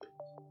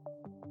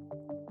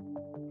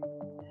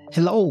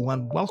Hello,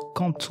 and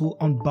welcome to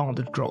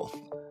Unbounded Growth,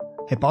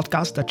 a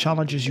podcast that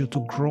challenges you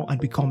to grow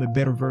and become a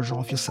better version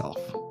of yourself.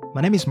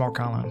 My name is Mark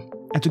Allen,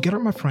 and together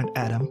with my friend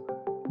Adam,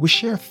 we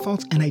share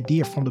thoughts and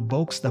ideas from the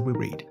books that we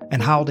read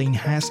and how they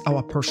enhance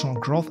our personal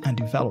growth and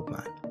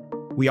development.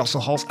 We also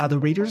host other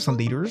readers and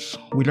leaders.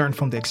 We learn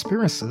from their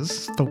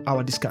experiences through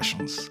our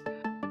discussions.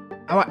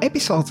 Our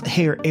episodes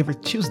air every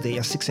Tuesday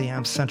at 6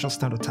 a.m. Central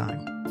Standard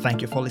Time.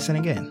 Thank you for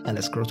listening in, and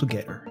let's grow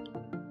together.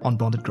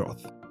 Unbounded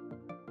Growth.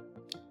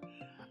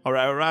 All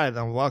right,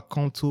 and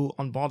welcome to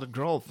Unbounded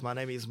Growth. My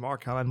name is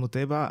Mark Alan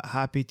Muteba.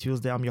 Happy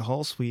Tuesday. I'm your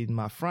host with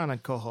my friend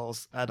and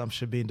co-host, Adam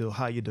Shabindo.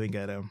 How you doing,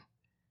 Adam?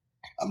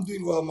 I'm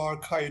doing well,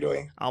 Mark. How are you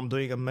doing? I'm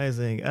doing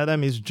amazing.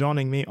 Adam is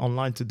joining me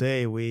online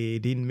today. We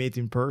didn't meet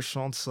in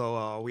person,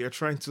 so we are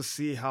trying to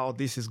see how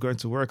this is going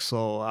to work.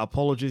 So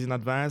apologies in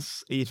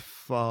advance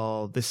if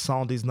the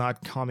sound is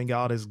not coming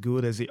out as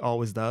good as it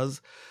always does.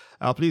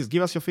 Please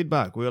give us your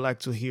feedback. We would like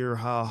to hear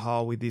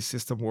how with this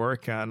system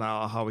work and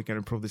how we can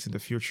improve this in the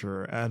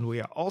future. And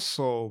we are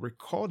also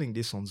recording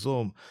this on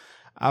Zoom.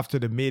 After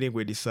the meeting,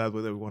 we decide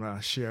whether we want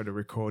to share the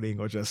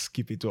recording or just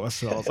keep it to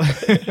ourselves.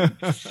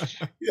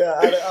 Yeah,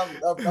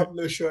 I'm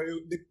not sure.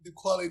 The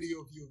quality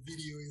of your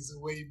video is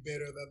way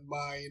better than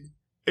mine.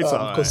 It's all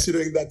right.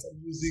 Considering that I'm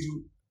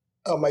using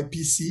my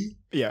PC.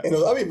 Yeah.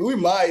 I mean, we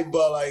might,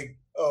 but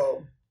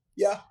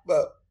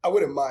but I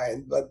wouldn't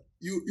mind. But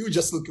you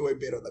just look way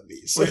better than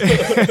me. So.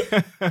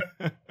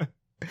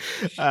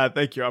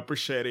 Thank you. I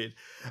appreciate it.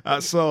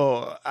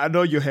 So I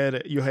know you had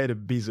a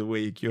busy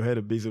week. You had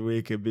a busy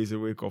week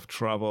of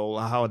travel.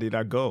 How did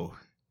that go?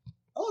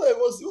 Oh, it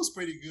was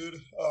pretty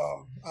good.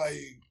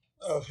 I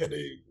had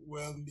a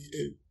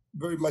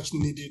very much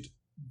needed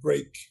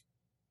break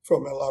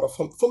from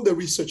from the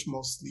research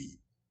mostly,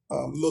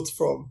 not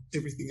from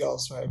everything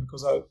else, right?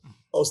 Because I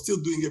was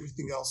still doing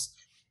everything else.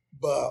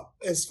 But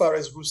as far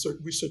as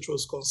research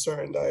was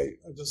concerned, I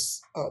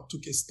just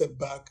took a step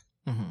back.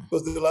 Mm-hmm.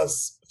 Because the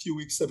last few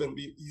weeks haven't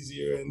been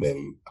easier, and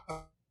then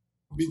I've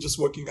been just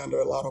working under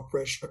a lot of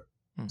pressure.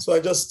 So I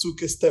just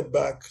took a step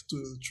back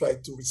to try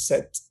to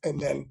reset, and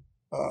then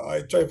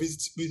I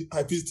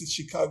visited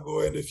Chicago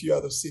and a few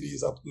other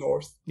cities up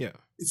north. Yeah,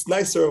 it's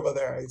nicer over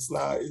there. It's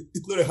not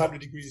 100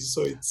 degrees,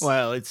 so it's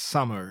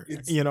summer.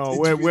 It's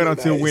wait really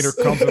until nice. Winter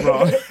comes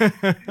around.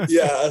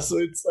 Yeah, so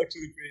it's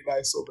actually pretty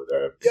nice over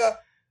there. Yeah,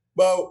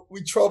 but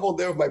we traveled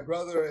there with my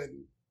brother,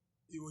 and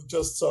it was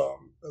just a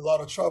lot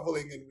of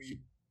traveling, and we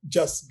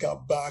just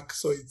got back.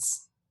 So for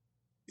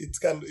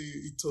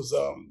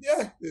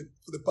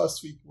the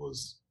past week it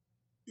was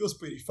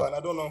pretty fun.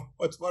 I don't know.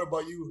 What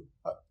about you?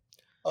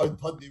 How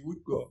did the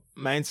week go?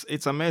 Man,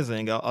 it's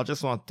amazing. I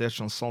just want to touch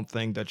on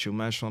something that you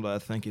mentioned that I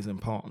think is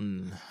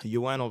important.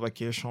 You went on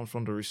vacation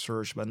from the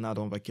research, but not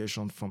on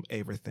vacation from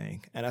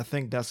everything. And I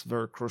think that's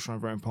very crucial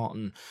and very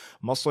important.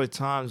 Most of the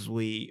times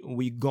we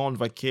go on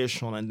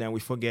vacation and then we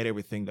forget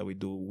everything that we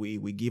do.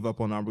 We give up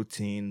on our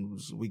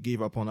routines. We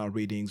give up on our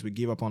readings. We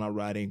give up on our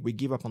writing. We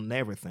give up on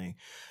everything.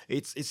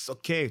 It's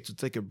okay to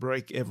take a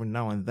break every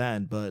now and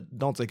then, but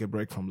don't take a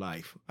break from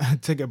life.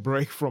 Take a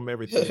break from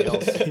everything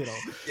else,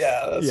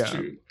 Yeah, that's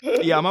true.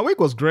 Yeah, my week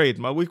was great.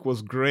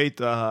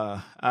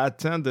 I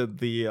attended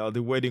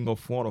the wedding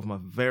of one of my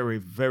very,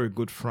 very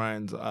good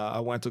friends. I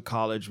went to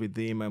college with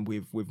him, and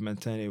we've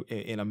maintained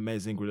an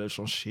amazing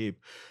relationship.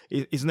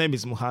 His name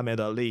is Muhammad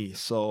Ali,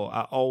 so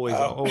I always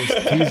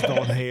teased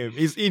on him.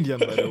 He's Indian,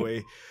 by the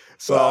way.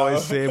 So I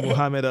always say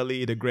Muhammad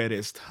Ali, the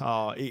greatest.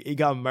 He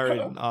got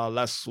married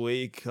last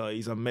week.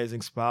 He's an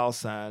amazing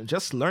spouse, and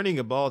just learning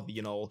about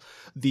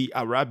the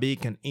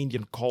Arabic and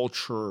Indian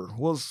culture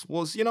was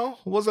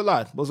a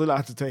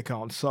lot to take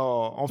on. So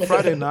on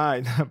Friday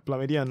night,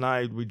 Plamidi and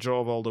I, we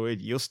drove all the way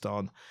to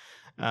Houston.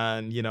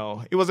 And,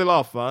 it was a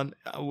lot of fun.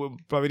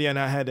 Plamidi and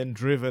I hadn't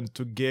driven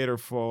together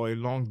for a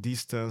long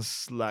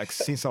distance,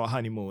 since our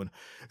honeymoon.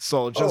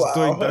 So just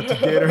doing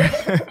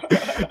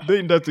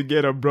that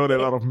together brought a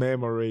lot of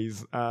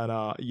memories. And,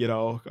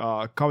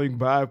 coming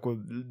back,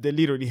 they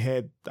literally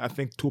had, I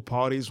think, 2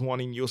 parties, one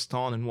in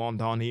Houston and one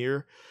down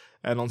here.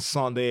 And on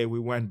Sunday, we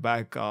went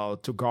back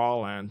to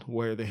Garland,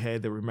 where they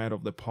had the remainder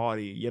of the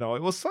party. It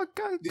was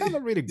kind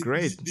of really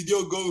great. Did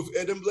you go with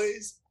Adam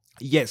Blaze?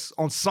 Yes,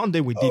 on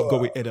Sunday we did go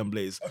with Adam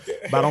Blaze,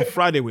 but on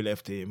Friday we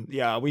left him.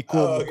 Yeah, we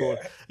could.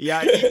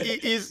 Yeah,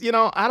 he's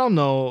I don't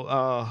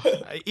know.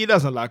 He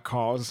doesn't like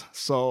cars,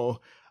 so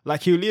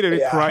he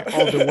literally cried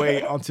all the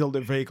way until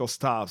the vehicle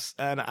stops,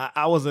 and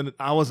I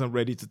wasn't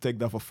ready to take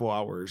that for 4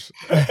 hours.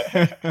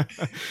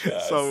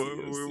 So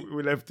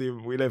we left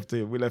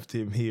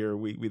him here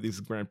with his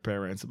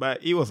grandparents,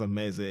 but it was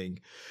amazing.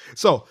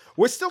 So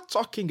we're still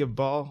talking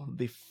about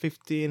the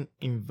 15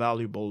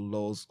 invaluable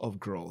laws of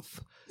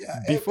growth.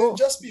 Yeah, Go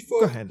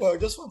ahead. Well,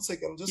 just 1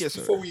 second. Yes,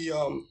 before we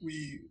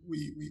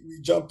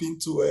jump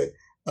into it,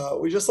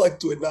 we just like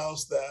to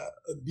announce that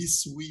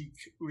this week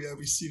we are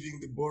receiving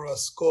the Bora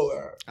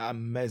Scholar.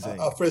 Amazing.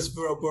 Our first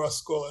Bora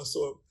Scholar.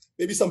 So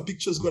maybe some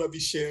pictures going to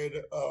be shared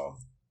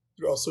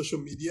through our social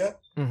media,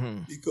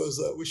 because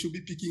we should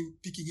be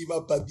picking him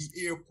up at the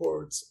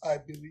airport, I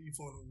believe,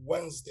 on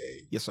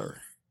Wednesday. Yes,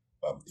 sir.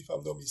 if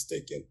I'm not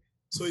mistaken.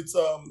 So it's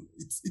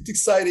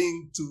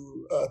exciting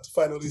to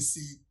finally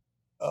see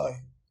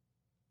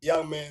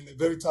young man, a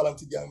very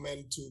talented young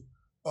man, to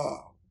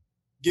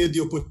get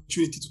the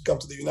opportunity to come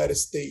to the United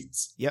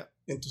States. Yeah.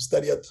 And to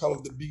study at one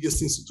of the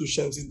biggest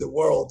institutions in the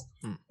world,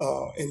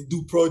 and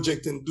do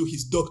project and do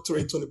his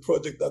doctorate on a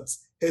project that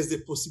has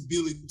the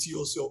possibility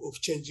also of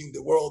changing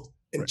the world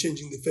and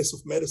changing the face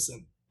of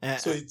medicine.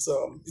 So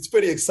it's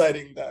pretty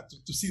exciting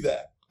to see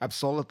that.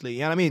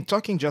 Absolutely. And I mean,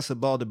 talking just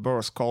about the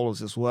Burroughs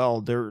Scholars as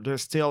well,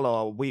 there's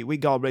still, we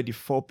got already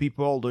 4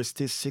 people. There's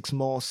still six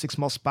more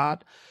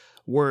spots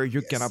where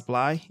you can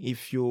apply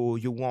if you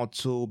want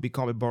to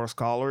become a Burroughs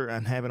Scholar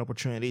and have an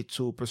opportunity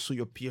to pursue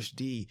your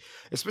PhD,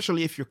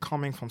 especially if you're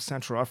coming from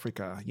Central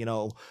Africa.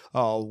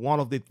 One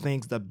of the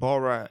things that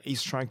Burroughs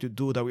is trying to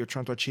do, that we're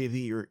trying to achieve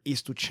here,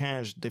 is to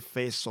change the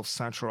face of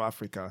Central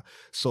Africa.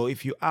 So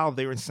if you're out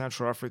there in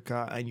Central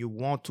Africa and you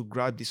want to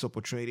grab this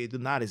opportunity, do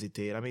not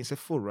hesitate. I mean, it's a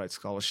full ride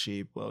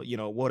scholarship. Well,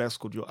 what else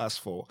could you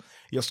ask for?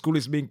 Your school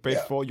is being paid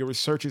for, your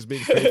research is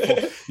being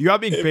paid for. You are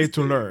being paid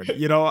to learn.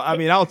 I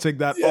mean, I'll take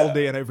that all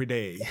day and every day.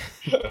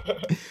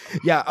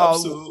 Yeah,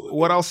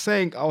 what I was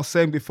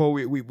saying before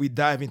we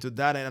dive into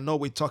that, and I know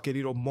we talk a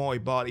little more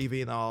about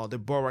even the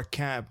Burroughs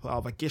camp,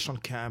 vacation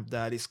camp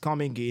that is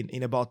coming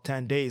in about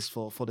 10 days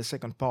for the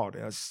second part,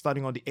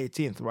 starting on the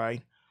 18th,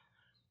 right?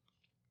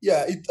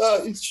 Yeah,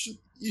 it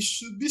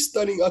should be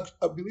starting,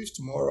 I believe,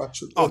 tomorrow.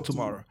 Actually,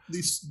 tomorrow.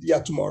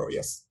 Tomorrow.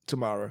 Yes,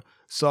 tomorrow.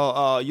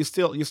 So you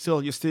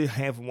still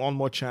have one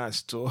more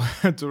chance to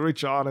to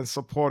reach out and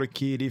support a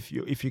kid if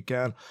you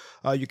can.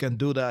 You can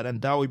do that, and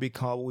that will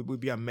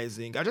be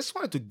amazing. I just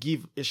wanted to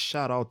give a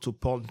shout out to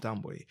Paul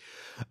Ntambwe.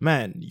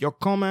 Man, your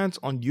comments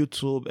on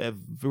YouTube have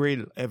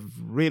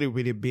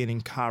really been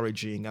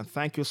encouraging, and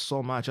thank you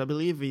so much. I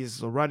believe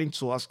he's writing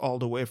to us all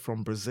the way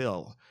from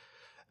Brazil.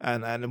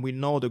 And we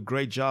know the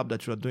great job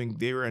that you're doing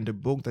there, and the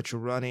book that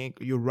you're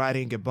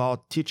writing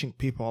about teaching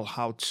people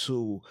how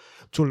to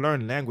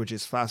learn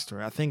languages faster.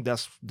 I think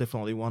that's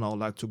definitely one I would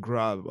like to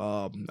grab.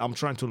 I'm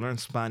trying to learn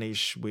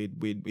Spanish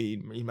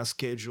in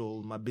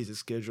my busy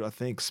schedule. I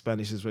think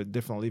Spanish is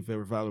definitely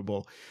very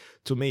valuable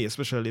to me,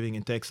 especially living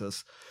in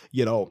Texas.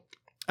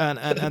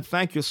 And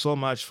thank you so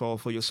much for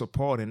your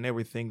support and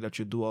everything that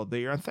you do out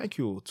there. And thank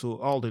you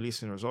to all the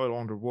listeners all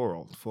around the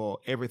world for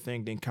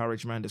everything, the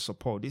encouragement, the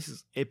support. This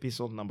is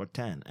episode number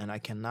 10, and I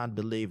cannot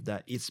believe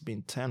that it's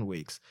been 10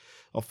 weeks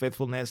of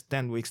faithfulness,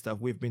 10 weeks that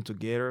we've been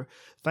together.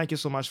 Thank you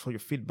so much for your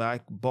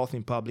feedback, both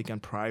in public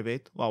and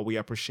private. Well, we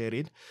appreciate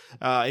it.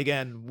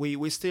 Again,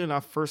 we're still in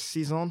our first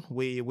season.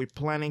 We're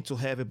planning to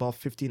have about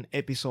 15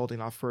 episodes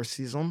in our first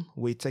season.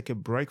 We take a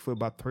break for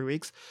about 3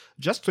 weeks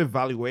just to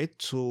evaluate,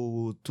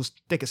 to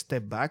take a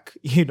step back.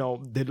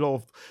 The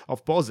law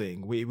of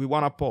pausing. We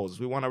want to pause.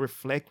 We want to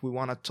reflect. We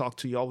want to talk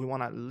to y'all. We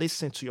want to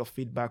listen to your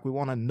feedback. We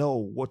want to know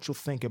what you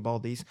think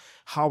about this,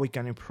 how we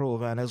can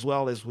improve, and as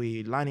well as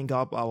we lining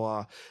up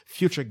our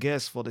future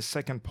guests for the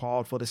second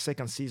part, for the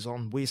second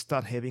season. We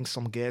start having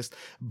some guests,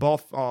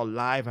 both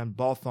live and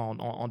both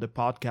on the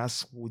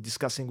podcast. We're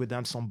discussing with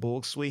them some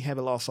books. We have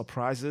a lot of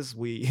surprises.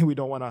 We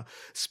don't want to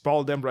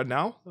spoil them right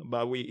now,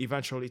 but we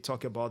eventually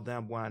talk about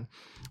them when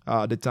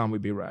the time will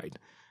be right.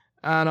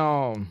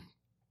 And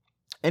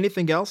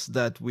anything else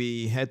that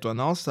we had to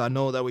announce? I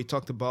know that we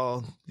talked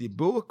about the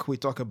book. We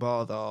talked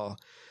about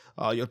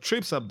your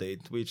trips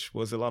update, which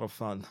was a lot of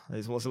fun.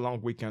 It was a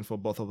long weekend for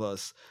both of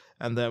us.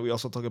 And then we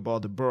also talk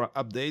about the Burroughs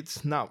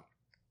updates. Now,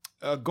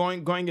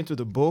 going into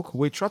the book,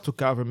 we try to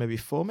cover maybe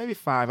 4, maybe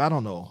 5. I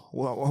don't know.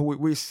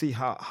 We'll see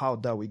how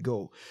that we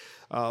go.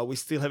 We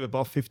still have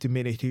about 50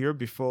 minutes here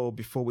before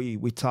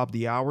we top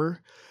the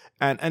hour.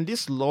 And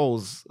these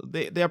laws,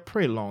 they are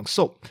pretty long.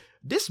 So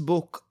this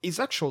book is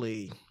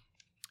actually,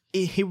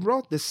 he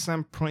wrote the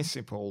same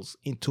principles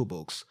in 2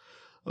 books.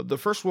 The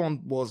first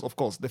one was, of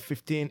course, the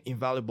 15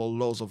 Invaluable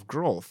Laws of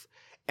Growth.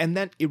 And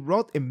then he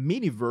wrote a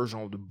mini version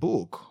of the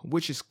book,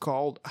 which is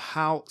called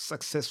How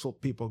Successful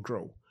People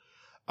Grow.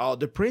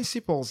 The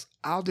principles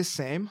are the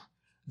same,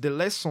 the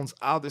lessons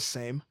are the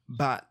same,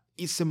 but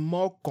it's a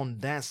more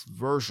condensed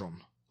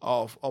version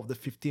of the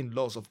 15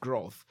 laws of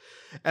growth.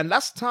 And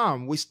last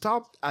time we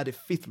stopped at the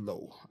 5th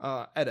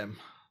law. Adam.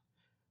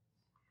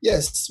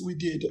 Yes, we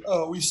did.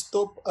 We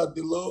stopped at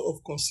the law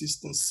of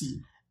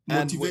consistency.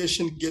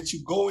 Motivation gets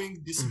you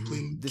going.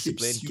 Discipline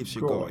keeps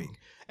you going.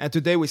 And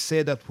today we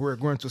say that we're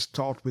going to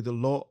start with the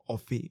law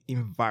of the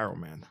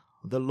environment.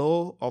 The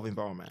law of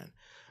environment.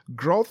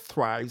 Growth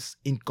thrives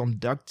in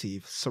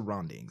conducive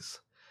surroundings.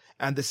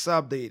 And the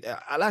subject,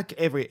 I like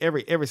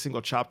every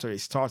single chapter.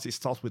 It starts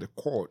with a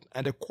quote,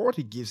 and the quote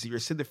it gives you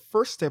said the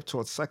first step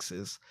towards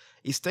success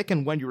is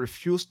taken when you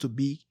refuse to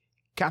be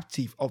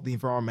captive of the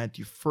environment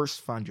you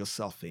first find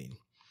yourself in.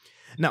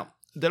 Now,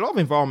 the law of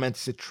environment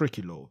is a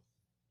tricky law.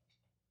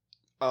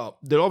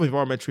 The law of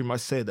environment, we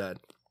must say that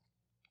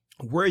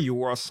where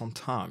you are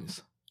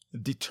sometimes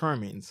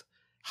determines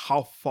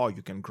how far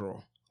you can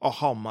grow or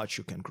how much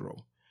you can grow.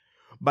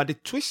 But the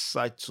twist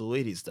side to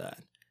it is that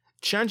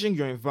changing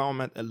your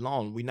environment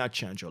alone will not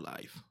change your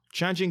life.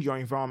 Changing your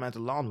environment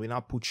alone will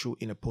not put you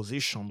in a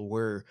position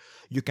where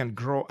you can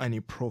grow and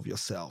improve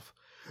yourself.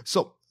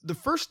 So, the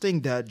first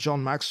thing that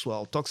John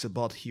Maxwell talks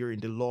about here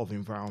in the law of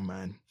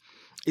environment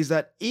is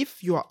that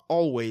if you are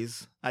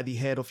always at the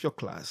head of your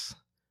class,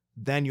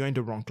 then you're in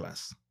the wrong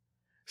class.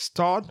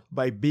 Start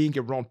by being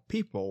around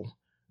people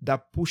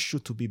that push you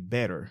to be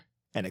better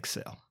and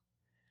excel.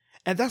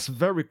 And that's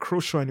very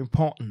crucial and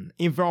important.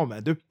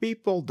 Environment, the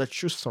people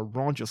that you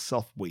surround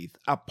yourself with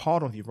are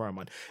part of the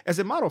environment. As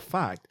a matter of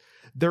fact,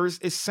 there is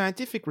a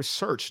scientific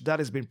research that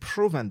has been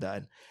proven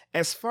that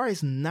as far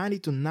as 90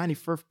 to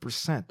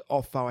 95%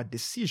 of our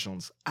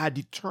decisions are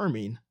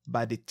determined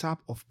by the type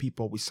of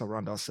people we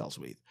surround ourselves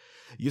with.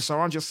 You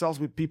surround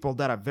yourselves with people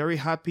that are very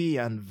happy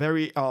and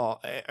very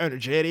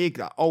energetic,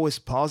 are always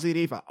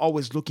positive, are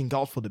always looking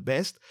out for the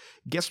best.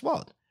 Guess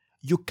what?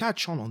 You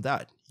catch on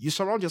that. You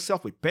surround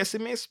yourself with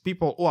pessimists,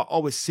 people who are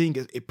always seeing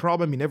a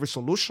problem in every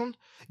solution.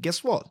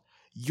 Guess what?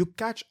 You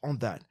catch on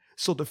that.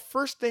 So the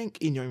first thing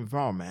in your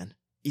environment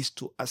is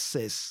to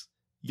assess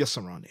your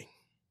surrounding.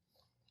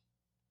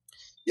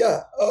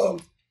 Yeah.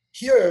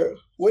 Here,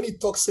 when he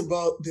talks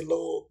about the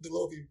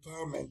law of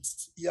environment,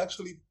 he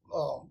actually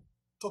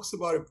talks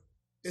about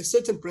a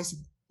certain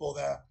principle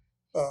that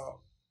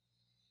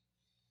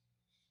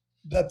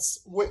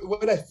that's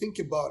when I think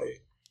about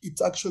it,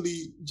 it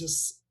actually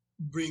just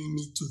bring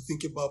me to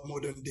think about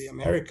modern day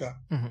America.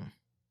 Mm-hmm.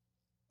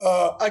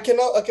 I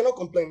cannot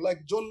complain.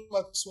 Like John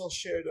Maxwell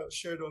shared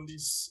on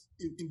this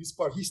in this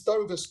part. He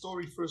started with a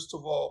story. First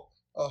of all,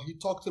 he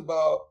talked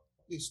about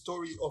the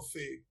story of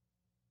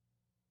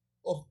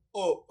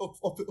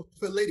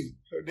a lady.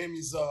 Her name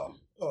is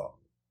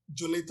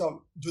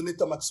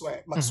Jonetta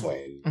Maxwell,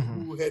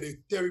 Mm-hmm. who had a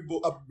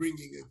terrible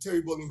upbringing, a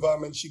terrible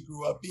environment she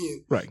grew up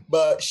in. Right.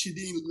 But she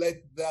didn't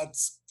let that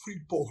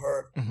cripple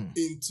her Mm-hmm.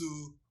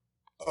 into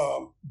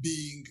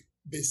being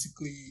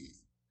basically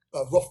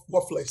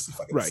worthless, if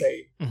I can Right.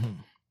 say. Mm-hmm.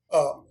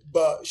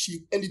 But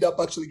she ended up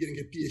actually getting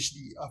a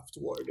PhD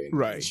afterward, and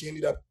Right. she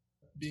ended up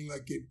being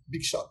like a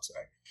big shot,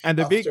 right? And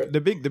the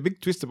After-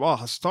 big twist about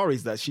her story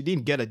is that she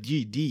didn't get a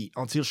GED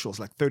until she was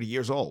like 30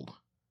 years old.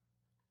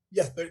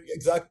 Yeah,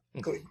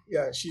 exactly.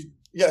 Yeah, she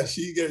got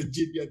a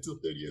GED until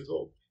 30 years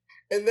old,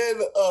 and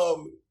then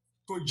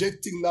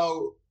projecting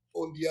now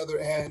on the other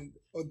hand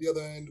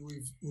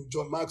with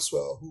John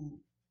Maxwell,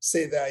 who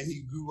say that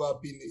he grew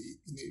up in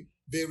a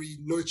very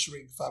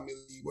nurturing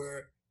family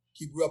where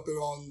he grew up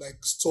around like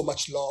so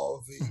much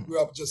love. He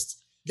grew up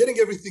just getting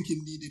everything he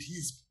needed.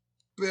 His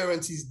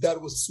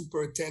dad was a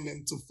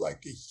superintendent of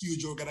like a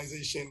huge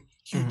organization,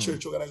 huge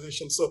church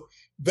organization. So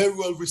very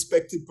well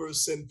respected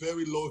person,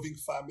 very loving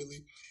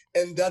family,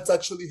 and that's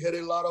actually had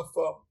a lot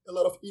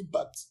of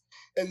impact.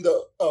 And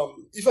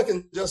if I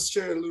can just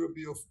share a little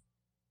bit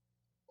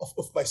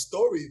of my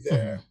story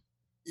there,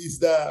 is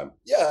that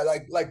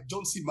like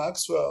John C.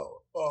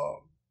 Maxwell,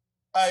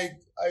 I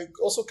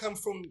also come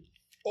from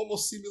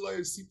almost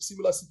similar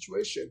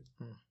situation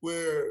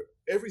where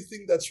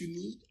everything that you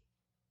need,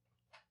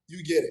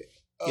 you get it.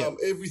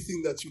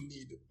 Everything that you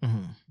need,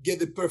 get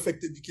the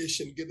perfect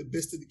education, get the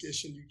best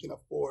education you can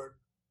afford,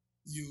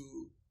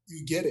 you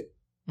get it.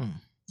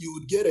 You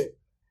would get it.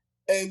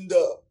 And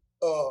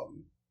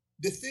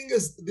the thing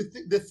is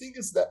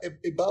that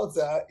about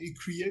that, it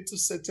creates a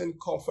certain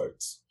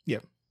comfort.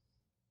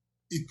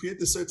 It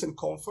creates a certain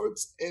comfort,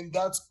 and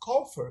that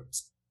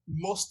comfort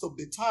most of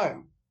the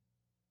time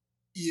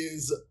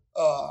is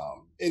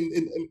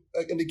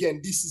and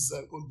again, this is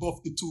on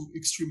both the two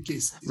extreme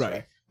cases,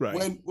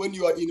 Right. When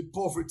you are in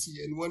poverty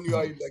and when you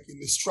are like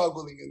in the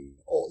struggling and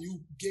all,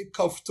 you get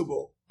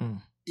comfortable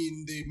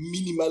in the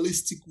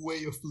minimalistic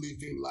way of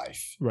living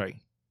life,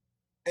 Right.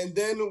 and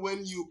then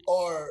when you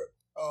are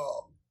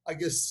I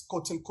guess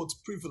quote unquote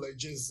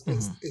privileges,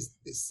 as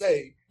they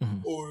say,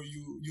 or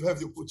you have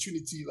the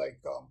opportunity,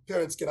 like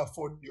parents can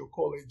afford your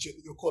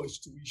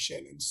college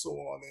tuition and so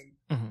on,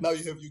 and now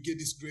you get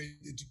this great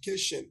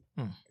education.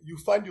 You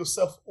find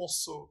yourself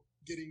also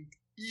getting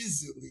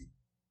easily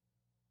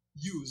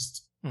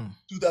used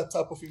to that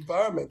type of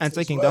environment And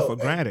taking that for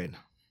granted.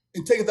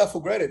 And taking that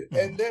for granted,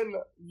 and then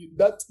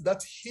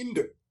that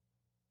hinder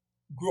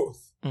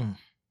growth, and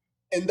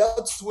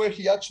that's where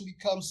he actually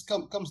comes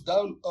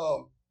down.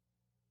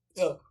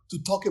 To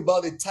talk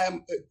about a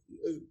time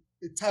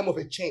of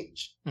a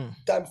change,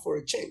 time for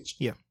a change.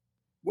 Yeah.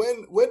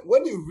 When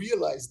you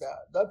realize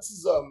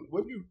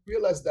when you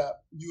realize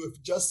that you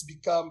have just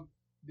become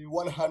the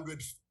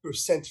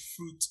 100%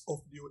 fruit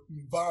of your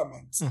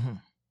environment,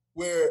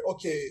 where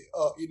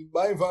in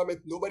my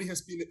environment nobody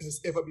has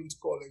ever been to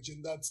college,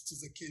 and that's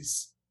the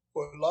case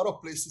for a lot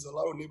of places, a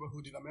lot of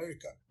neighborhood in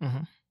America,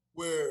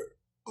 where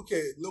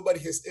nobody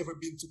has ever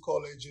been to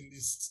college in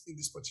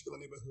this particular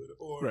neighborhood,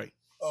 or right.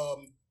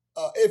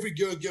 Every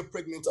girl get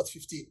pregnant at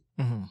 15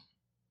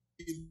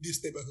 in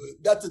this neighborhood.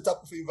 That's the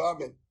type of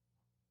environment.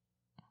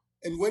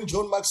 And when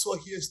John Maxwell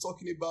here is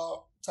talking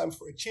about time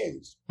for a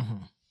change,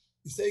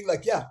 he's saying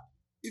like,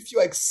 if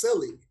you're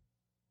excelling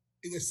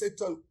in a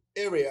certain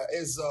area,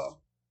 as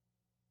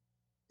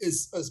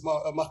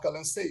Mark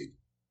Allen said,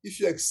 if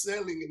you're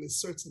excelling in a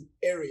certain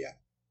area,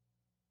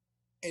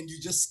 and you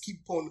just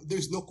keep on,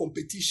 there's no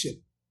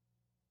competition,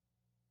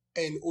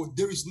 and or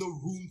there is no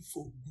room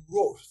for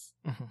growth.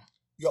 Mhm.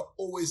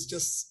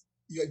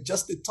 You're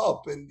just the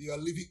top, and you are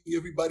leaving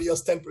everybody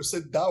else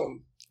 10%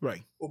 down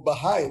Right. or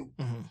behind.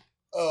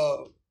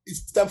 Mhm.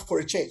 It's time for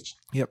a change.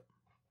 Yep.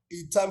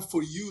 It's time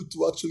for you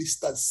to actually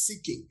start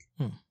seeking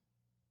Hmm.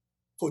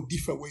 for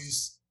different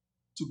ways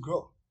to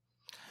grow.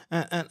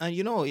 And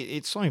you know,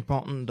 it's so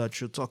important that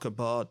you talk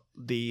about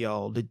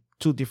the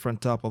two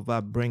different type of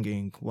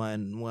upbringing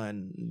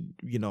when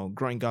you know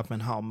growing up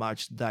and how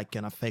much that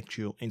can affect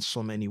you in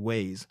so many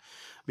ways,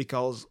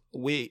 because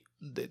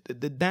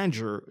the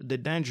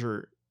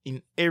danger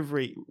in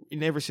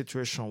every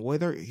situation,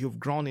 whether you've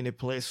grown in a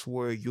place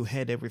where you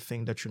had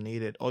everything that you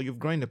needed or you've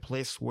grown in a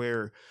place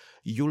where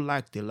you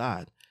lacked a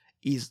lot,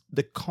 is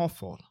the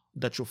comfort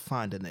that you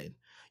find in it.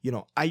 You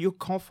know, are you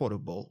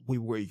comfortable with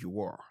where you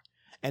are?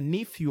 And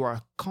if you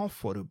are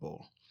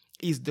comfortable,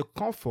 is the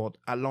comfort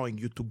allowing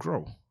you to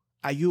grow?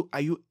 Are you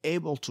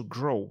able to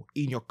grow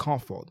in your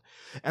comfort?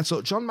 And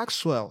so John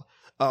Maxwell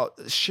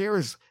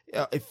shares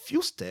a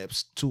few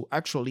steps to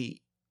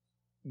actually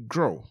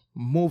grow,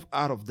 move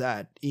out of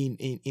that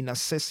in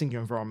assessing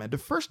your environment. The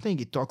first thing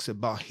he talks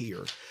about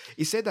here,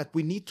 he said that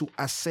we need to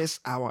assess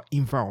our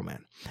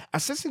environment.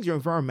 Assessing your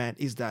environment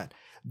is that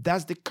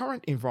does the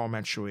current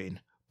environment you're in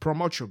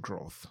promote your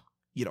growth?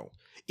 You know,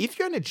 if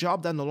you're in a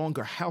job that no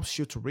longer helps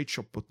you to reach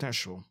your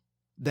potential,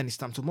 then it's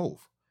time to move.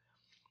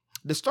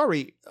 One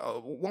story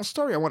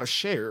I want to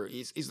share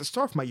is the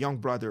story of my young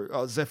brother,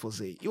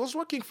 Zefoze. He was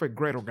working for a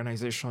great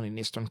organization in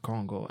Eastern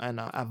Congo,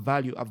 and I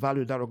value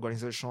that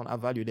organization. I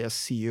value their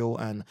CEO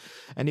and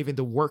even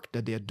the work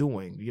that they're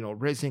doing, you know,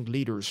 raising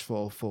leaders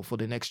for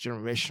the next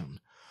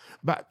generation.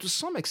 But to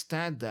some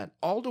extent, that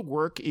all the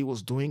work he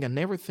was doing and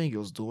everything he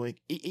was doing,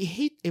 it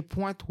hit a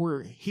point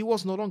where he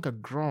was no longer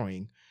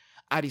growing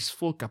at his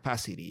full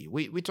capacity.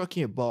 We're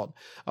talking about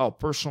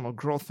personal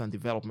growth and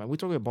development. We're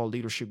talking about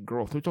leadership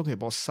growth. We're talking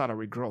about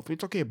salary growth. We're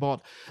talking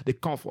about the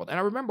comfort. And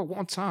I remember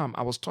one time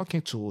I was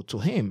talking to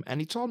him, and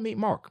he told me,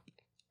 Mark,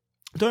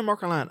 during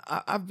Mark Alan,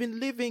 I've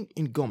been living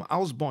in Goma. I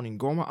was born in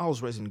Goma. I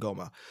was raised in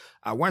Goma.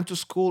 I went to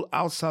school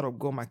outside of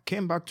Goma,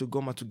 came back to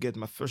Goma to get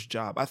my first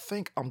job. I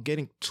think I'm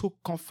getting too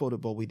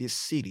comfortable with this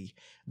city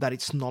that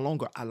it's no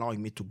longer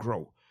allowing me to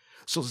grow.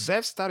 So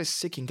Zev started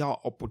seeking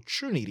out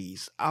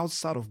opportunities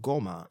outside of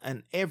Goma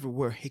and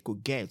everywhere he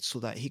could get so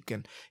that he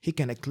can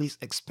at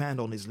least expand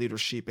on his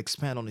leadership,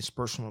 expand on his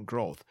personal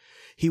growth.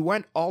 He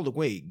went all the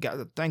way.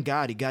 Thank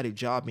God he got a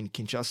job in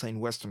Kinshasa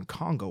in Western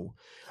Congo.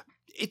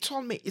 He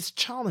told me it's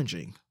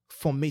challenging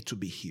for me to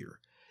be here.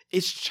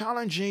 It's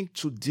challenging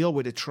to deal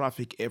with the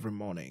traffic every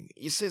morning.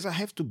 He says I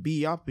have to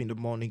be up in the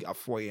morning at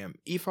 4 a.m.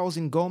 If I was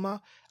in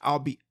Goma, I'll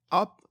be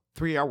up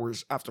 3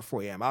 hours after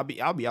 4 a.m. I'll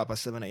be up at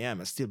 7 a.m.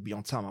 and still be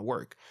on time at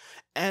work.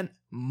 And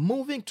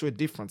moving to a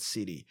different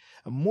city,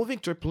 moving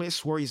to a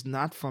place where he's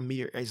not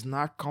familiar, is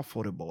not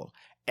comfortable,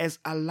 has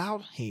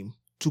allowed him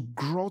to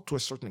grow to a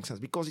certain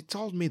extent, because he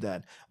told me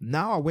that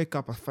now I wake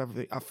up at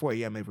 4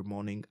 a.m. every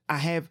morning. I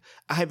have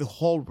a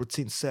whole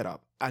routine set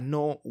up. I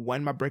know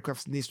when my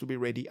breakfast needs to be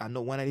ready. I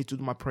know when I need to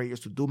do my prayers,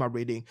 to do my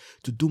reading,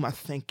 to do my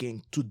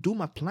thinking, to do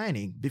my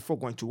planning before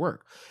going to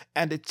work.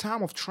 And the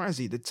time of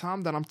transit, the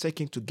time that I'm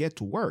taking to get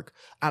to work,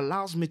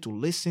 allows me to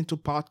listen to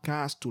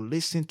podcasts, to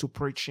listen to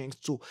preachings,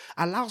 to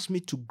allows me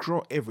to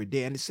grow every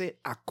day. And he said,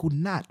 I could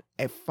not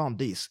have found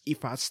this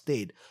if I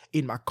stayed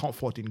in my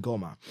comfort in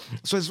Goma.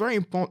 So it's very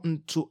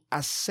important to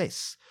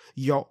assess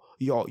your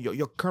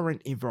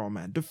current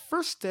environment. The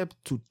first step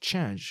to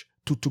change,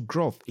 to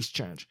growth, is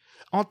change.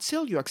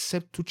 Until you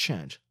accept to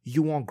change,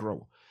 you won't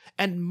grow.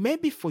 And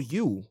maybe for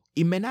you,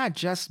 it may not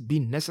just be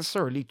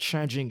necessarily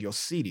changing your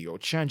city or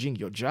changing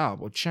your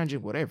job or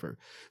changing whatever.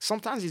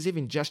 Sometimes it's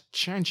even just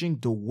changing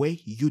the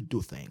way you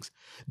do things,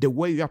 the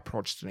way you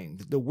approach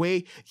things, the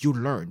way you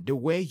learn, the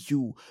way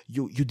you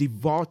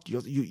devote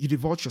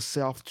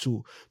yourself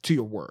to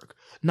your work.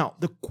 Now,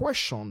 the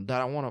question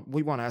that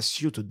we want to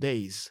ask you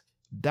today is: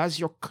 does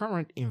your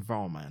current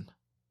environment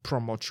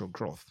promote your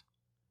growth,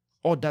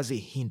 or does it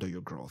hinder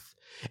your growth?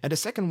 And the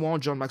second one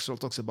John Maxwell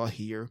talks about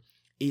here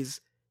is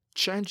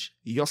change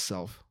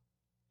yourself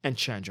and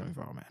change your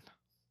environment.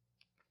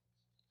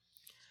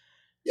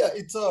 Yeah,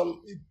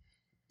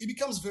 it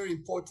becomes very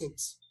important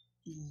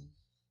to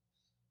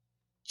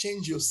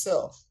change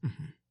yourself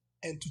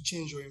and to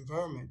change your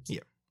environment.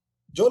 Yeah.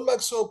 John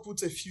Maxwell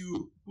put a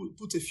few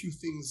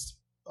things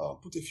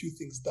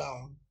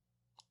down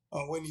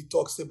when he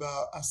talks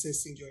about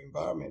assessing your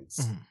environment.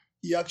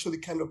 He actually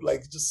kind of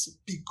like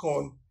just pick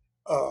on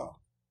a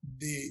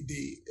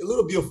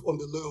little bit on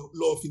the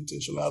law of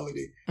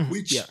intentionality,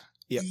 which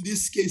in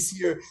this case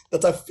here,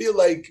 that I feel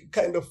like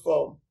kind of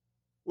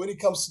when it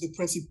comes to the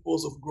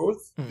principles of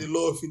growth, the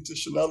law of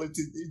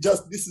intentionality,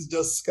 this is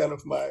just kind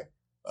of my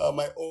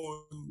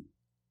own,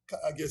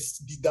 I guess,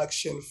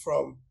 deduction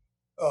from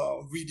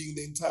reading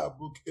the entire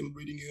book and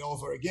reading it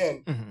over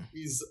again.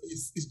 Is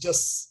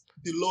just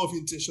the law of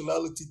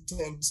intentionality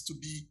tends to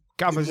be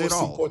the covers it most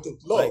all.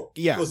 important law, Like,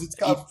 yeah, because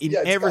in it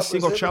every covers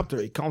single chapter,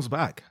 everything. it comes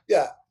back.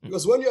 Yeah, Mm.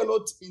 because when you are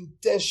not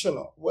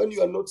intentional, when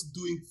you are not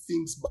doing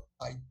things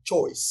by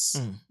choice,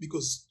 Mm.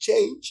 because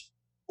change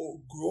or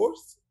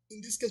growth,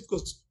 in this case,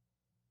 because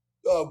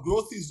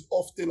growth is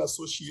often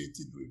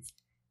associated with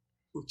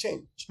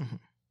change, Mhm.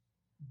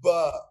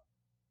 but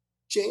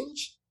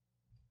change,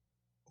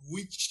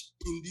 which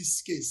in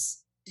this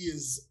case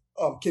is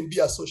can be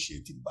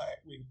associated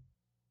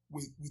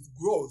with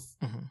growth,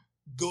 Mhm.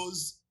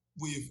 goes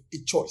with a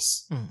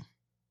choice. Mhm.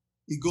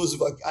 It goes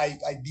with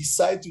I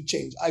decide to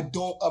change.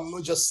 I'm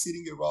not just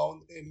sitting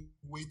around and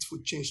wait for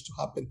change to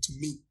happen to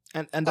me.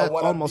 And I that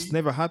wanna almost be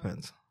never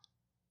happens.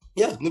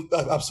 Yeah,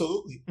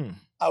 absolutely. Mm.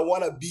 I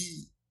wanna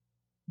be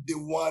the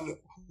one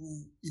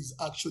who is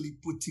actually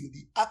putting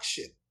the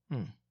action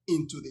Mm.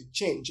 into the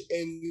change.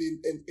 And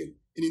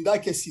in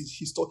that case,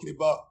 he's talking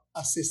about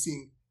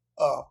assessing,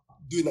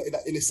 doing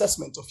an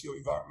assessment of your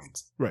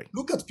environment. Right.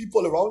 Look at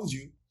people around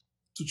you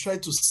to try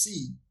to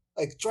see,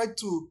 like try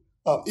to.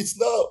 It's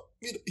now.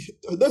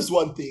 There's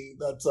one thing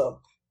that's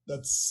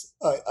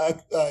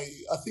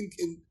I think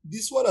in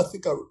this one I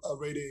think I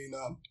read it in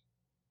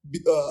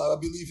I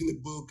believe in the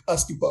book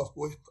Asking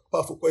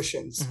Powerful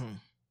Questions, Mhm.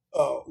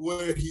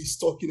 where he's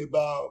talking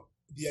about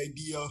the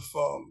idea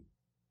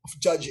of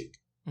judging.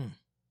 Mm.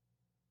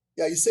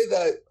 Yeah, he said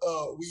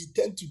that we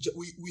tend to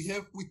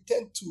we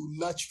tend to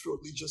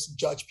naturally just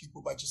judge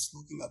people by just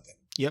looking at them.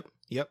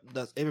 Yep.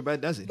 That's everybody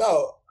does it.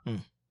 Now,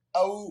 Mm.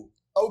 I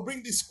will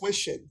bring this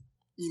question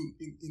in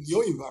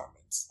your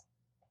environment.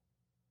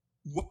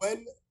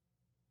 When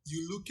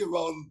you look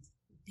around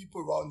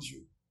people around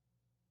you,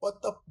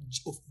 what type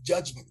of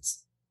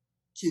judgments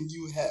can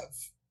you have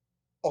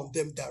on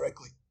them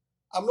directly?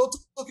 I'm not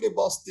talking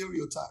about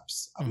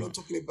stereotypes. I'm not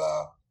talking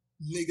about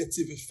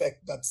negative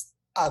effect that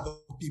other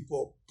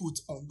people put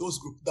on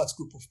that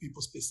group of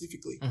people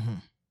specifically. Mm-hmm.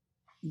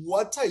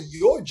 What are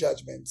your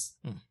judgments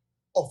Mm.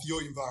 of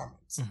your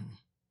environment? Mm-hmm.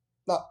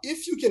 Now,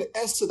 if you can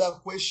answer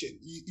that question,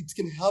 it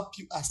can help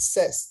you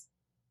assess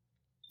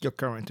Your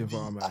current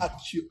environment.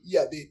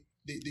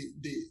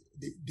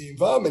 the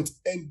environment,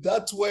 and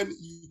that's when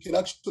you can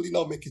actually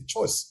now make a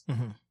choice.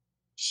 Mm-hmm.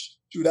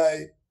 Should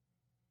I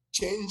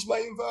change my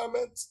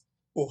environment,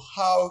 or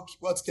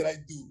what can I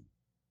do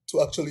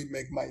to actually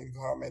make my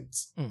environment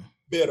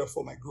better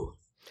for my growth?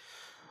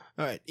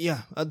 All right.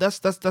 Yeah,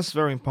 that's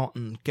very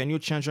important. Can you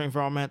change your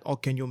environment, or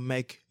can you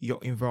make your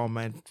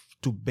environment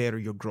to better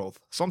your growth?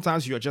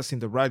 Sometimes you are just in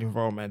the right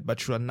environment,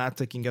 but you are not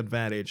taking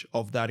advantage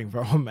of that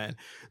environment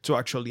to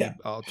actually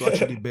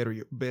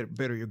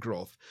better your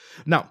growth.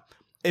 Now,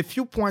 a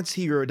few points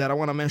here that I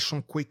want to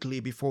mention quickly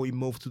before we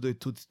move to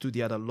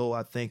the other law.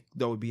 I think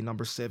that would be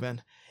number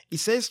 7. It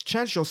says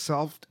change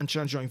yourself and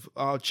change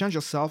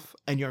yourself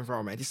and your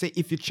environment. It says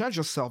if you change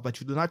yourself but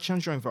you do not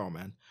change your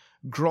environment,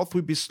 growth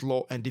will be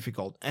slow and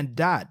difficult. And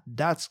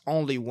that's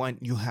only when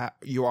you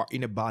are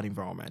in a bad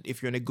environment.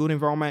 If you're in a good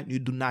environment, you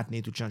do not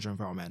need to change your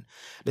environment.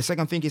 The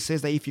second thing, it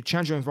says that if you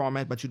change your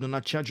environment but you do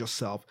not change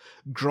yourself,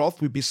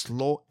 growth will be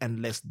slow and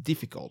less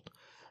difficult.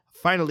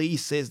 Finally, it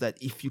says that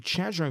if you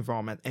change your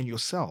environment and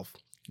yourself,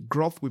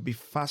 growth will be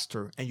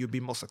faster and you'll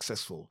be more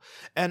successful.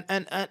 And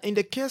in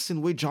the case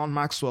in which John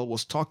Maxwell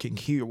was talking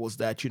here was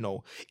that,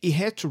 he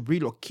had to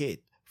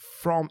relocate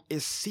from a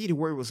city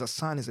where he was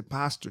assigned as a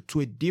pastor to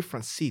a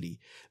different city,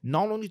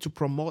 not only to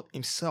promote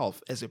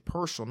himself as a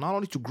person, not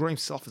only to grow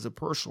himself as a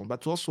person,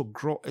 but to also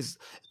grow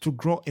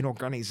an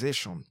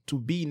organization, to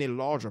be in a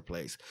larger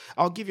place.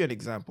 I'll give you an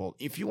example.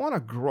 If you want to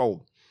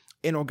grow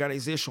an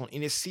organization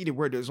in a city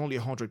where there's only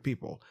 100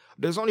 people,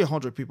 there's only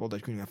 100 people that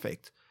you can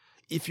affect.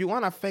 If you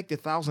want to affect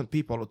 1,000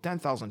 people or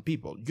 10,000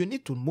 people, you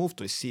need to move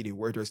to a city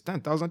where there's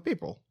 10,000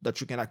 people that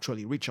you can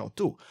actually reach out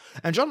to.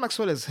 And John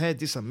Maxwell has had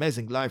this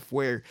amazing life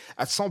where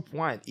at some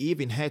point he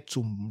even had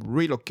to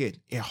relocate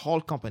his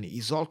whole company.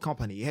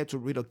 He had to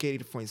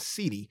relocate it from a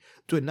city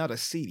to another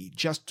city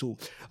just to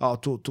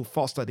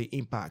foster the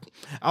impact.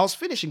 I was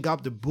finishing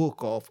up the book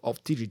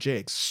of T.D.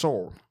 Jakes,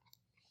 Soar,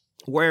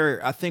 where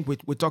I think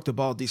we talked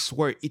about this,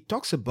 where it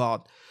talks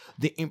about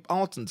the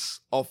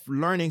importance of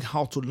learning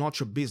how to launch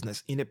a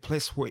business in a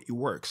place where it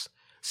works.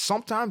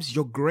 Sometimes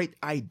your great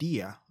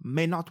idea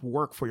may not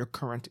work for your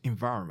current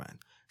environment.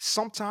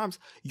 Sometimes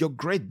your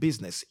great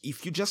business,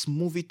 if you just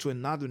move it to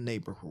another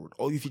neighborhood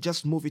or if you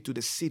just move it to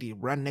the city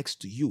right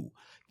next to you,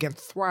 can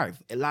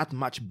thrive a lot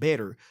much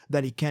better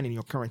than it can in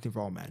your current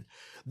environment.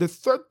 The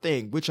third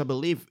thing, which I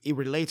believe it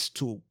relates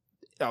to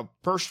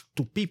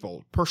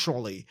people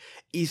personally,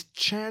 is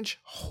change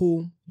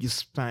whom you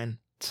spend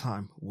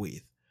time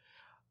with.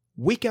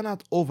 We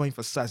cannot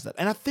overemphasize that.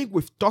 And I think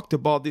we've talked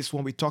about this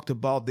when we talked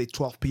about the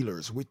 12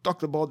 pillars. We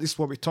talked about this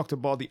when we talked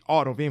about the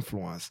art of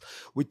influence.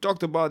 We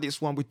talked about this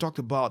when we talked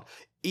about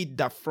Eat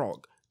That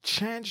Frog.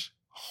 Change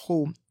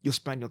whom you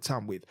spend your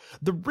time with.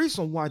 The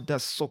reason why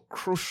that's so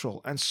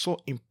crucial and so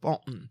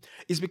important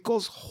is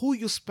because who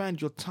you spend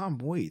your time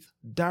with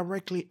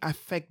directly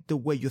affect the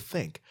way you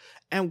think.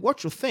 And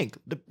what you think,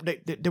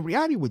 the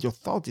reality with your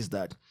thought is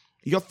that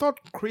your thought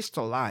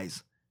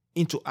crystallizes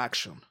into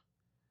action.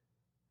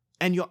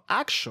 And your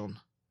action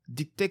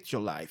dictates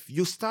your life.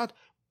 You start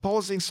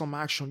pausing some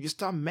action, you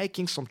start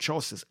making some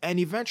choices, and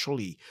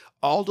eventually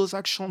all those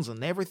actions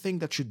and everything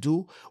that you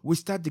do will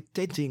start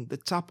dictating the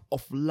type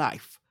of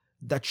life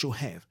that you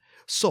have.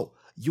 So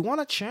you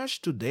want to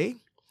change today?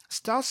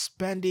 Start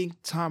spending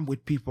time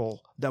with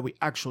people that will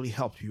actually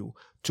help you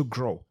to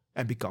grow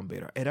and become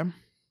better. Adam?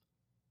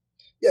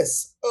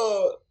 Yes.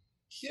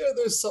 Here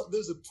there's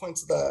a point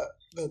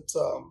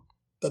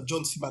that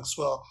John C.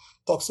 Maxwell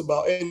talks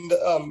about, and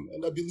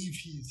I believe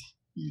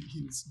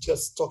he's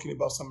just talking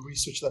about some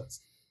research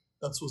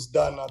that was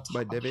done at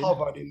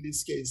Harvard in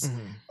this case,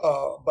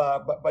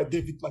 by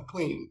David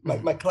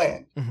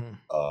McClan.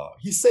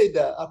 He said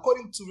that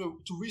according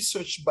to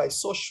research by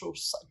social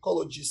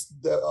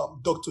psychologist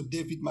Dr.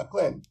 David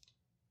McClan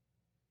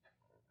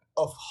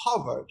of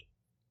Harvard,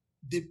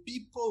 the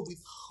people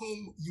with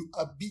whom you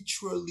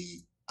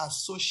habitually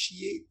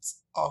associate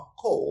are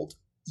called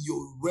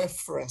your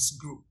reference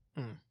group.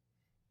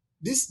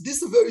 This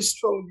is a very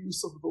strong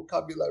use of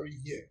vocabulary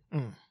here.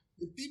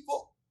 The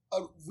people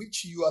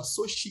which you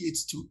associate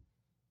to,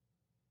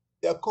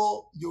 they are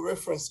called your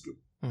reference group.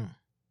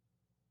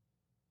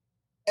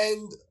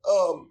 And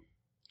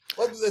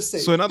what do they say?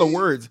 So in other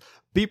words,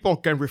 people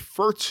can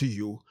refer to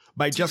you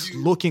by just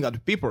looking at the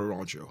people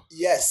around you.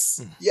 Yes,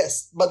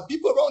 yes. But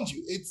people around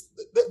you,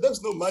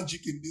 there's no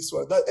magic in this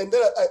one. And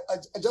then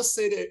I just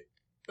said it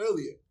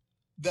earlier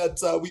that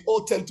we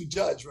all tend to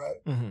judge,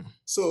 right?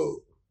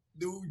 So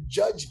they will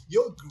judge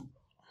your group.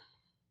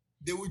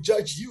 They will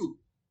judge you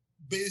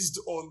based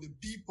on the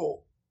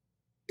people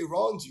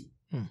around you.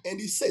 And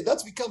he said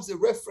that becomes a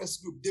reference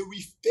group. They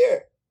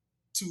refer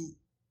to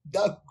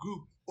that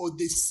group, or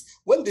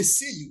when they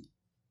see you,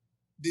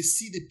 they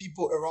see the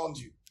people around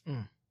you.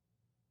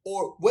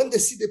 Or when they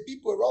see the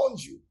people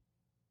around you,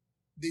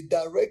 they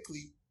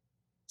directly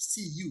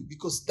see you,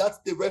 because that's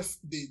the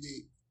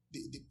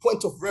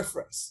point of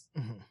reference.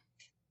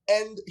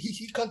 And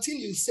he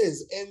continues,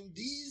 says, and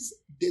these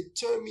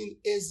determine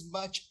as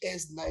much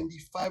as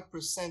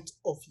 95%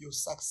 of your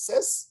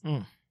success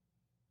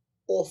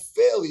or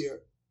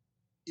failure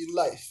in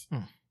life.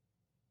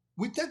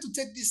 We tend to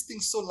take these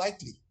things so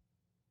lightly.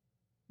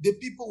 The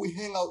people we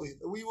hang out with,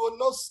 we will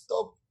not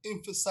stop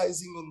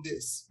emphasizing on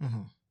this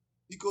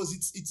because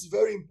it's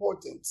very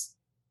important.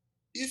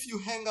 If you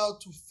hang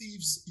out with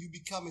thieves, you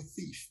become a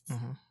thief.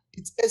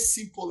 It's as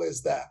simple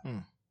as that.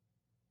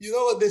 You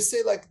know what they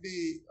say, like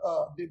the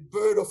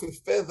bird of a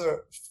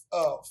feather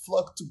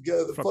flock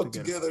together.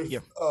 Yeah.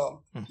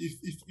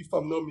 If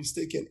I'm not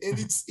mistaken, and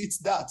it's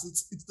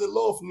the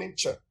law of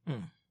nature.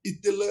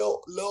 It's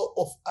the law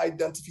of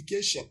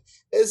identification,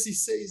 as he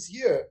says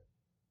here.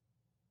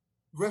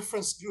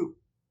 Reference group.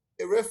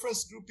 A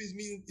reference group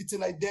it's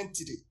an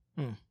identity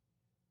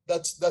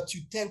that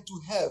you tend to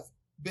have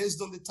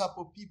based on the type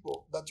of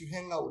people that you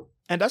hang out with.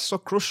 And that's so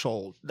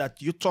crucial that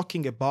you're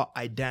talking about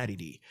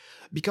identity,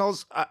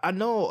 because I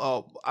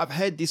know I've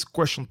had this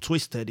question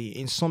twisted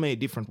in so many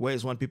different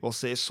ways when people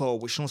say, so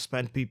we shouldn't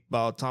spend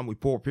time with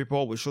poor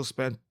people, we should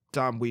spend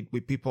time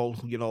with people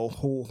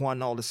who are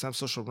not the same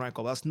social rank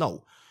of us.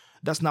 No,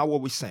 that's not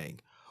what we're saying.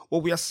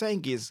 What we are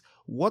saying is,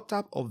 what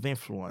type of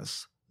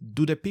influence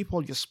do the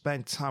people you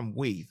spend time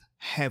with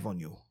have on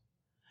you?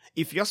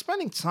 If you're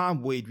spending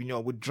time with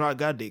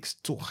drug addicts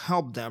to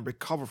help them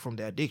recover from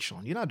their addiction,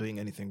 you're not doing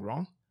anything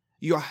wrong.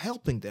 You are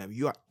helping them.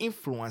 You are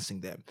influencing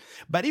them.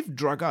 But if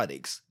drug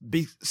addicts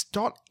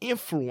start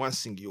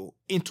influencing you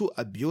into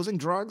abusing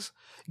drugs,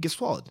 guess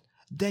what?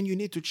 Then you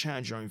need to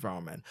change your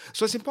environment.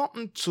 So it's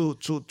important to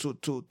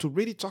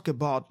really talk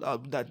about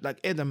that, like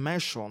Adam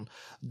mentioned,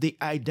 the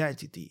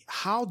identity.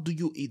 How do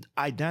you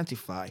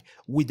identify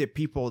with the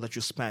people that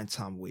you spend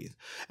time with?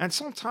 And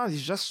sometimes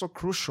it's just so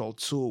crucial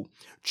to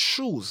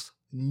choose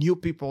new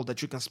people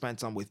that you can spend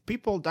time with,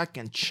 people that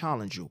can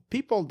challenge you,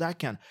 people that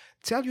can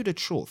tell you the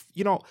truth.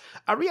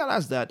 I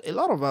realize that a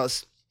lot of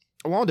us,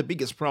 one of the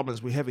biggest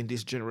problems we have in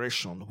this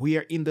generation, we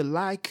are in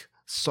the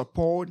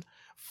support,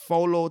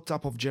 follow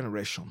type of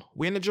generation.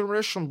 We're in a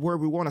generation where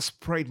we want to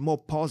spread more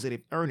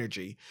positive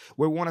energy,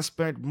 where we want to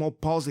spread more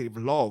positive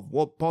love,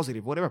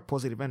 whatever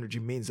positive energy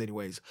means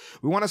anyways.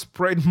 We want to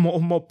spread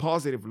more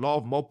positive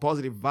love, more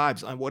positive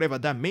vibes, and whatever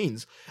that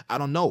means, I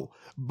don't know.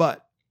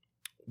 But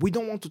we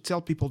don't want to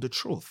tell people the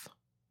truth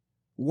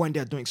when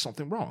they're doing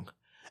something wrong.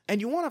 And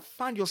you want to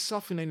find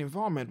yourself in an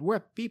environment where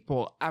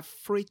people are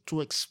afraid to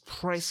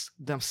express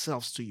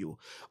themselves to you.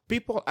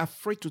 People are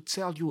afraid to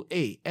tell you,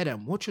 hey,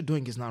 Adam, what you're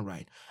doing is not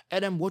right.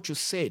 Adam, what you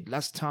said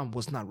last time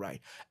was not right.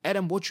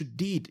 Adam, what you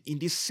did in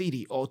this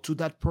city or to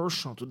that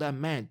person, to that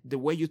man, the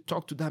way you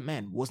talked to that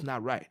man was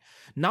not right.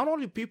 Not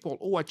only people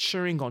who are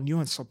cheering on you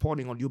and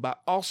supporting on you,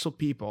 but also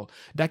people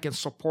that can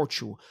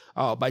support you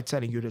by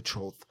telling you the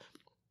truth.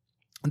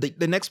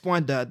 The next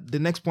point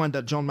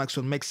that John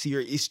Maxwell makes here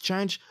is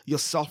change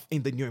yourself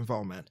in the new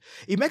environment.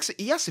 He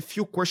has a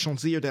few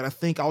questions here that I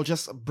think I'll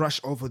just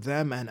brush over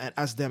them and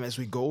ask them as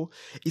we go.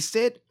 He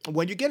said,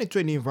 when you get into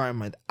a new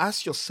environment,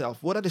 ask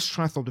yourself, what are the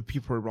strengths of the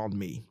people around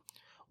me?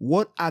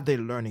 What are they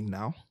learning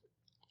now?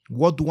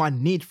 What do I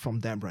need from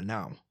them right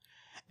now?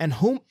 And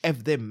whom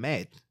have they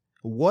met?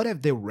 What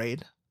have they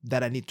read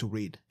that I need to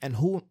read? And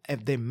who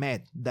have they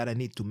met that I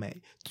need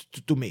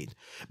to meet?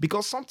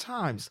 Because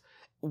sometimes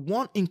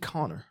one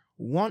encounter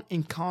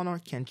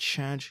can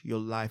change your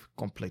life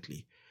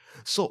completely.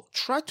 So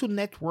try to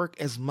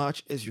network as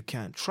much as you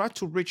can. Try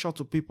to reach out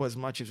to people as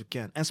much as you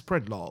can and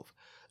spread love.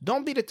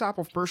 Don't be the type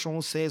of person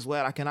who says,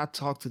 well, I cannot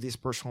talk to this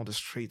person on the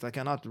street. I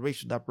cannot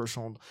reach that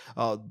person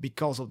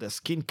because of their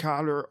skin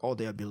color or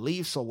their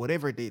beliefs or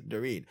whatever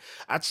they're in.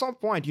 At some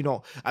point,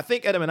 I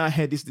think Adam and I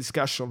had this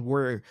discussion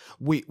where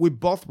we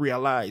both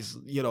realized,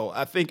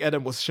 I think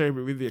Adam was sharing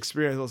with me the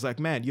experience. I was like,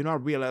 man, I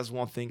realized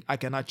one thing. I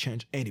cannot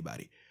change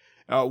anybody.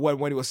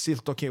 When he was still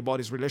talking about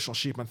his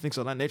relationship and things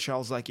of that nature, I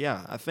was like,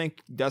 yeah, I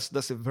think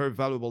that's a very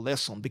valuable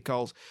lesson,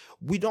 because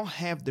we don't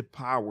have the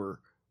power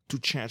to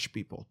change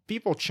people.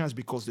 People change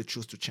because they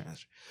choose to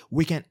change.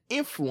 We can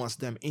influence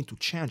them into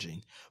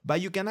changing,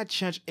 but you cannot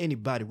change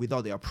anybody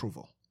without their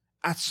approval.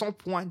 At some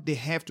point, they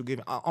have to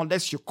give,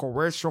 unless you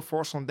coerce your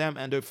force on them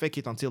and they fake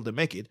it until they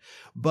make it.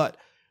 But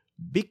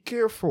be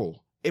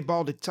careful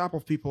about the type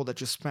of people that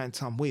you spend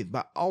time with,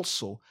 but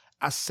also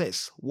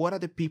assess what are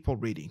the people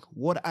reading,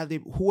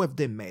 who have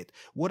they met,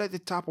 what are the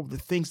type of the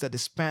things that they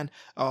spend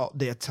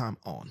their time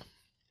on.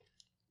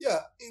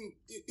 Yeah,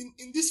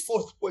 in these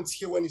 4 points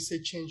here, when you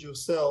say change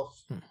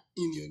yourself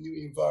in your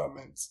new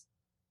environment,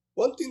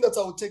 one thing that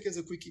I would take as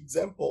a quick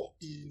example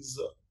is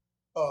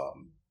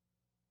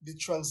the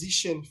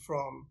transition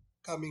from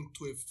coming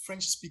to a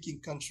French-speaking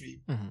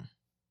country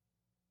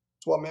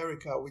to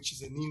America, which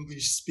is an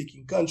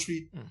English-speaking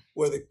country,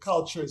 where the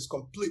culture is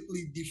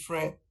completely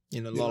different,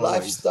 the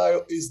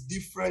lifestyle is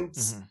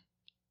different.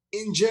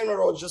 In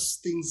general,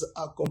 just things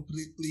are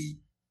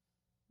completely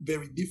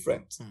very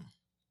different.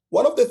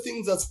 One of the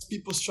things that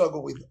people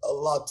struggle with a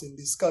lot in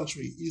this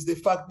country is the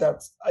fact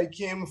that I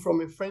came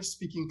from a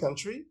French-speaking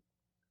country.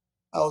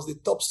 I was the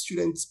top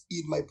student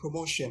in my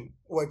promotion,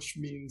 which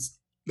means,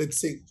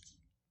 let's say,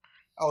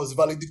 I was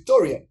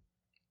valedictorian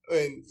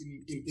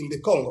in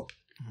the Congo.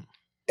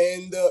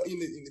 And in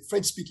the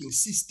French-speaking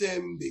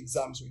system, the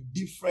exams were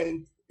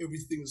different.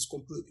 Everything is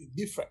completely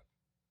different.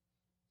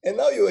 And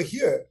now you're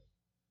here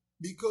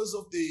because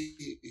of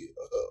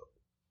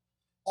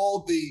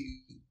all the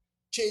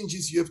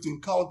changes you have to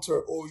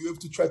encounter or you have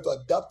to try to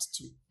adapt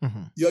to.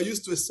 You are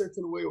used to a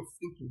certain way of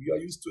thinking. You are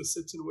used to a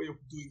certain way of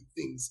doing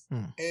things.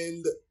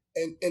 And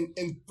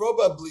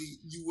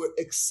probably you were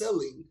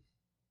excelling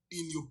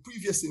in your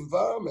previous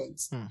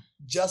environment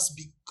just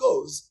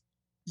because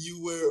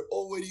you were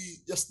already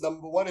just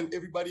number one and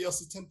everybody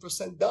else is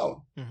 10%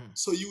 down.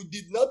 So you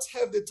did not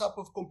have the type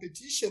of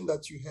competition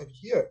that you have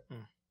here.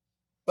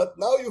 But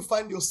now you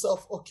find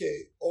yourself,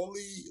 okay,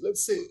 only,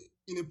 let's say,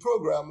 in a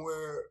program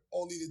where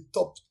only the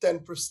top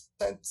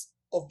 10%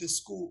 of the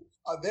school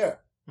are there.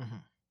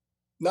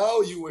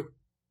 Now you were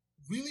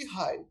really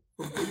high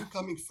from where you're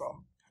coming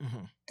from.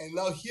 And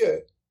now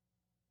here,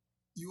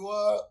 you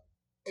are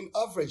an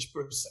average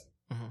person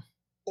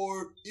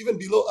or even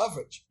below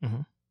average.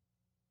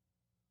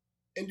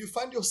 And you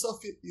find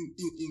yourself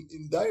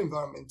in that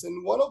environment.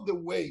 And one of the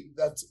ways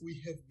that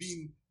we have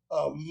been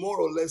more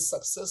or less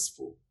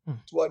successful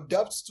to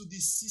adapt to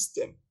this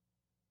system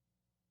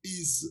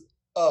is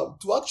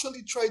to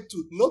actually try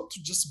to not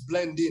to just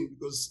blend in,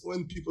 because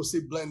when people say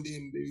blend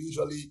in, they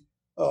usually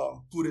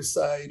put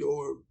aside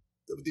or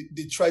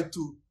they try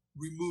to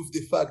remove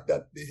the fact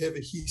that they have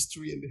a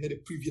history and they had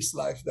a previous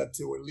life that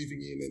they were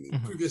living in and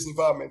in previous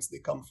environments they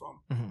come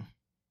from.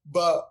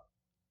 But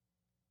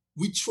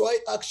we try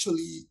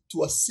actually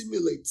to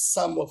assimilate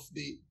some of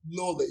the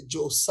knowledge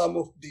or some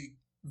of the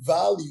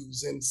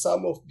values and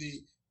some of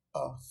the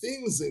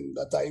things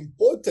that are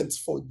important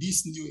for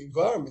this new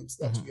environment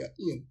that we are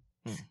in.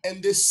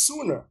 And the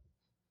sooner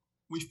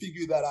we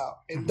figure that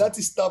out, and that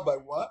is start by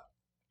what?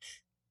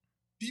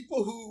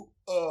 People who,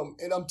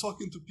 and I'm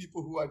talking to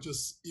people who are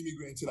just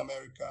immigrants in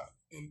America,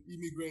 and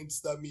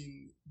immigrants, that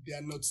mean they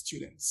are not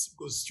students,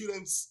 because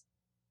students,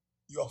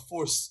 you are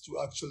forced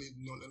to actually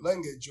know the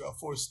language, you are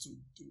forced to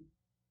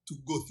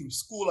go through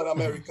school in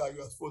America,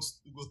 you are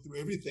forced to go through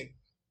everything.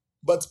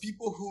 But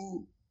people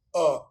who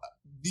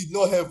did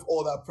not have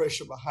all that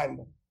pressure behind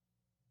them.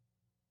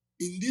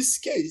 In this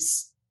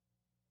case,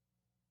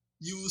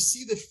 you will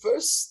see the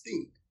first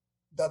thing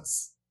that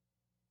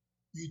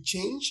you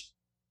change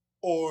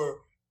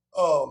or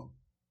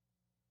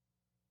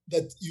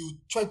that you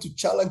try to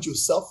challenge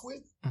yourself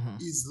with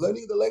is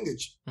learning the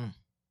language.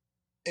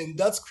 And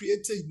that's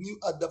created new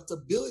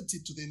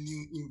adaptability to the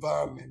new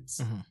environment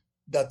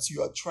that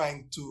you are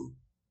trying to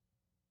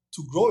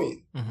grow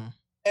in.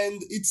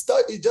 And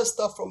it just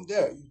starts from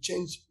there. You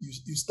change,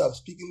 you start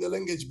speaking the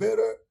language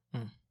better.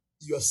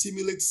 You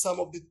assimilate some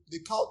of the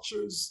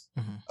cultures.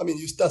 I mean,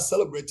 you start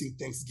celebrating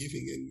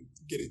Thanksgiving and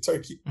get a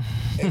turkey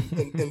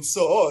and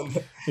so on.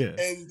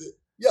 And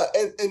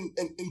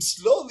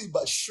slowly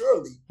but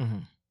surely,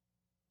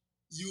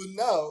 you're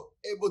now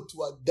able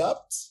to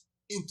adapt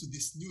into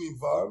this new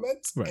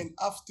environment. And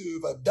after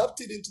you've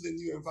adapted into the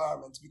new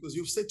environment, because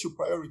you've set your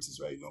priorities,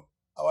 right?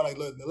 I want to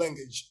learn the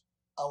language.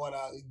 I want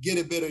to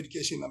get a better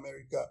education in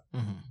America.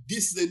 Mm-hmm.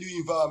 This is a new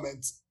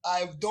environment.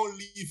 I don't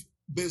live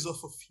based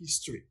off of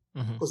history,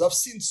 Mm-hmm. because I've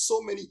seen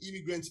so many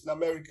immigrants in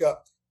America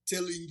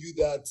telling you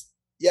that,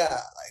 yeah,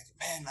 like,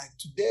 man, like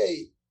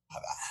today,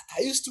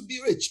 I used to be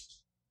rich.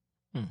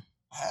 Hmm.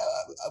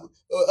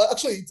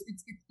 Actually,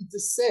 it's a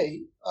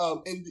saying,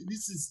 and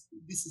this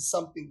is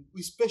something,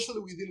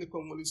 especially within the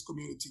Congolese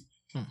community,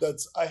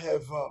 that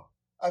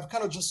I've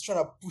kind of just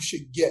trying to push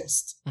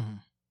against. Mm-hmm.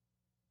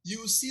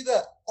 You see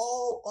that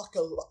all, like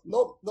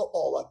not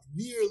all, like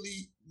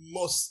nearly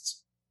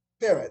most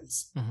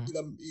parents,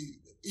 Mm-hmm.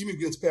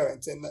 Immigrant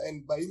parents,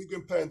 and by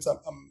immigrant parents,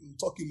 I'm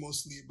talking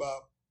mostly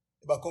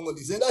about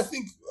Congolese, and I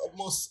think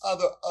most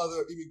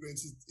other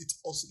immigrants, it's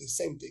also the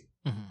same thing.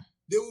 Mm-hmm.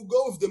 They will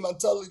go with the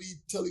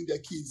mentality telling their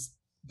kids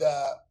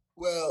that,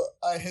 well,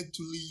 I had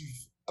to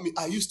leave. I mean,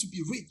 I used to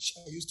be rich.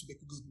 I used to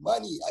make good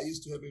money. I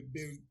used to have a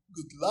very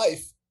good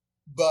life,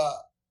 but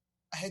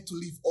I had to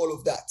leave all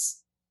of that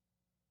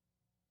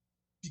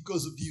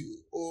because of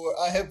you, or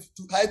I had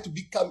to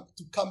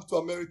come to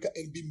America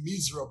and be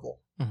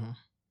miserable, Mm-hmm.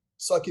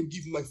 so I can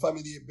give my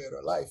family a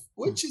better life,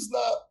 which is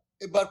not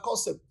a bad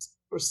concept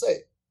per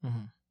se.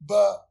 Mm-hmm.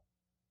 But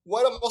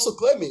what I'm also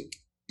claiming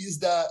is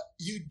that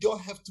you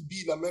don't have to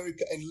be in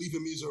America and live a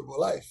miserable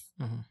life.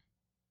 Mm-hmm.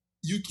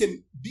 You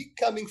can be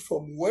coming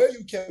from where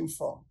you came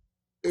from,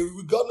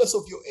 regardless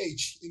of your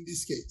age in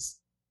this case.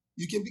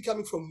 You can be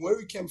coming from where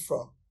you came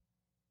from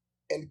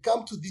and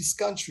come to this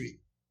country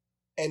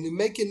and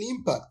make an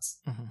impact,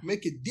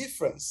 make a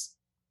difference,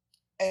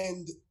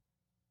 and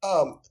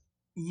not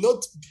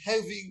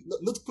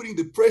putting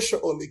the pressure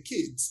on the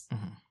kids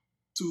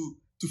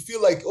to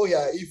feel like, oh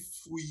yeah, if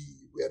we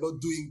are not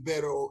doing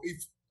better, or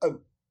if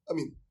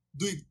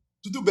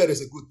to do better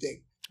is a good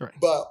thing. Right.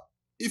 But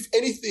if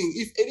anything,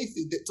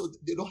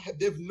 they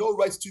have no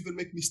right to even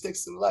make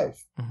mistakes in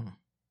life,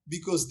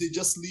 because they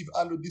just live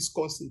under this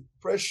constant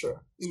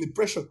pressure in the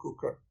pressure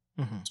cooker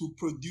to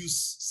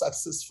produce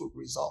successful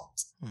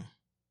results.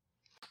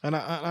 And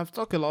I've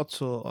talked to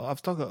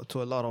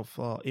a lot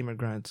of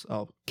immigrants,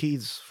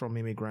 kids from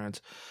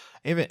immigrants.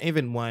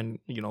 Even when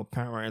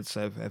parents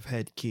have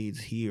had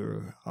kids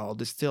here,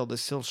 they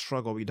still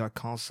struggle with that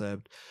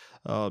concept,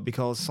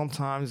 because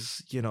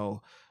sometimes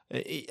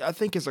I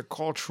think it's a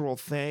cultural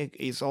thing.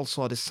 It's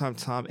also at the same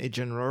time a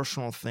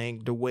generational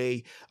thing, the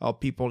way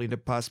people in the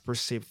past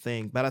perceive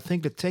things. But I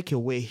think the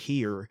takeaway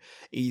here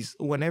is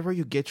whenever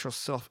you get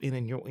yourself in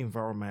a new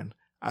environment,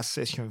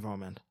 assess your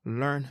environment,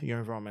 learn your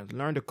environment,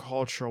 learn the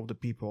culture of the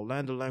people,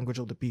 learn the language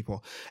of the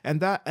people. And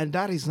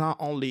that is not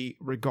only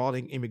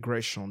regarding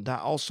immigration,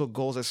 that also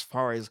goes as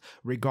far as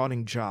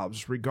regarding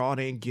jobs,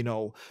 regarding,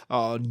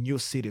 new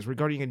cities,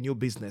 regarding a new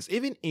business.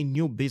 Even in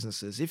new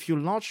businesses, if you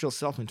launch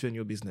yourself into a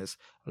new business,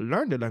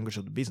 learn the language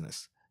of the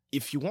business.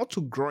 If you want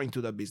to grow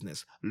into that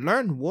business,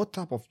 learn what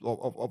type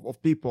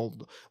of people,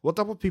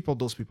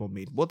 those people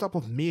meet, what type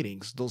of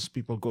meetings those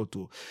people go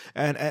to.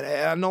 And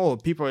I know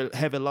people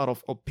have a lot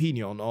of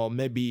opinion, or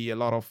maybe a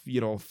lot of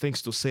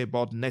things to say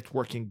about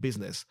networking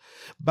business,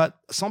 but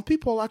some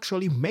people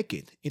actually make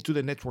it into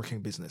the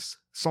networking business.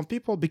 Some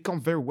people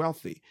become very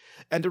wealthy,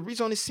 and the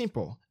reason is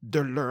simple: they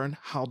learn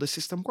how the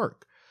system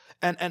works.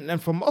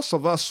 And for most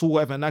of us who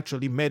haven't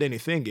actually made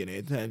anything in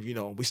it,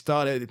 and we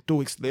started 2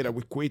 weeks later,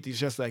 we quit. It's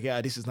just like,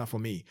 yeah, this is not for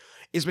me.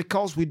 It's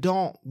because we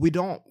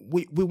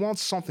want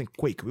something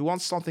quick. We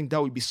want something that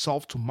will be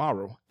solved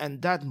tomorrow,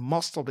 and that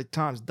most of the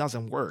times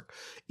doesn't work.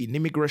 In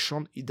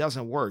immigration, it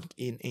doesn't work.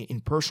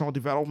 In personal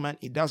development,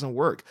 it doesn't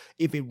work.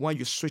 Even when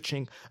you're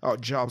switching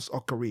jobs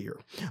or career.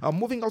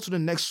 Moving on to the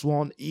next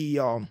one,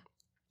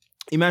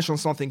 he mentioned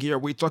something here.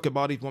 We talk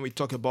about it when we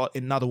talk about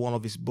another one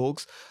of his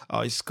books.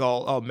 It's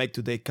called Make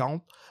Today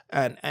Count.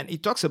 And he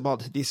talks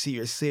about this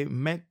here. Say,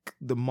 make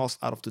the most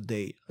out of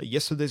today.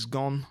 Yesterday's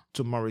gone.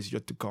 Tomorrow is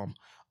yet to come.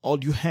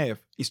 All you have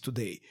is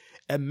today,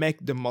 and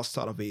make the most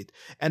out of it.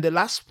 And the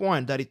last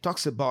point that he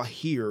talks about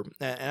here,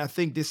 and I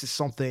think this is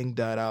something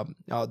that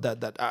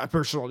that I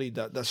personally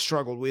that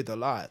struggle with a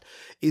lot,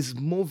 is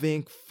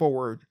moving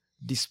forward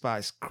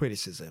despite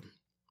criticism.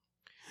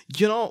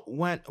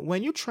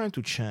 When you're trying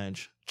to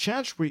change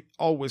will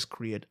always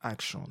create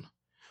action.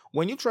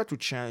 When you try to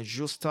change,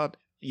 you start,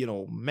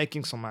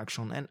 making some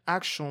action, and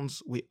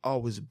actions will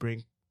always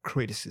bring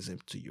criticism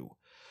to you.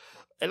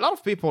 A lot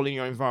of people in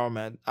your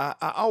environment,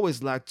 I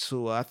always like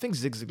to, I think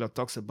Zig Ziglar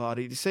talks about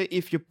it. He say,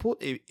 if you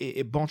put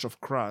a bunch of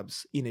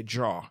crabs in a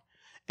jar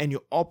and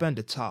you open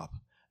the top,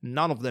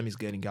 none of them is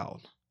getting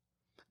out.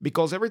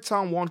 Because every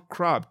time one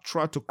crab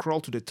tries to crawl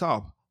to the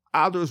top,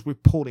 others will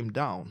pull him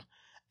down.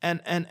 And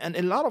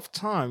a lot of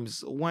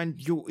times when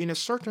you're in a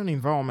certain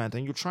environment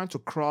and you're trying to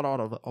crawl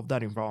out of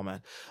that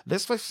environment,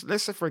 let's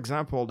say for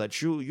example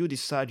that you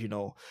decide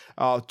to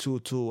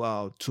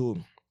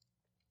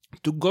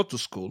go to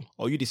school,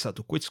 or you decide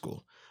to quit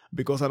school.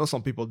 Because I know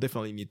some people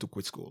definitely need to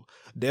quit school.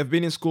 They've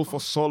been in school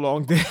for so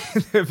long.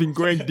 They've been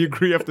going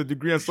degree after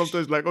degree. And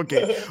sometimes like,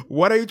 okay,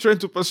 what are you trying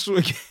to pursue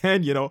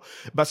again?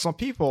 But some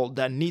people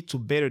that need to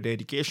better their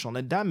education,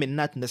 and that may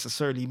not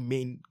necessarily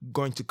mean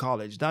going to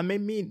college. That may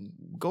mean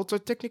go to a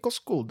technical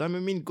school. That may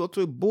mean go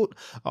to a boot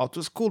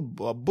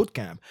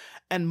camp.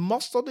 And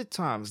most of the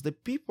times, the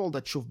people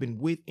that you've been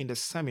with in the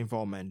same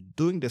environment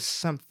doing the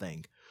same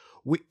thing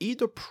will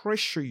either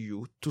pressure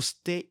you to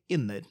stay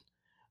in it,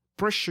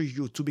 pressure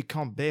you to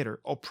become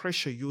better, or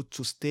pressure you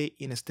to stay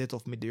in a state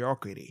of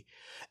mediocrity.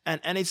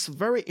 And it's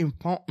very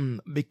important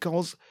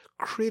because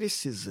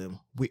criticism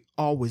will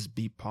always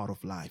be part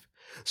of life.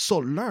 So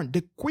learn,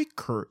 the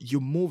quicker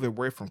you move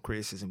away from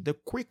criticism, the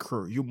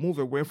quicker you move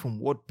away from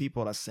what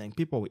people are saying,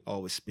 people will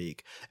always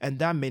speak. And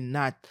that may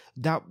not,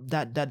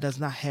 that does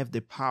not have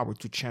the power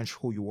to change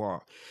who you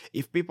are.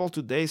 If people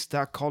today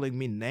start calling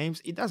me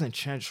names, it doesn't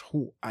change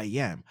who I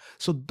am.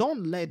 So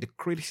don't let the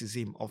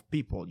criticism of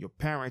people, your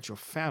parents, your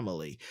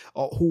family,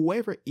 or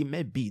whoever it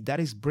may be that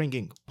is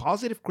bringing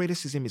positive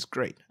criticism is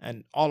great.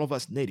 And all of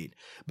us need it.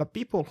 But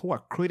people who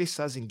are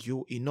criticizing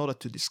you in order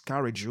to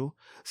discourage you,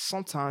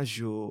 sometimes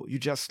you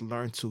just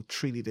learn to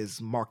treat it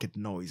as market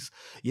noise.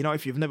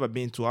 If you've never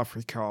been to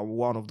Africa,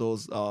 one of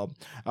those, I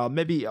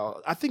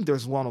think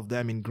there's one of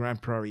them in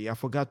Grand Prairie. I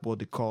forgot what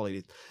they call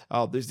it.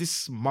 There's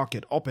this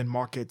open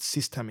market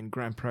system in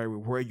Grand Prairie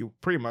where you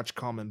pretty much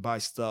come and buy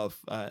stuff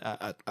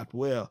at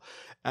will.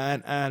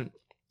 And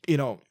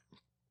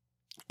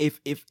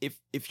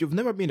if you've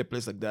never been to a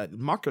place like that,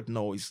 market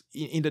noise,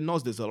 in the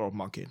north, there's a lot of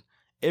market.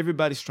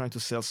 Everybody's trying to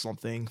sell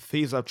something.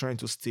 Thieves are trying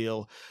to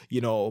steal.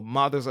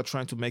 Mothers are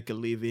trying to make a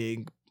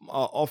living.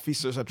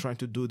 Officers are trying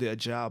to do their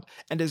job.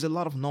 And there's a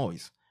lot of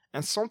noise.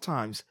 And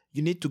sometimes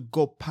you need to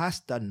go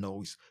past that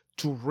noise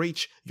to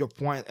reach your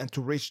point and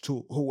to reach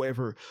to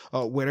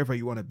wherever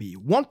you want to be.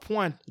 One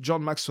point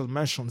John Maxwell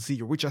mentions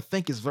here, which I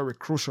think is very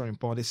crucial and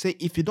important, they say,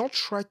 if you don't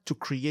try to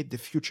create the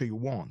future you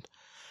want,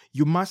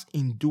 you must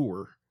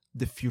endure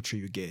the future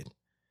you get.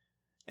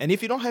 And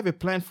if you don't have a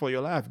plan for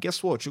your life,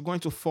 guess what? You're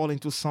going to fall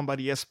into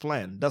somebody else's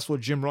plan. That's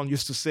what Jim Rohn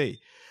used to say.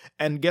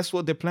 And guess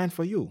what they planned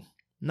for you?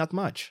 Not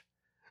much.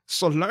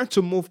 So learn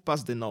to move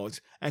past the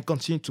noise and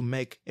continue to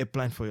make a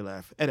plan for your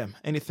life. Adam,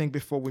 anything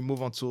before we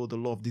move on to the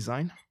law of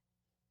design?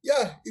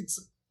 Yeah, it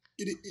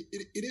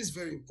is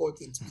very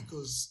important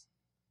because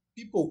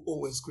people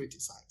always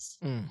criticize.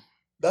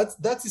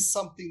 That is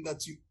something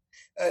that you,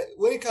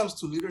 when it comes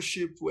to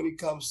leadership, when it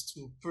comes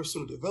to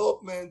personal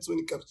development,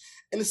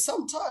 and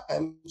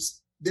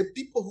sometimes the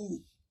people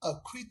who are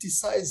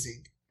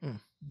criticizing,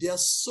 they are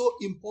so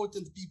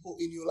important people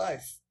in your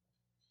life.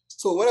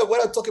 So when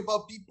I talk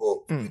about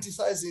people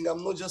criticizing,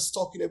 I'm not just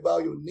talking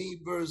about your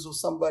neighbors or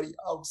somebody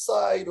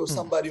outside or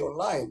somebody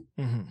online.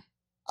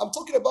 I'm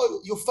talking about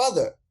your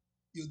father,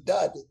 your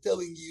dad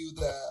telling you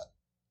that,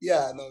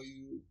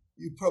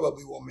 you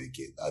probably won't make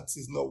it. That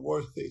is not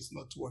worth it. It's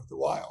not worth the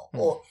while.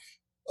 Or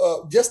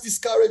just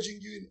discouraging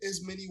you in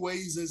as many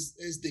ways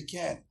as they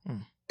can.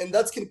 And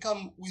that can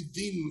come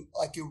within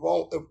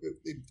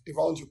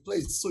around your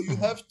place. So you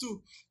have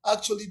to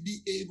actually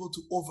be able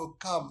to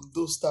overcome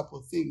those type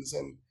of things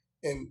and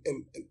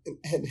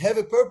have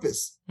a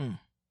purpose,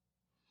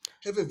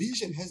 have a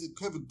vision,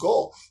 have a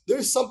goal. There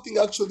is something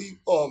actually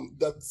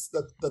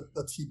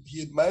that he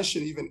had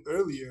mentioned even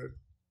earlier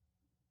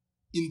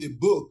in the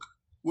book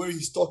where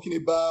he's talking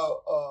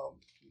about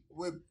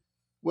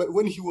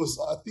when he was,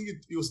 I think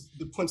it was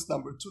the point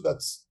number 2,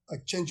 that's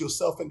like change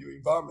yourself and your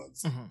environment.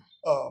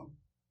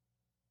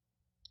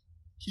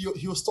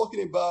 He was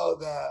talking about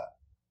that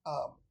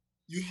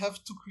you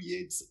have to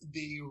create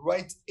the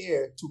right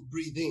air to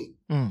breathe in.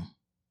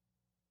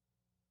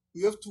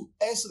 You have to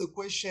answer the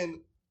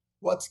question,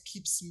 what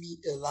keeps me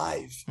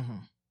alive?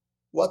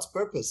 What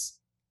purpose?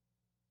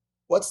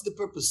 What's the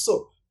purpose?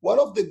 So one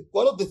of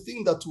the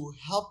things that will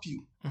help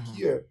you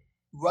here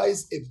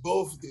rise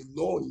above the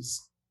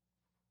noise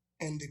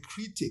and the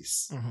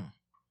critics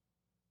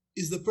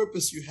is the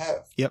purpose you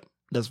have. Yep,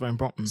 that's very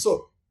important.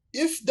 So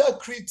if that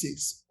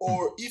critics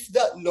or if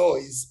that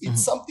noise,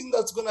 it's something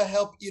that's going to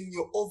help in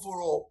your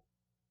overall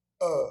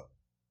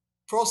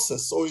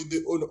process or in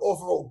the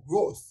overall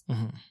growth,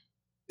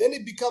 then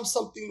it becomes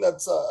something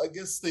that's, I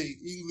guess, the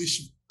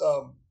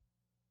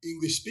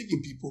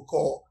English-speaking people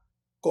call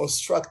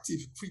constructive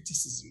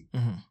criticism.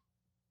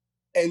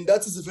 And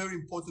that is a very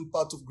important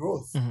part of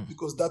growth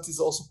because that is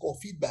also called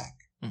feedback.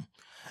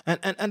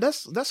 And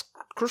that's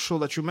crucial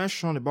that you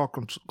mentioned about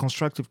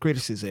constructive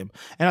criticism.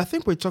 And I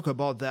think we talk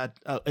about that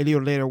a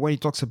little later when he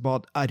talks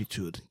about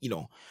attitude.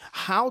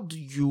 How do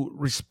you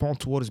respond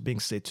to what is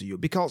being said to you?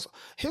 Because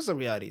here's the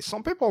reality.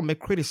 Some people may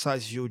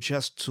criticize you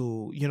just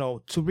to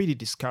really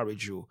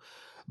discourage you.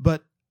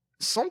 But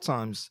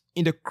sometimes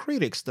in the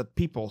critics that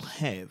people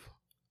have,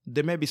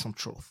 there may be some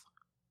truth.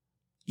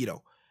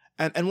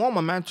 And one of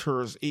my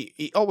mentors,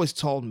 he always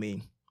told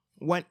me,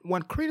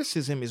 when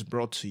criticism is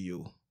brought to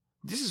you,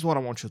 this is what I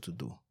want you to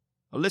do.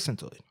 Listen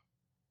to it.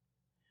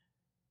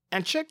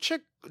 And check,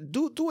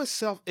 do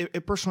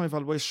a personal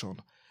evaluation.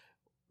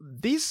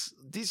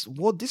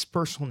 What this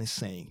person is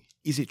saying,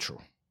 is it true?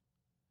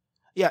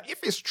 Yeah,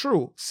 if it's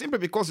true, simply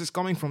because it's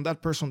coming from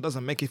that person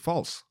doesn't make it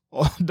false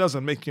or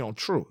doesn't make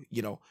true.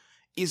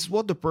 Is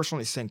what the person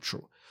is saying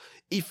true?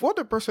 If what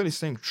the person is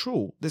saying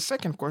true, the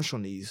second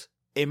question is,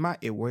 am I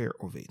aware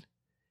of it?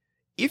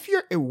 if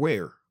you're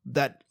aware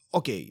that,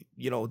 okay,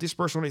 this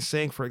person is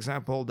saying, for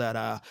example,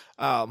 that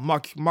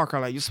Mark,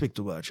 you speak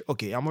too much.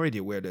 Okay, I'm already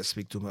aware that I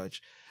speak too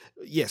much.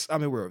 Yes,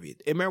 I'm aware of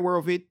it. Am I aware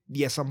of it?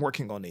 Yes, I'm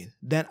working on it.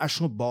 Then I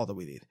shouldn't bother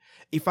with it.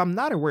 If I'm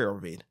not aware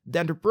of it,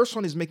 then the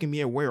person is making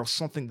me aware of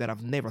something that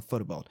I've never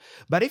thought about.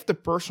 But if the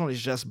person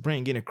is just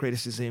bringing a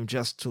criticism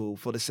just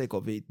for the sake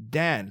of it,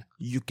 then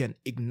you can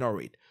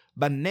ignore it.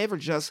 But never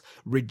just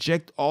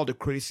reject all the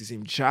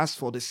criticism just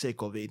for the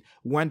sake of it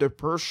when the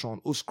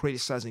person who's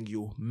criticizing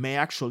you may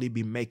actually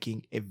be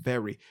making a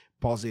very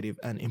positive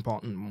and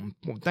important.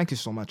 Thank you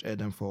so much,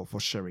 Adam, for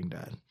sharing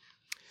that.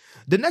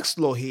 The next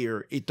law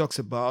here it talks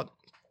about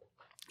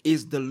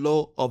is the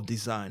law of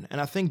design, and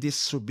I think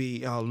this should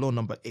be law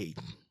number 8,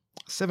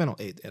 7 or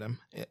 8, Adam.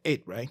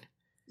 8, right?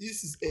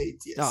 This is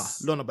 8,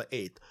 law number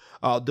 8,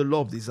 the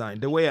law of design.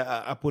 The way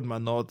I put my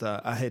note,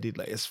 I had it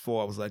like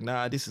S4. I was like,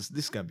 nah,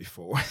 this can be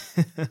 4.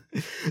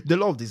 The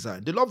law of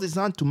design. The law of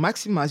design: to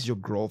maximize your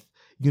growth,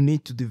 you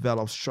need to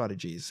develop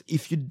strategies.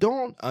 If you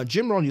don't,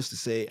 Jim Rohn used to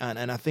say,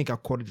 and I think I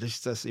quoted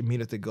this a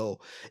minute ago,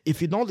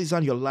 if you don't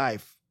design your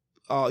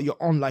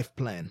own life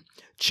plan,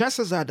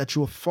 chances are that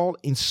you will fall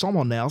in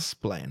someone else's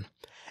plan.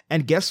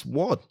 And guess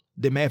what?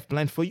 They may have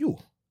planned for you.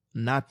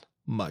 Not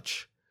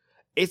much.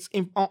 It's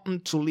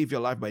important to live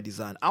your life by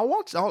design. I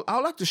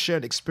like to share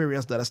an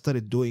experience that I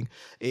started doing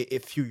a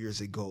few years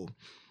ago.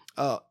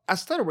 I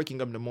started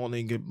waking up in the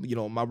morning,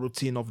 my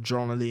routine of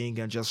journaling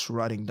and just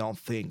writing down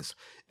things.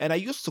 And I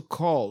used to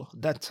call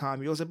that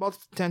time, it was about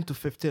 10 to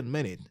 15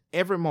 minutes.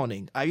 Every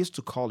morning, I used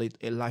to call it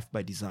a life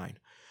by design.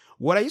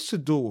 What I used to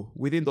do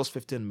within those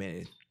 15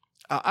 minutes,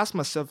 I asked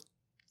myself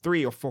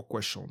 3 or 4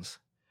 questions.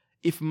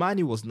 If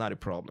money was not a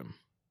problem,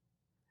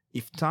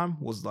 if time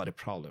was not a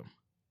problem,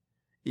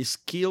 if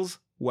skills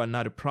were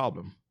not a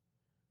problem,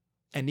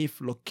 and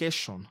if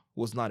location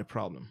was not a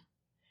problem,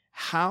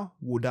 how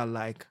would I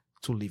like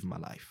to live my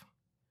life?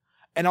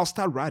 And I'll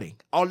start writing.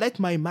 I'll let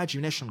my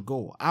imagination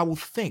go. I will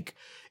think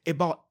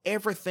about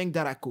everything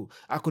that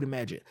I could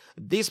imagine.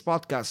 This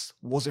podcast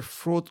was a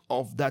fruit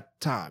of that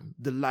time,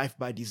 the life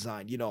by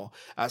design.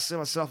 I said to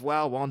myself,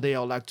 well, one day I'd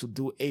like to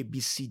do A,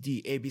 B, C,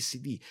 D, A, B, C,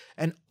 D.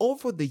 And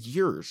over the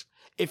years,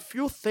 a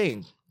few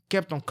things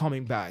kept on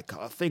coming back.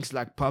 Things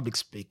like public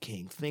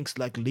speaking, things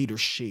like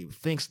leadership,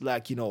 things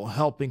like,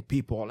 helping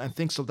people and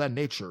things of that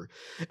nature.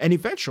 And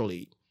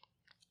eventually,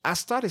 I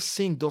started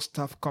seeing those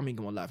stuff coming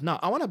in my life. Now,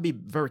 I want to be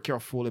very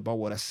careful about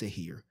what I say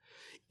here.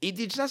 It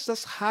did not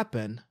just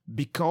happen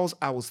because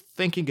I was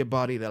thinking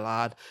about it a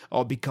lot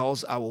or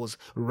because I was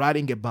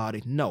writing about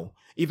it. No.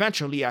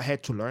 Eventually, I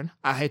had to learn.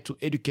 I had to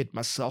educate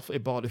myself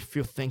about a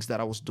few things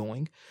that I was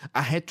doing.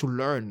 I had to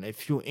learn a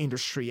few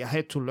industry. I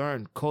had to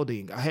learn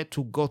coding. I had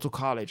to go to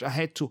college. I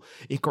had to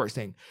encourage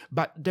things.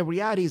 But the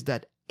reality is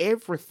that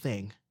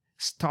everything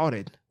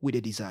started with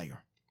a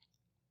desire.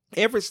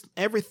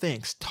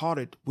 Everything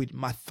started with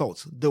my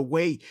thoughts, the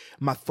way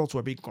my thoughts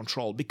were being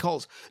controlled,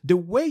 because the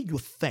way you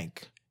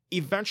think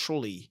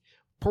eventually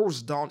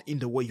pours down in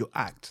the way you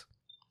act.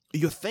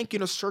 You think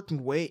in a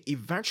certain way,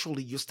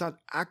 eventually you start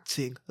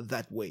acting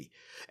that way.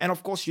 And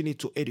of course, you need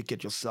to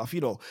educate yourself.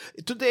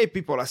 Today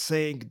people are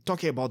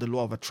talking about the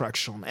law of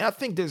attraction. And I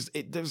think there's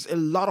a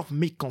lot of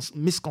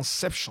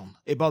misconception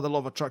about the law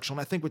of attraction.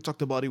 I think we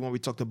talked about it when we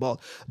talked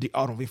about the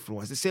art of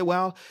influence. They say,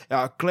 well,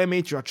 claim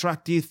it, you're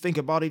attractive, think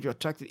about it, you're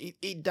attractive.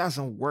 It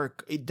doesn't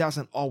work. It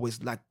doesn't always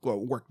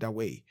work that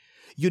way.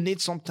 You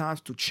need sometimes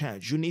to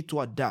change. You need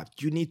to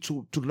adapt. You need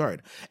to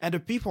learn. And the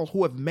people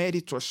who have made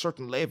it to a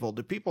certain level,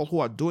 the people who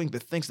are doing the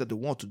things that they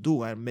want to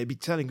do and maybe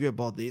telling you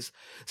about this,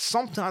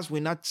 sometimes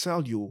will not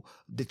tell you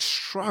the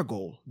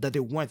struggle that they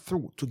went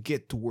through to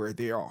get to where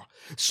they are.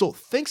 So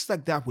things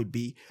like that would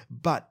be,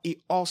 but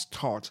it all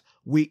starts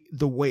with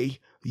the way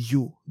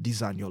you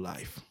design your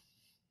life.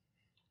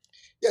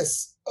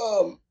 Yes.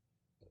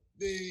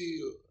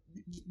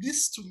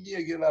 This to me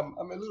again,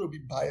 I'm a little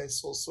bit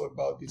biased also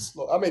about this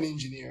law. I'm an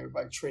engineer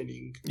by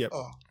training. Yep.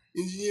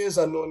 Engineers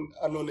are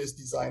known as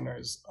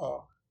designers.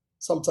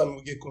 Sometimes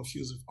we get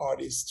confused with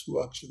artists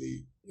who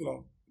actually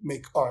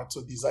make art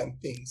or design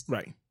things.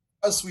 Right.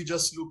 As we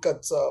just look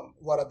at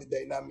what are the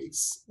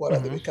dynamics, what are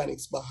the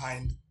mechanics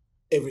behind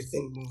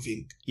everything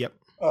moving. Yep.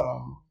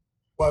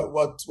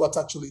 What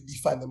actually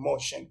define the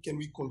motion? Can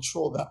we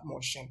control that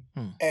motion?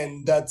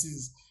 And that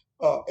is.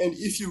 And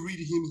if you read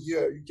him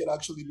here, you can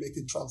actually make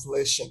a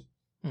translation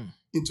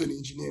into an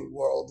engineering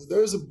world.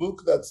 There is a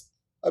book that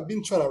I've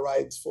been trying to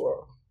write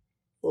for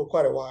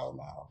quite a while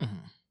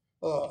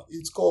now.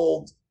 It's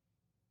called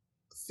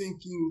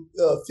Thinking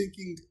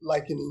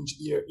Like an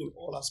Engineer in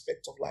All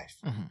Aspects of Life.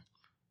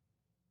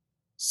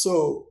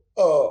 So,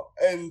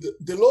 and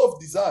the law of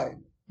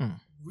design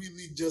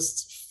really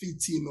just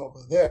fits in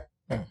over there.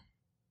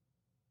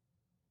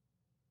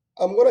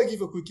 I'm going to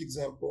give a quick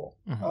example.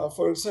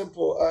 For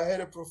example, I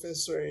had a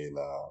professor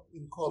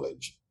in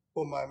college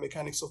for my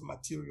mechanics of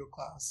material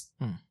class.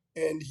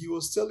 And he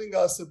was telling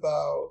us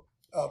about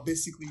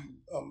basically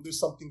there's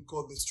something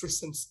called the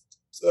stress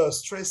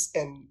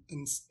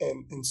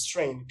and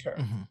strain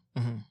curve.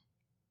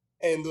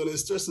 And on a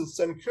stress and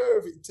strain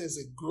curve, it has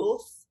a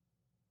growth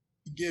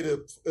get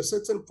a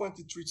certain point,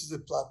 it reaches a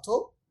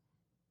plateau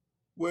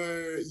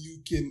where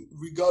you can,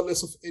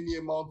 regardless of any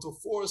amount of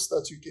force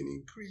that you can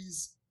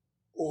increase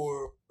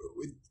or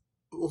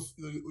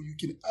you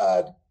can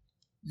add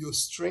your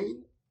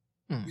strain,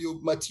 your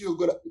material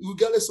gonna,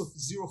 regardless of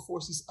zero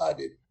forces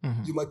added,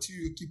 your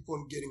material keep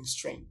on getting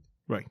strained.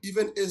 Right.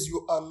 Even as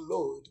you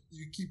unload,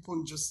 you keep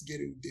on just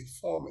getting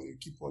deformed and you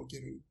keep on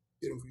getting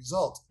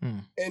result.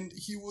 And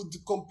he would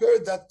compare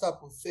that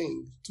type of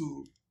thing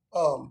to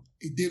a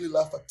daily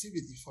life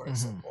activity, for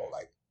example,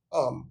 like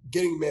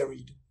getting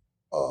married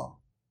or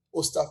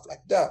stuff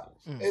like that.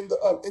 And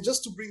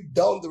just to bring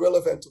down the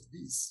relevance of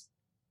this,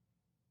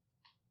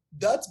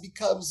 that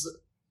becomes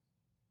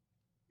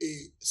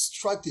a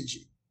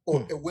strategy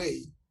or a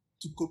way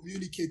to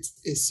communicate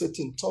a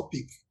certain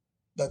topic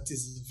that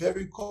is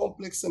very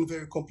complex and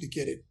very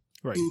complicated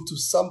into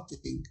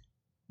something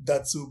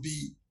that will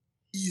be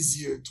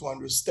easier to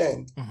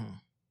understand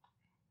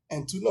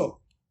and to know.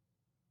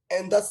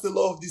 And that's the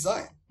law of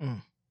design.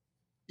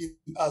 In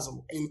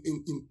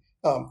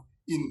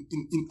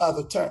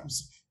other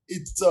terms,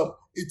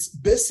 it's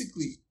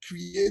basically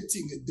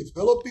creating and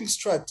developing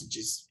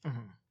strategies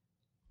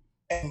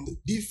and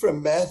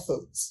different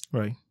methods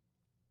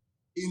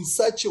in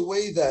such a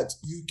way that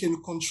you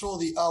can control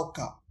the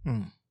outcome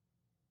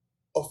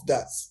of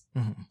that.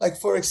 Like,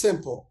 for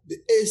example,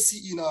 the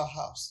AC in our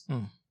house.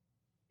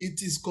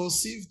 It is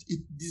conceived,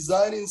 it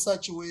designed in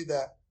such a way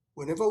that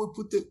whenever we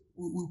put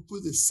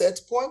the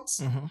set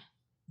points,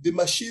 the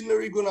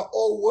machinery gonna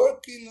all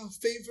work in our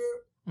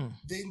favor.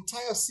 The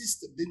entire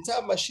system, the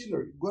entire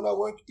machinery gonna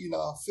work in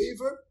our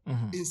favor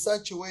in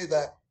such a way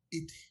that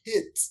it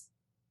hits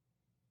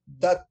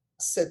that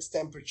set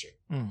temperature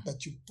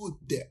that you put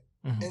there.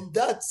 And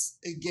that's,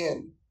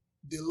 again,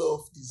 the law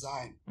of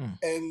design.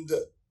 And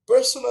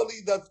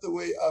personally, that's the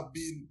way I've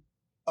been,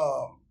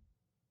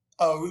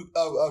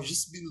 I've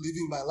just been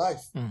living my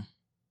life.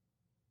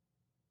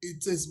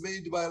 It has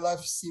made my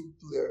life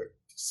simpler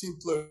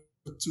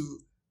to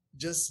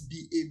just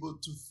be able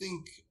to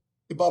think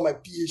about my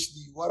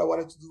PhD, what I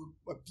wanted to do with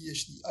my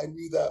PhD. I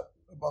knew that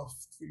about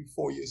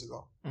 3-4 years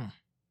ago.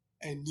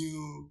 I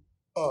knew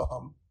I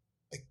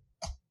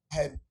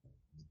had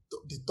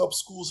the top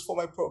schools for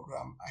my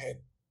program. I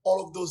had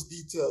all of those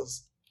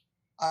details.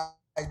 I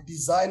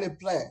designed a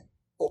plan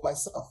for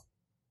myself.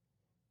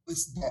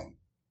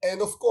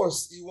 And of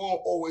course, it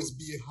won't always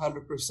be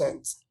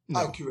 100%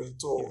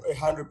 accurate or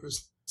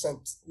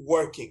 100%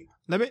 working.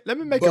 Let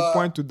me make a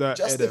point to that.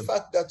 Just Adam. the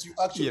fact that you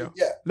actually,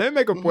 Let me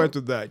make a point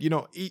to that. You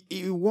know,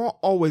 it won't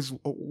always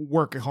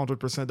work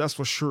 100%. That's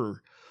for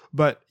sure.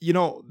 But you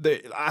know,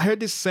 I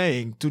heard this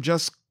saying to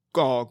just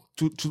to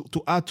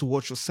add to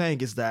what you're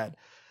saying is that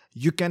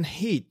you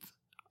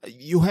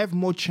have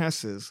more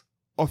chances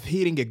of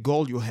hitting a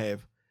goal you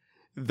have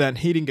than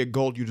hitting a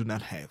goal you do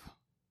not have.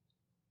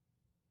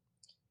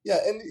 Yeah,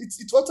 and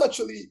it's what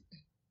actually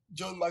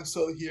John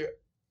Maxwell here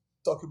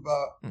talk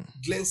about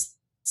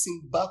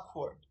glancing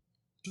backward,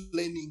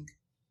 planning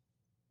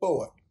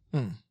forward.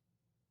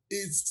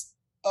 It's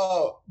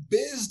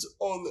based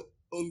on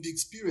the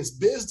experience,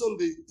 based on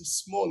the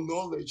small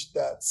knowledge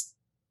that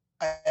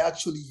I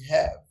actually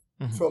have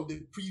from the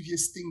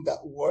previous thing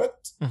that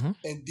worked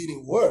and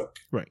didn't work.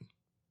 Right.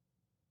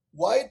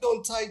 Why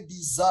don't I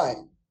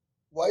design?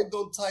 Why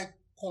don't I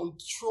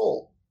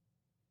control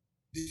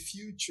the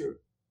future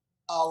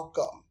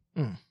outcome?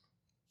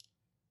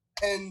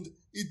 And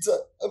it's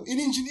in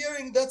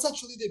engineering, that's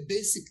actually the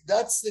basic,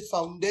 that's the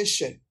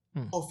foundation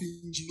of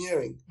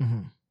engineering.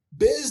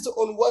 Based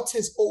on what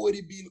has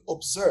already been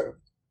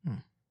observed,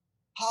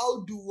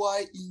 how do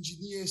I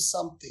engineer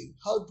something?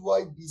 How do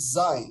I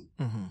design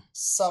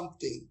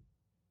something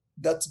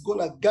that's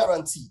gonna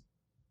guarantee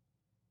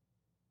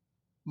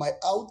my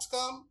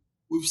outcome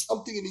with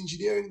something in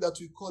engineering that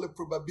we call a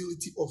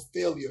probability of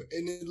failure?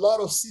 And a lot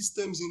of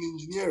systems in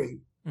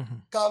engineering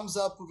comes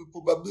up with a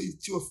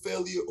probability of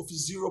failure of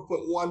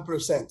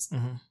 0.1%.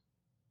 A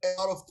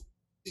lot of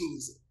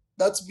things.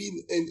 That's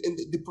been, and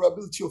the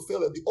probability of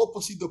failure, the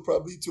opposite of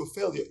probability of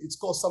failure, it's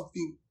called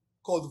something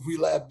called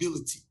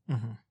reliability.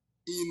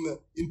 In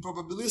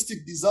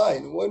probabilistic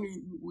design, when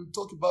we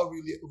talk about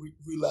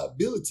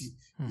reliability,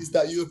 is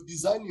that you have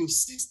designed your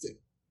system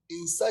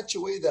in such a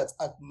way that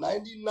at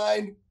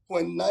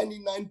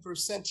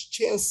 99.99%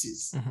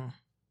 chances,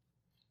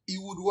 it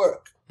would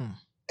work.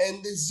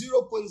 And the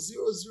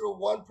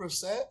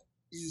 0.001%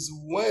 is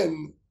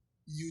when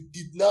you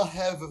did not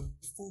have a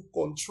full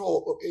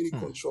control or any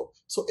control.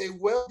 So a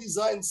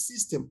well-designed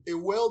system, a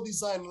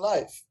well-designed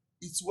life,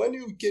 it's when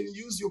you can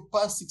use your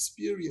past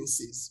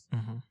experiences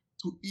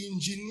to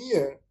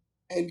engineer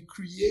and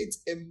create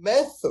a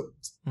method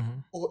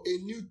or a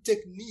new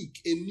technique,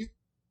 a new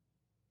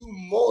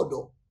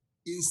model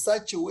in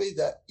such a way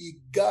that it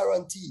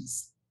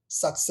guarantees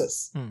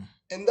success.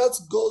 And that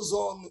goes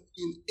on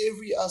in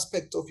every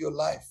aspect of your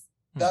life.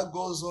 That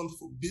goes on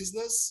for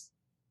business.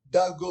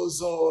 That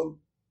goes on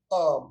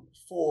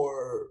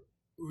for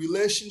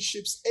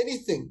relationships,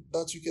 anything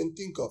that you can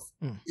think of.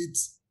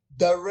 It's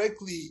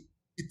directly,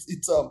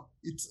 it's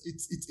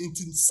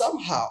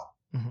somehow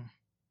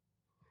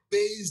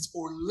based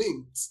or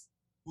linked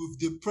with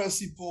the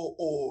principle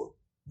or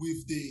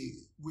with the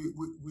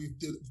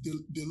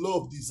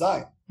law of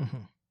design.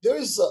 Mm-hmm. There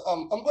is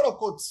I'm gonna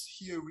quote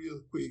here real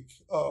quick.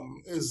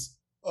 Is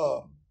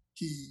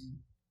he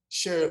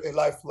shared a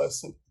life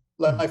lesson,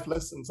 life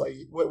lessons.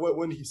 Like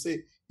when he's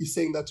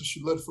saying that you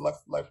should learn from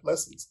life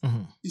lessons.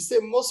 Mm-hmm. He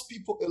said most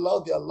people allow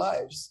their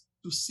lives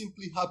to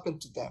simply happen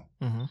to them.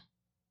 Mm-hmm.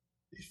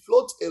 They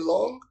float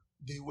along,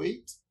 they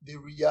wait, they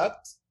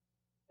react,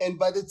 and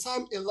by the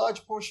time a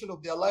large portion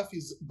of their life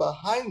is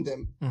behind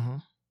them, Mm-hmm.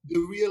 they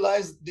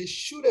realize they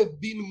should have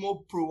been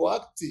more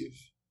proactive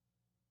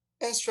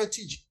and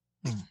strategic.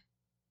 Mm.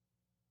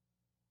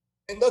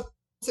 And that's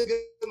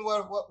again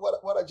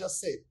what I just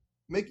said.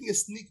 Making a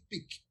sneak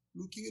peek,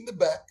 looking in the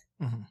back,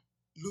 Mm-hmm.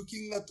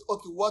 looking at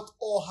okay, what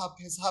all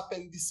has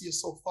happened this year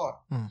so far.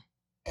 Mm.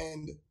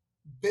 And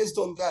based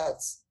on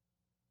that,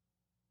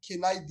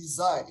 can I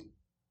design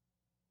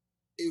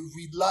a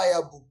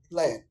reliable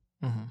plan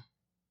Mm-hmm.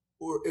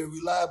 or a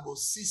reliable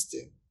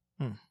system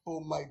Mm.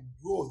 for my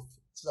growth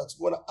that's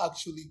going to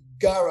actually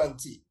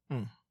guarantee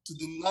Mm. to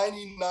the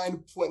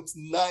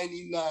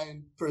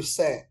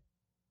 99.99%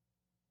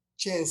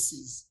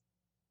 chances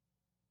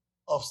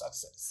of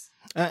success.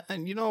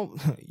 And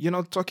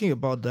talking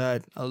about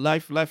that,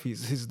 life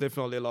is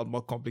definitely a lot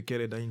more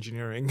complicated than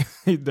engineering.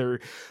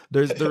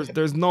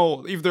 there's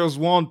no, if there's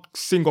one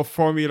single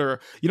formula.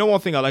 One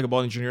thing I like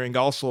about engineering,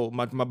 also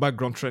my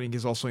background training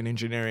is also in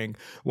engineering.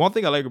 One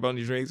thing I like about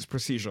engineering is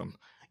precision.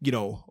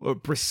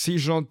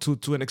 Precision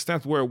to an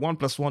extent where 1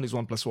 + 1 is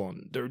 1 +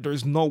 1.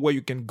 There's no way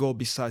you can go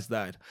besides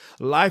that.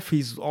 Life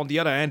is, on the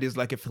other hand, is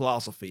like a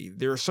philosophy.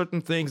 There are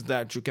certain things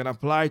that you can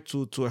apply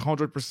to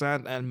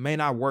 100% and may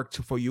not work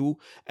for you,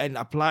 and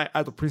apply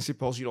other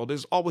principles.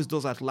 There's always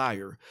those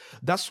outliers.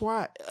 That's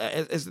why,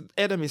 as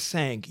Adam is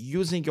saying,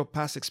 using your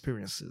past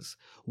experiences,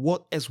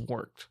 what has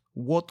worked,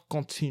 what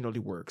continually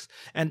works,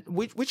 and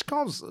which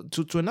comes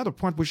to another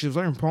point which is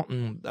very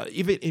important,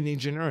 even in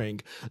engineering.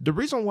 The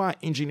reason why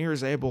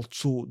engineers are able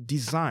to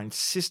design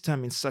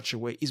system in such a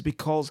way is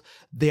because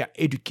they are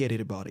educated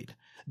about it.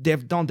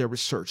 They've done their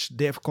research,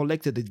 they've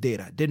collected the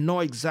data, they know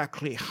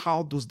exactly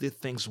how those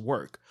things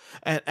work,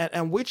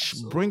 and which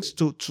brings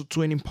to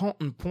an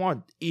important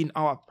point in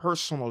our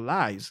personal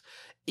lives,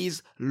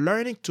 is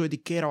learning to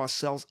educate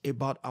ourselves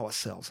about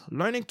ourselves.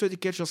 Learning to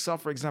educate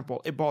yourself, for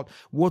example, about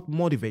what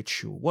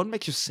motivates you, what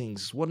makes you sing,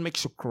 what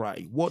makes you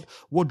cry, what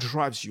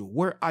drives you,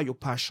 where are your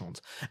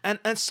passions. And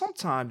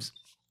sometimes,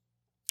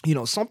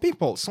 some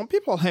people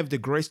have the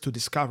grace to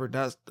discover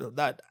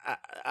that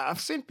I've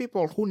seen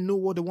people who knew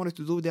what they wanted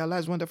to do with their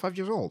lives when they're 5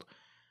 years old.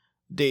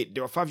 They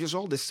were 5 years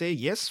old, they say,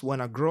 yes,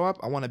 when I grow up,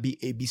 I want to be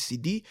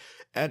ABCD.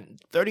 And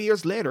 30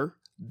 years later,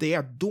 they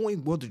are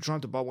doing what they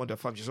dreamt about when they're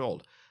 5 years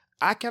old.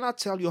 I cannot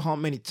tell you how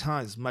many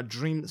times my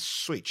dream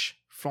switched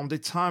from the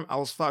time I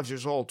was 5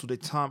 years old to the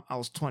time I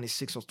was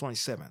 26 or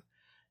 27.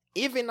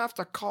 Even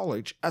after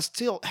college, I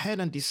still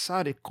hadn't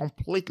decided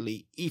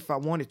completely if I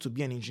wanted to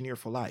be an engineer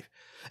for life.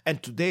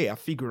 And today I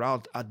figured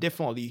out I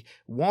definitely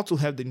want to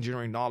have the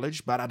engineering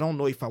knowledge, but I don't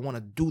know if I want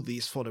to do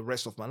this for the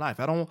rest of my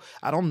life. I don't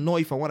know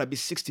if I want to be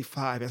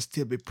 65 and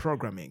still be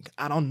programming.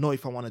 I don't know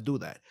if I want to do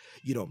that.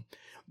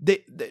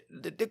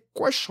 The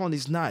question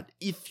is not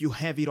if you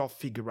have it all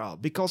figured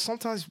out, because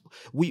sometimes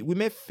we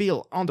may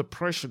feel under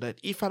pressure that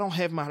if I don't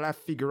have my life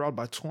figured out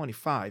by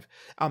 25,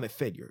 I'm a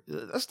failure.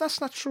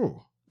 That's not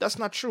true. That's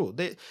not true.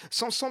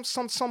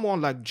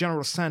 Someone like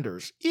General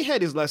Sanders, he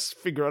had his life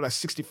figured out at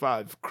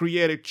 65,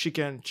 created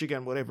chicken,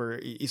 whatever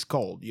it's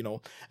called,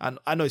 And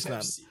I know it's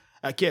KFC.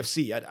 Not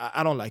KFC.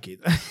 I don't like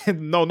it.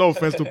 No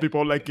offense to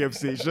people like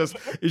KFC.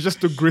 It's just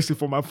too greasy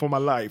for my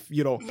life,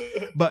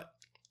 But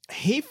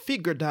he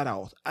figured that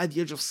out at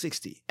the age of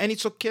 60. And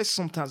it's okay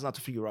sometimes not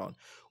to figure out.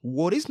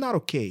 What is not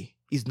okay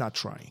is not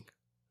trying.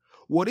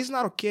 What is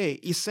not okay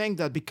is saying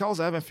that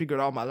because I haven't figured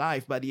out my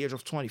life by the age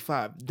of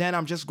 25, then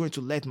I'm just going to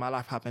let my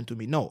life happen to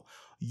me. No,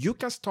 you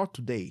can start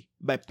today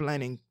by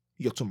planning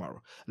your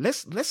tomorrow.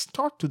 Let's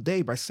start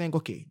today by saying,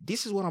 okay,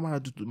 this is what I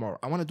want to do tomorrow.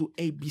 I want to do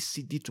A, B,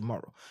 C, D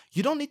tomorrow.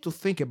 You don't need to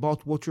think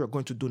about what you're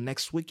going to do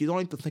next week. You don't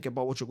need to think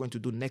about what you're going to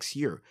do next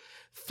year.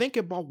 Think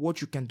about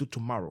what you can do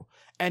tomorrow.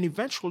 And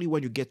eventually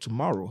when you get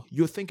tomorrow,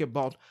 you think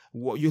about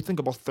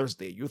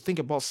Thursday, you think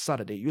about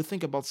Saturday, you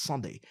think about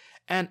Sunday.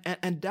 And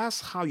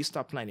that's how you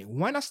start planning.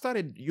 When I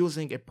started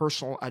using a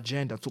personal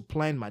agenda to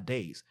plan my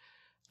days,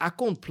 I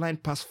couldn't plan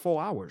past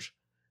 4 hours.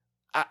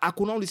 I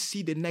could only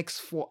see the next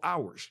 4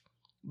 hours.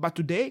 But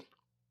today,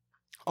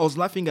 I was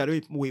laughing at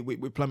it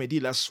with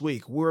Plamedi last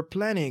week. We were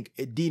planning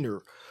a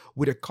dinner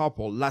with a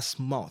couple last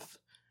month.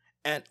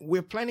 And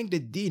we're planning the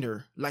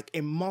dinner like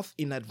a month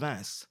in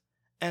advance.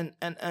 And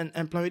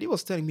Plamedi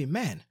was telling me,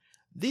 man,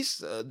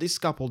 this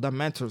couple that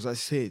mentors, I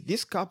say,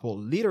 this couple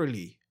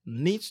literally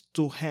needs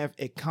to have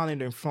a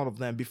calendar in front of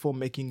them before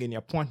making any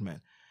appointment.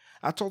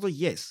 I told her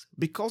yes,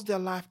 because their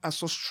life are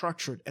so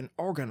structured and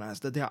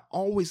organized that they are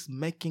always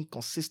making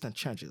consistent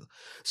changes.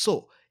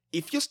 So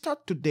If you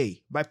start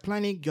today by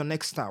planning your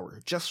next hour,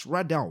 just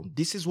write down,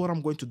 this is what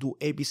I'm going to do,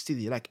 A, B, C,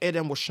 D. Like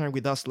Adam was sharing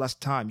with us last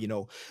time,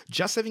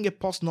 just having a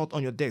post note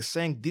on your desk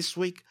saying this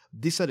week,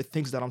 these are the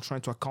things that I'm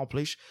trying to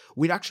accomplish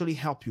will actually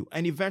help you.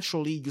 And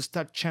eventually you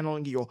start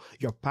channeling your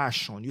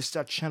passion, you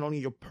start channeling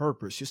your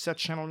purpose, you start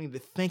channeling the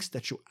things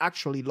that you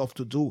actually love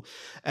to do.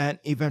 And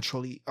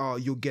eventually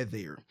you get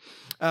there.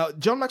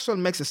 John Maxwell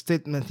makes a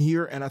statement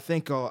here, and I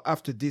think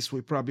after this we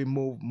probably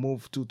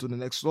move to the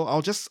next floor.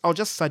 I'll just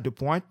cite the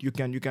point. You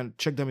can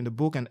check them in the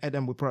book, and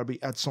Adam will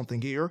probably add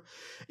something here.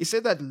 He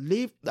said that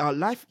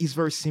life is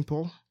very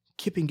simple.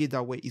 Keeping it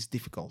that way is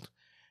difficult.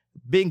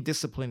 Being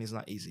disciplined is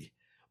not easy.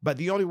 But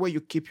the only way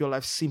you keep your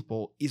life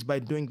simple is by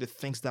doing the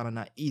things that are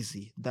not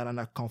easy, that are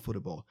not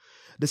comfortable.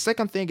 The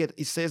second thing,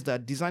 it says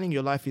that designing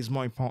your life is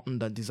more important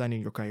than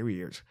designing your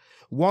careers.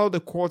 One of the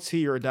quotes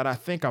here that I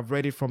think I've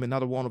read it from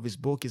another one of his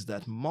book is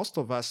that most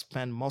of us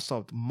spend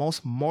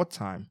more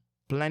time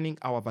planning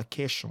our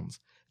vacations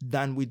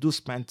than we do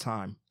spend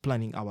time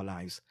planning our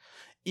lives.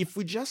 If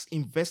we just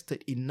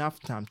invested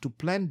enough time to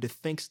plan the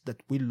things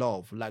that we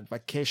love, like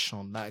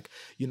vacation, like,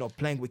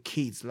 playing with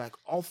kids, like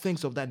all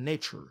things of that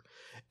nature,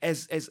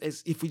 as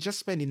if we just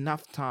spend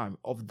enough time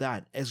of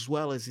that, as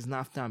well as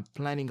enough time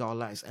planning our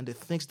lives and the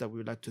things that we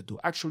would like to do,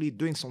 actually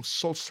doing some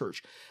soul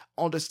search,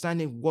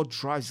 understanding what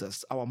drives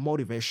us, our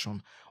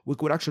motivation, we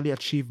could actually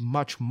achieve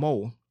much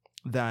more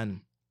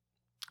than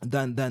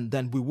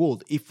we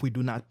would if we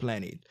do not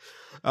plan it.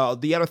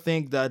 The other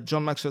thing that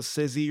John Maxwell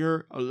says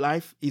here,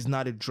 life is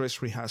not a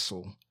dress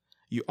rehearsal.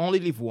 You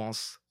only live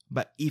once,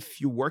 but if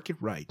you work it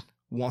right,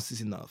 once is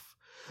enough.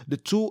 The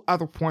two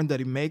other points that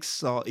he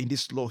makes in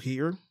this law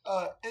here.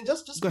 And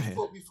just go ahead.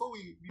 before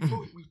we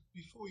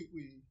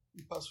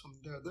pass from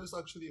there, there's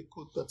actually a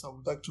quote that I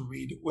would like to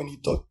read when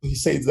he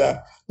says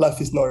that life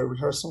is not a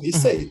rehearsal. He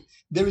said,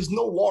 there is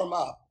no warm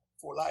up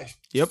for life.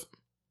 Yep.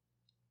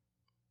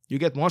 You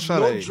get one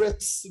shot at it. No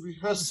dress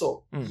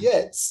rehearsal.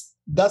 Yet,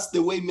 that's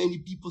the way many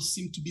people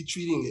seem to be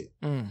treating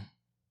it.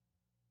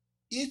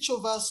 Each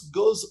of us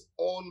goes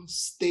on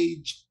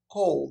stage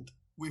cold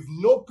with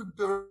no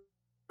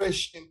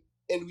preparation,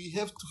 and we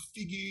have to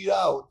figure it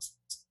out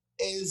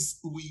as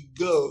we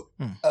go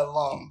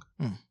along.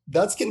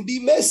 That can be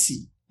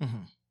messy.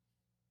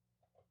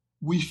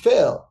 We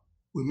fail.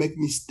 We make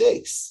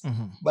mistakes.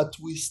 But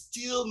we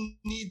still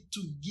need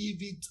to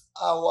give it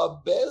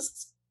our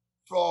best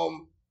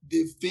from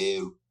the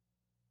very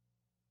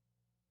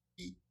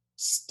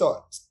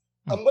start.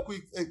 I'm going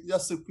quick,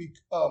 just a quick.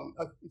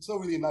 It's not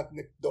really an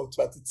anecdote,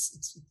 but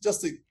it's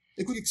just a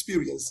quick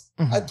experience.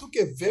 I took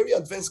a very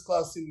advanced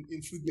class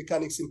in fluid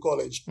mechanics in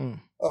college.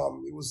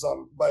 It was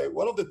by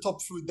one of the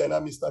top fluid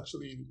dynamists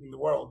actually in the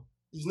world.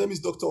 His name is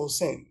Dr.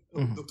 Hussein.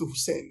 Dr.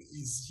 Hussein.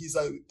 He's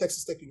at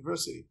Texas Tech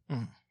University.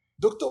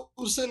 Dr.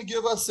 Hussein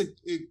gave us an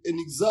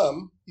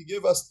exam. He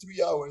gave us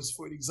 3 hours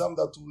for an exam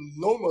that would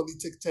normally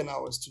take 10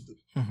 hours to do.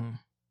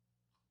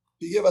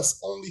 He gave us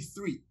only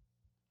 3.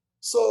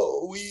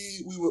 So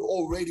we were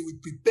already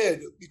prepared,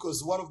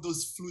 because one of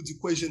those fluid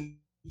equations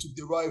to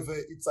derive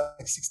it's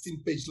like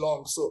 16-page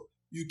long. So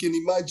you can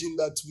imagine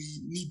that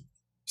we need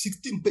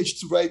 16 page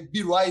to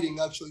be writing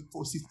actually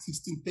for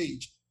 16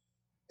 page.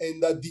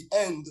 And at the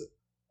end,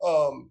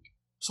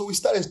 so we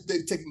started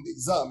taking the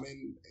exam,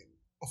 and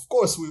of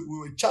course we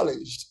were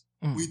challenged.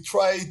 We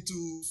tried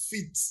to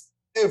fit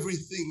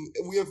everything.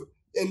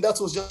 And that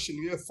was just,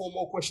 we have 4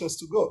 more questions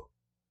to go.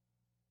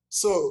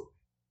 So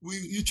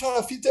you try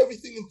to fit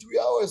everything in 3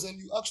 hours, and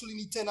you actually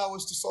need 10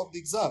 hours to solve the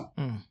exam.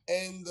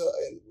 And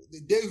the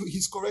day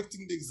he's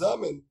correcting the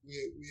exam, and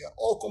we are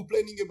all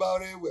complaining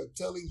about it. We're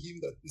telling him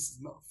that this is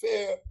not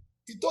fair.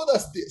 He told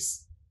us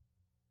this.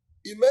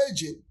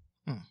 Imagine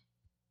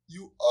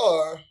you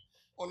are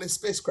on a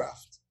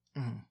spacecraft.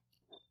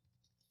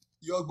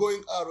 You are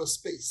going out of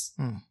space.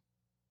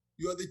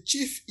 You are the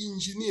chief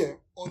engineer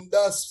on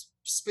that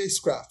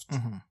spacecraft.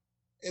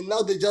 And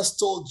now they just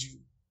told you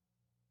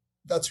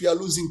that we are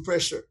losing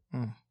pressure.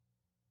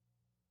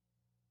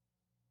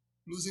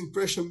 Losing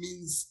pressure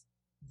means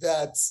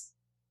that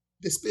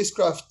the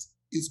spacecraft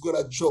is going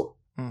to drop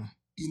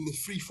in the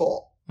free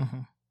fall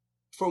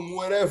from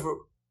whatever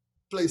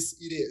place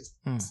it is.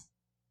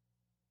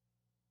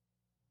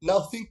 Now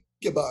think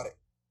about it.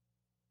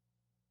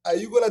 Are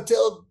you going to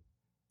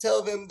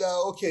tell them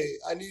that, okay,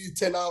 I need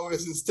 10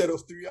 hours instead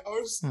of 3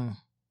 hours?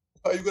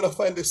 Are you going to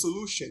find a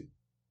solution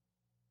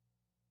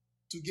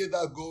to get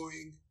that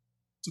going,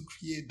 to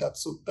create that,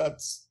 so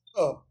that's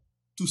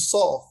to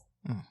solve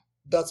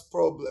that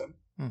problem,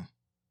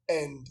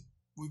 and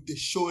with the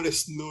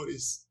shortest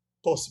notice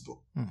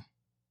possible?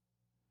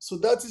 So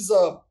that is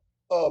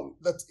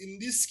that in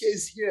this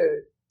case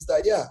here is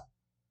that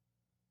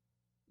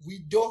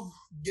we don't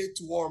get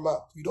to warm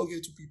up, we don't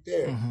get to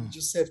prepare. We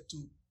just have to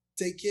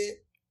take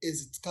it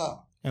as it comes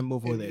and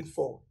move with it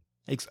forward.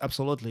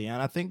 Absolutely,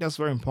 and I think that's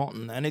very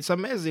important. And it's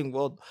amazing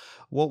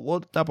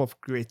what type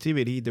of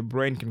creativity the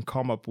brain can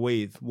come up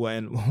with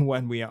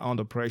when we are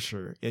under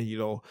pressure.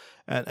 And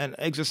and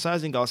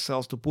exercising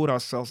ourselves to put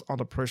ourselves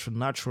under pressure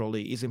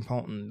naturally is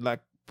important.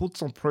 Like put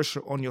some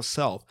pressure on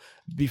yourself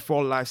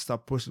before life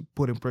start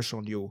putting pressure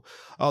on you.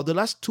 The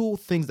last two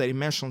things that he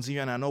mentions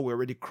here, and I know we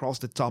already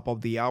crossed the top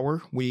of the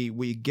hour.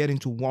 We get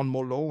into one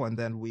more law, and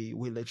then we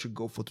let you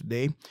go for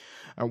today.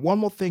 One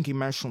more thing he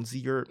mentions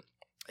here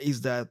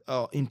is that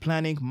in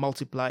planning,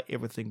 multiply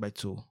everything by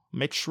 2.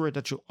 Make sure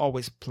that you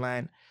always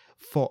plan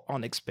for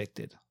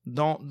unexpected.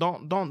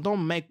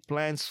 Don't make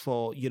plans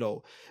for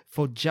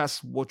for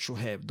just what you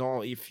have.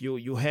 Don't If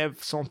you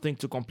have something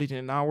to complete in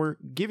an hour,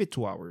 give it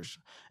 2 hours.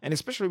 And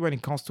especially when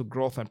it comes to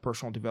growth and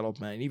personal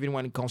development, even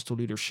when it comes to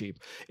leadership,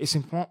 it's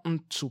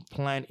important to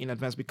plan in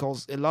advance,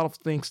 because a lot of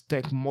things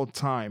take more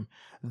time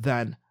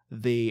than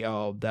than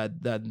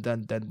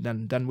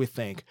we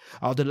think.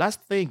 The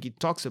last thing he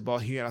talks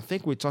about here, and I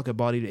think we talk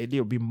about it a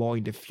little bit more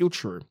in the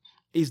future,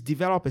 is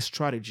develop a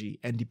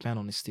strategy and depend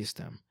on a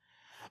system.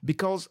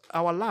 Because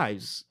our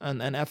lives,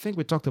 and I think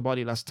we talked about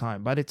it last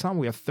time, by the time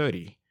we are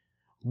 30,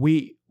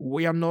 we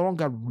are no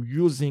longer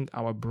using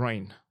our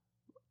brain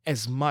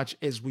as much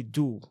as we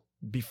do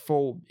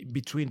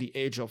between the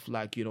age of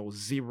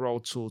 0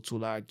 to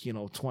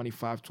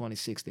 25,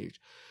 26 age.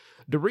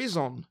 The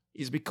reason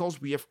is because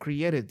we have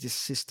created these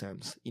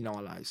systems in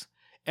our lives,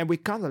 and we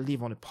kind of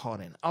live on a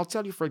pattern. I'll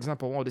tell you, for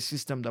example, one of the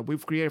systems that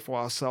we've created for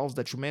ourselves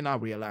that you may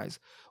not realize.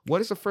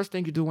 What is the first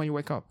thing you do when you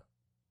wake up?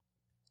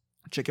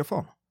 Check your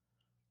phone.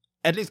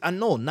 At least I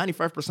know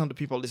 95% of the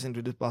people listening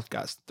to this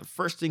podcast, the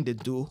first thing they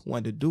do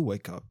when they do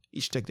wake up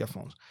is check their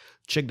phones,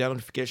 check their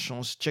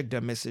notifications, check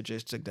their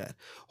messages, check that.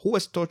 Who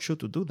has taught you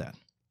to do that?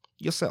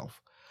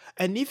 Yourself.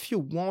 And if you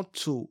want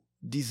to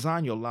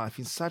design your life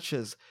in such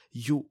as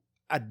you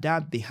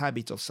adapt the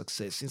habit of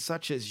success, in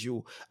such as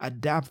you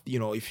adapt,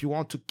 if you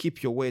want to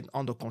keep your weight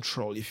under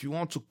control, if you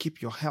want to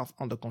keep your health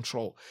under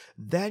control,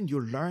 then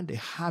you learn the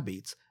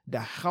habits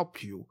that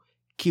help you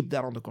keep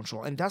that under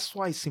control. And that's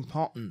why it's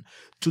important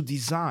to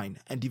design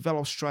and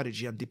develop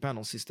strategy and depend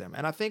on system.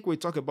 And I think we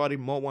talk about it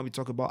more when we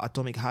talk about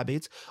atomic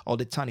habits or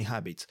the tiny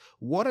habits.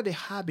 What are the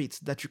habits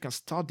that you can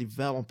start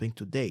developing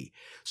today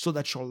so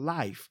that your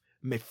life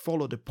may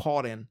follow the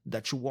pattern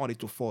that you want it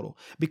to follow?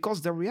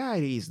 Because the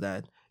reality is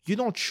that you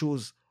don't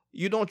choose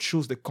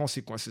the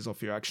consequences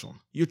of your action.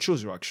 You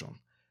choose your action.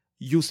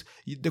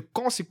 The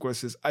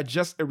consequences are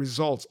just a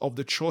result of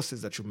the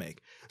choices that you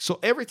make. So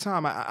every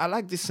time, I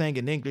like this saying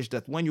in English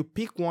that when you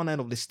pick one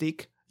end of the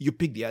stick, you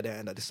pick the other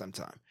end at the same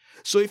time.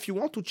 So if you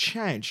want to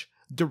change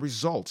the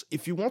results,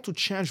 if you want to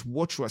change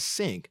what you are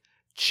seeing,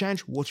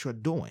 change what you are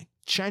doing,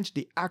 change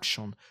the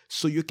action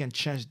so you can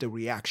change the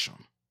reaction.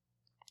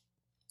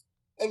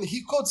 And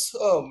he quotes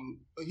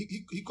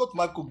he quotes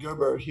Michael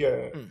Gerber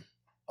here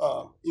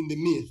in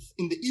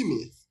the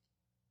E-Myth.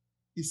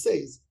 He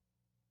says,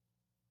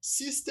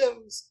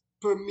 systems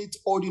permit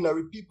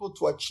ordinary people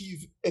to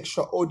achieve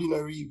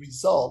extraordinary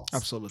results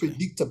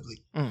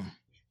predictably.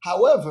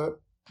 However,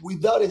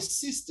 without a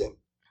system,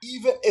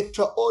 even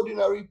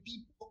extraordinary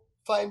people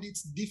find it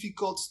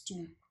difficult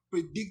to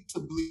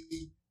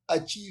predictably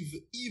achieve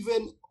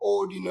even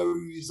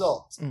ordinary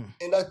results.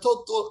 And I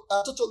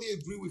totally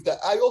agree with that.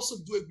 I also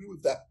do agree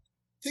with that.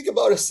 Think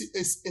about a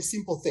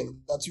simple thing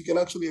that you can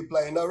actually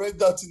apply. And I read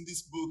that in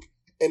this book,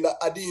 and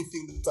I didn't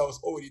think that I was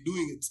already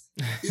doing it.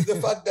 Is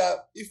the fact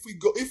that if we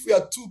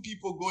are 2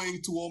 people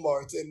going to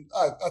Walmart, and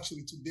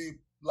actually today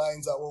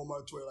lines at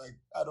Walmart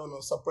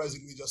were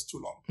surprisingly just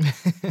too long.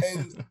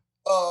 And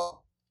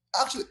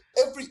actually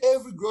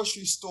every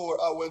grocery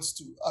store I went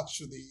to,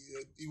 actually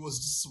it was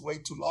just way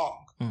too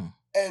long.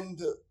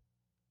 And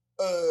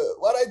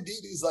what I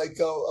did is I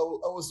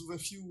was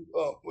with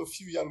a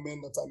few young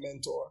men that I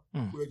mentor.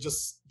 We were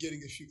just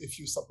getting a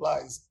few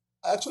supplies.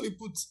 I actually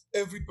put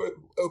a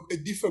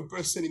different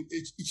person in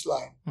each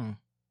line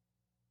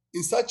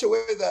in such a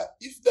way that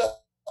if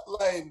that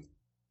line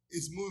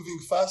is moving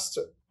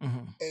faster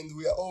and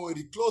we are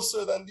already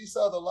closer than this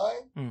other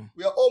line,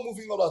 we are all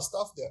moving all our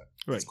stuff there.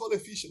 Right. It's called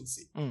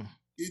efficiency. And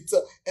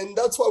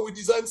that's why we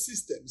design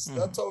systems.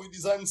 That's why we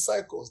design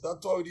cycles.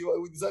 That's why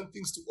we design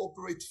things to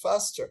operate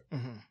faster.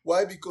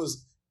 Why?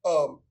 Because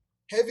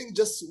having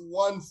just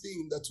one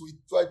thing that we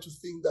try to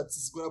think that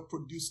is going to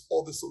produce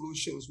all the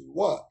solutions we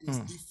want is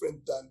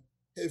different than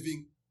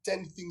having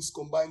 10 things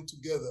combined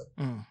together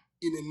in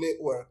a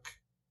network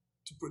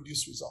to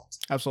produce results.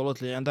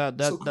 Absolutely. And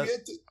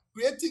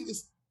creating a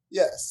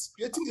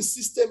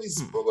system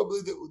is probably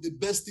the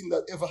best thing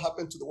that ever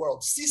happened to the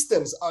world.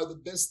 Systems are the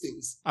best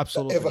things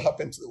that ever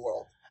happened to the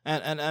world.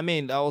 And I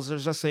mean, I was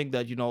just saying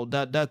that,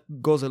 that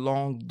goes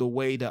along the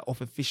way that of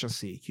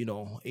efficiency.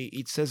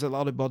 It says a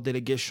lot about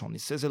delegation.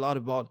 It says a lot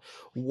about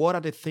what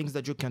are the things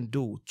that you can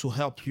do to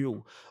help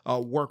you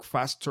work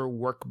faster,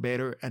 work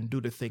better, and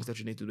do the things that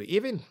you need to do.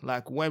 Even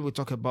like when we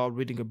talk about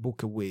reading a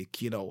book a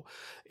week,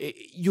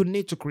 you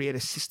need to create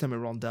a system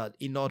around that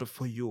in order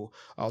for you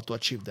to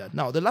achieve that.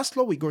 Now, the last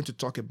law we're going to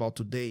talk about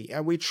today,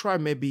 and we try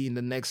maybe in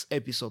the next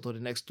episode or the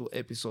next 2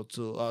 episodes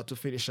to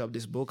finish up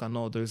this book. I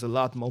know there's a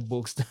lot more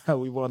books that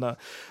we wanna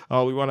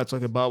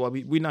talk about, but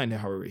we're not in a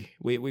hurry.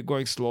 We're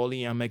going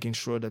slowly and making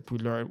sure that we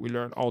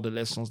learn all the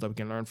lessons that we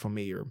can learn from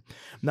here.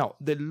 Now,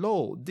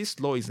 this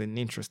law is an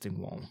interesting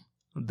one.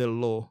 The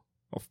law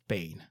of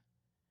pain.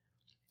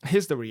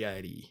 Here's the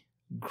reality: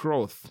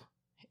 growth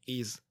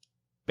is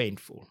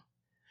painful.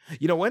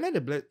 When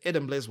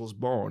Adam Blaze was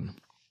born,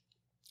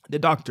 the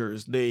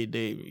doctors,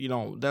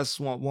 that's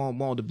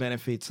one of the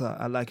benefits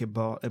I like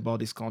about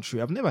this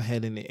country. I've never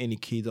had any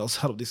kids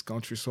outside of this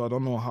country, so I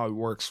don't know how it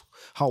works,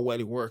 how well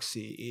it works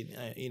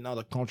in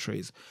other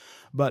countries.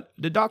 But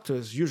the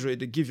doctors usually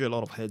they give you a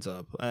lot of heads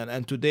up,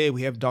 and today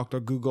we have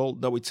Dr. Google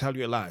that will tell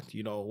you a lot.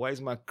 Why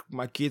is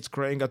my kids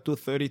crying at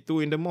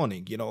 2:32 in the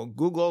morning?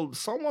 Google,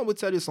 someone will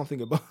tell you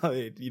something about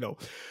it.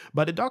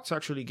 But the doctor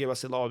actually gave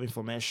us a lot of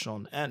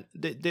information, and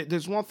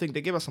there's one thing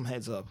they gave us some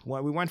heads up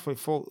when we went for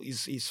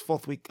his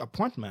fourth week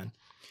appointment.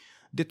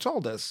 They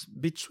told us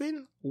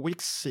between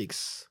week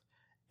 6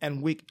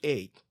 and week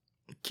 8,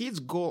 kids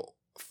go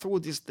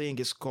through this thing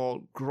is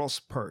called growth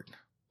spurt.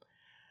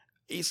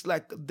 It's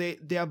like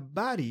their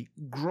body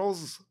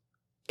grows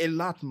a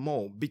lot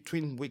more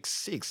between week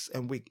 6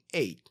 and week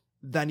 8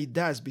 than it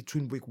does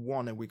between week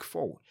 1 and week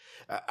 4.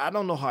 I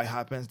don't know how it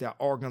happens. Their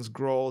organs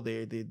grow,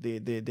 their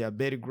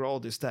belly grow,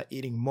 they start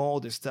eating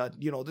more, they start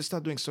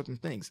doing certain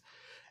things.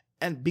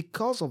 And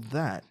because of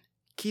that,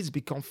 kids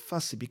become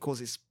fussy because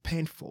it's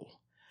painful.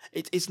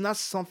 It's not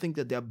something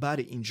that their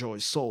body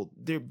enjoys. So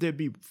they'll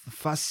be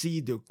fussy,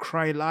 they'll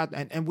cry a lot,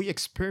 and we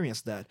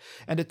experienced that.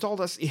 And they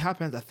told us it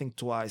happened, I think,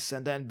 twice,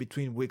 and then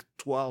between week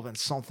 12 and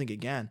something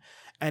again.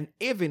 And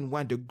even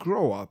when they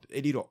grow up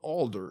a little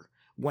older,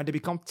 when they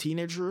become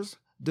teenagers,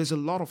 there's a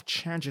lot of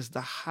changes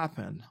that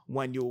happen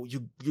when you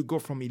go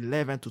from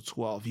 11 to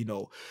 12.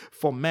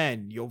 For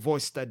men, your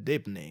voice start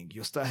deepening,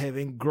 you start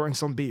growing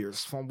some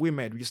beards. For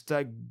women, you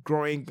start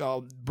growing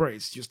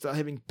braids, you start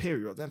having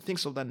periods and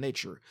things of that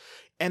nature.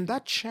 And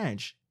that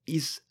change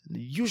is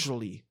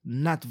usually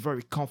not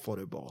very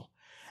comfortable.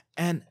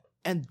 And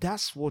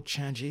that's what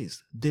change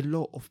is: the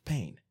law of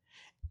pain.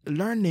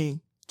 Learning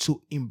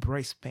to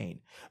embrace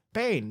pain.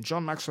 Pain,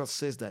 John Maxwell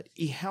says that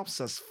it helps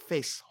us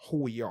face who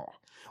we are.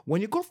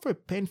 When you go through a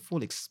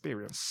painful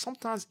experience,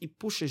 sometimes it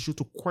pushes you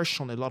to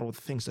question a lot of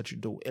the things that you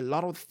do, a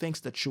lot of things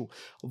that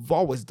you've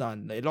always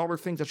done, a lot of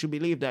things that you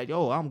believe that,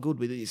 I'm good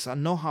with this, I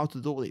know how to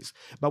do this.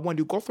 But when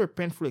you go through a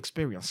painful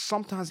experience,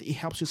 sometimes it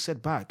helps you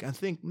sit back and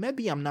think,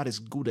 maybe I'm not as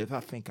good as I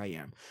think I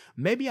am.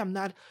 Maybe I'm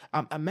not,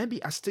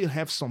 maybe I still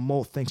have some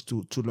more things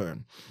to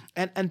learn.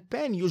 And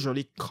pain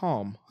usually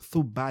comes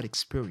through bad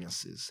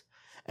experiences.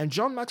 And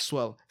John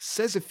Maxwell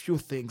says a few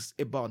things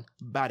about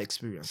bad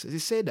experiences. He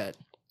said that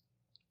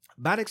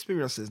bad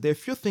experiences, there are a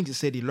few things he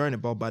said he learned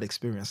about bad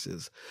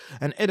experiences.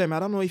 And Adam, I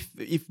don't know if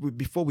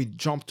before we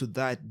jump to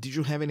that, did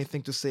you have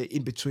anything to say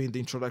in between the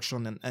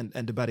introduction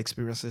and the bad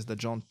experiences that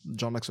John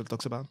Maxwell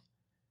talks about?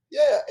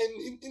 Yeah,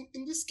 and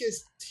in this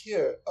case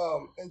here,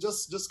 and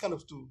just kind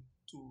of to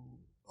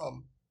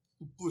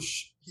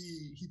push,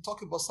 he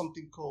talked about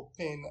something called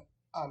pain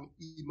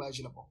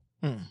unimaginable,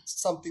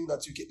 something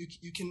that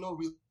you cannot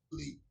really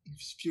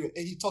experience.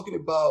 And he's talking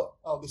about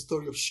the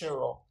story of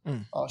Cheryl.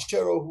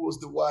 Cheryl, who was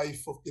the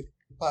wife of the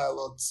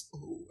pilots,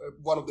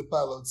 one of the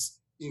pilots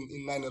in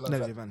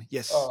 9/11.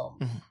 Yes.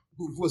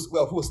 Who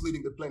was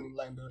leading the plane in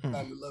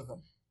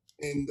 9/11,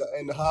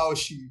 and how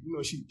she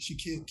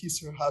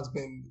kissed her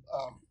husband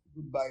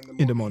goodbye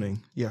in the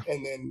morning. Yeah.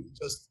 And then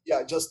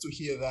just to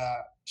hear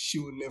that she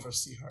would never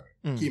see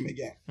him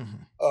again,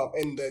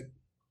 and that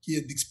he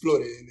had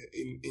exploded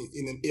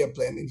in an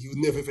airplane, and he would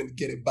never even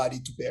get a body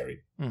to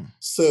bury.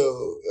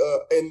 So,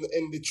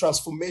 and the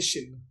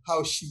transformation,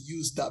 how she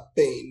used that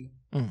pain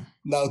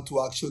now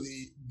to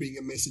actually bring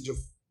a message of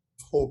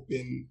hope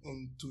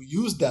and to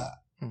use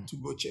that to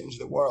go change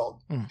the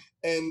world.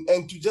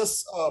 And to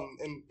just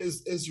and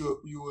as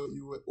you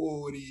were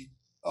already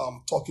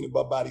talking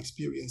about bad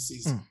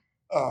experiences,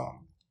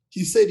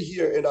 he said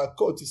here in our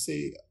quote, he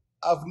said,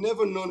 "I've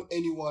never known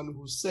anyone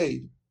who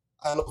said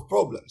I have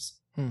problems."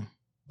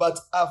 But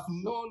I've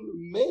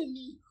known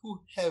many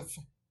who have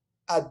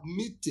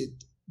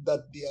admitted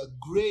that their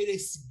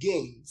greatest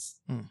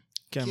gains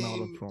came out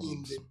of in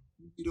problems. the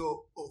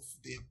middle of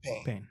their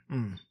pain.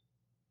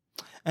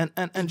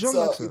 And John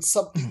Maxwell, it's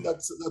something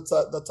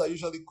that I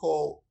usually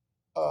call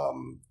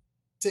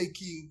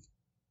taking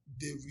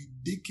the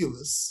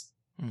ridiculous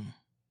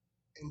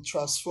and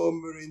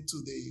transform it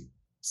into the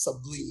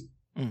sublime.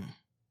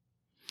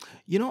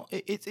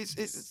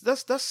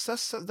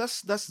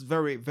 That's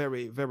very,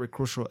 very, very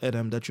crucial,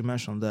 Adam, that you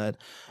mentioned that.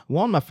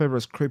 One of my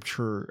favorite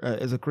scripture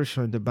as a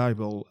Christian in the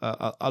Bible,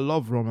 I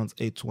love Romans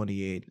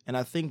 8:28, and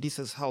I think this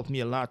has helped me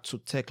a lot to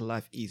take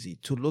life easy,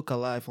 to look at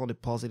life on the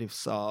positive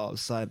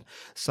side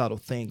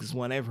of things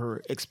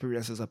whenever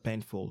experiences are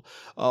painful.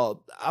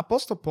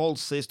 Apostle Paul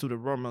says to the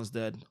Romans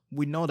that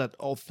we know that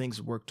all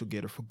things work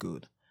together for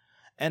good,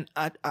 and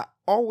I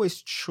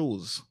always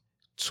choose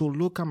to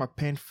look at my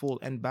painful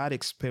and bad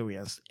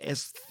experience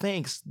as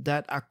things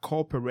that are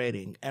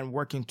cooperating and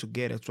working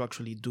together to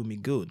actually do me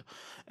good.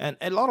 And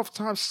a lot of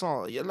times,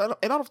 so a lot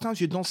of times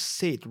you don't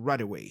see it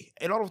right away.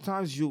 A lot of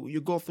times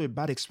you go through a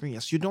bad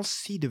experience, you don't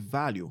see the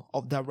value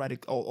of that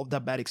of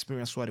that bad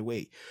experience right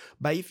away.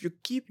 But if you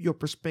keep your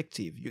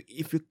perspective,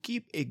 if you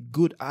keep a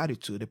good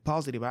attitude, a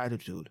positive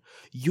attitude,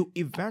 you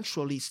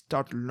eventually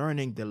start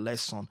learning the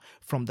lesson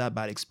from that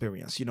bad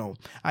experience.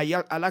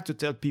 I like to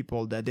tell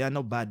people that there are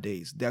no bad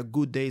days. There are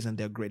good days and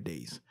there are great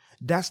days.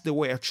 That's the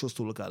way I choose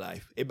to look at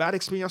life. A bad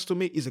experience to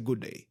me is a good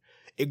day.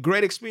 A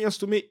great experience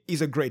to me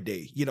is a great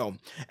day.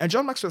 And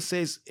John Maxwell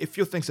says a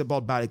few things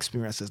about bad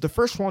experiences. The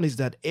first one is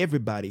that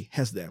everybody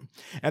has them.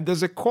 And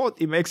there's a quote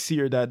he makes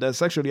here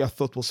that's actually I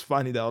thought was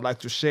funny that I'd like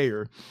to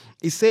share.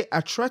 He said,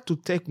 I try to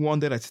take one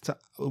day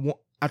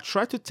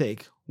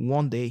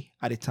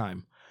at a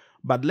time.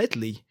 But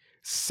lately,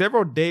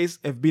 several days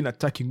have been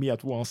attacking me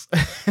at once.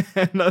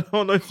 And I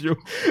don't know if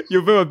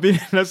you've ever been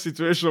in a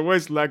situation where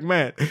it's like,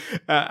 man,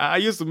 I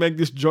used to make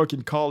this joke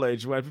in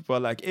college where people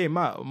are like, hey,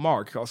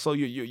 Mark, so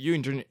you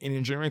in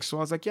engineering school?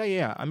 I was like,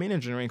 yeah, I'm in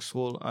engineering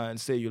school. And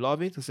say, you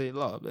love it? I say,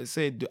 love. I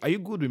say, are you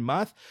good with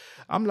math?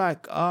 I'm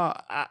like,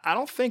 I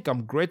don't think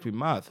I'm great with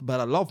math, but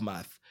I love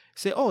math.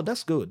 Say, oh,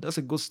 that's good. That's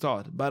a good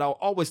start. But I'll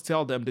always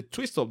tell them the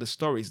twist of the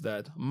story is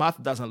that math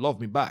doesn't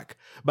love me back.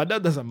 But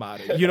that doesn't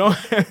matter,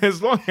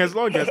 as long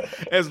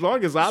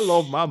as I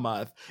love my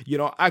math,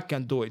 I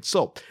can do it.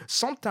 So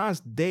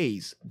sometimes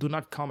days do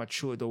not come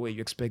at you the way you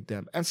expect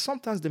them, and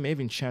sometimes they may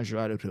even change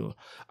your attitude.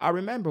 I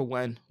remember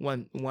when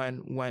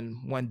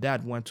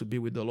Dad went to be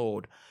with the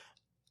Lord,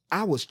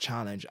 I was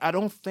challenged. I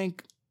don't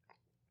think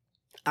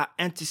I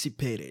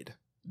anticipated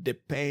the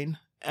pain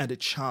and the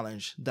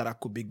challenge that I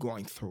could be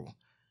going through.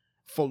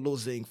 For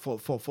losing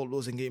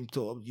him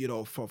to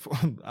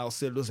I'll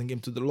say losing him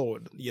to the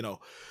Lord,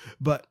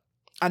 but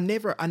I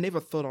never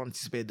thought I'd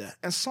anticipate that.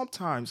 And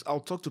sometimes I'll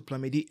talk to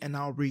Plamidi and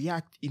I'll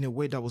react in a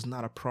way that was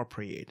not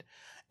appropriate.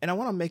 And I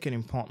want to make an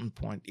important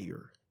point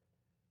here.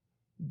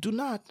 Do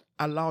not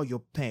allow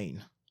your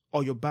pain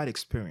or your bad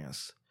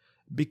experience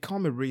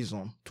become a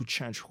reason to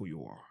change who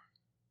you are.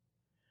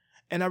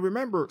 And I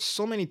remember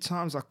so many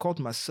times I caught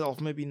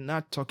myself maybe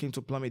not talking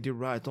to Plamidi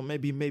right, or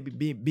maybe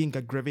being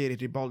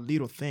aggravated about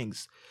little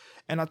things.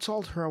 And I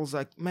told her, I was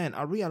like, man,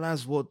 I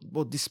realize what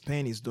this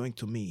pain is doing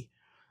to me.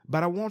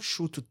 But I want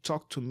you to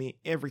talk to me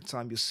every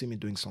time you see me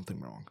doing something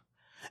wrong.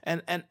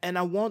 And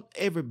I want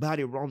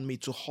everybody around me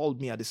to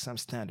hold me at the same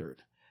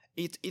standard.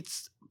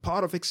 It's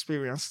part of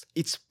experience.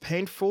 It's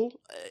painful.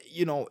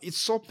 It's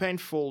so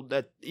painful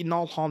that in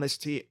all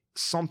honesty,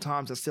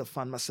 sometimes I still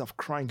find myself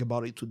crying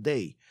about it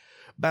today.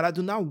 But I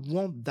do not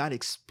want that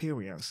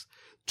experience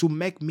to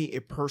make me a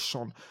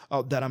person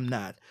that I'm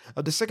not.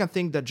 The second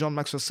thing that John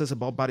Maxwell says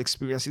about bad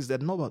experience is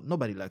that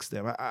nobody likes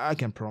them. I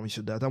can promise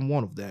you that. I'm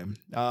one of them.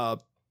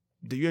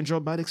 Do you enjoy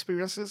bad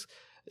experiences?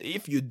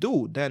 If you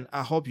do, then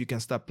I hope you can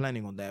start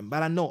planning on them.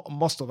 But I know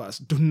most of us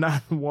do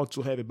not want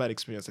to have a bad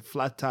experience, a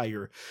flat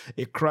tire,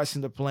 a crash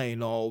in the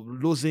plane, or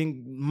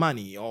losing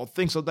money, or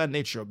things of that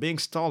nature, being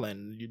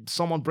stolen,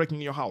 someone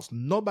breaking your house.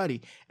 Nobody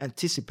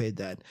anticipates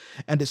that.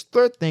 And this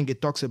third thing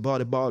it talks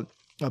about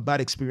bad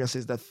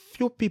experiences, that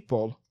few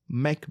people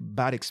make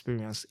bad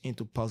experience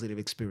into positive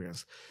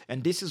experience.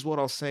 And this is what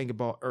I was saying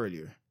about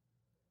earlier.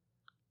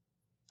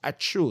 I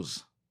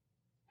choose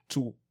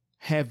to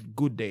have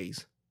good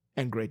days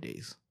and great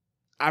days.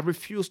 I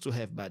refuse to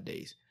have bad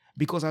days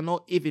because I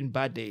know even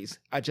bad days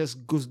are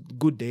just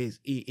good days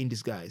in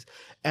disguise.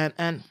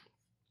 And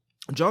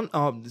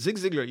Zig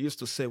Ziglar used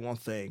to say one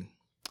thing: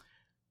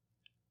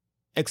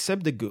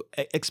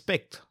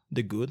 expect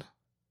the good,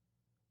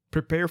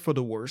 prepare for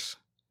the worst,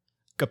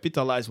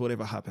 capitalize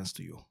whatever happens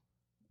to you.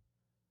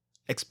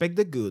 Expect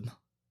the good,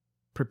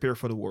 prepare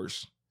for the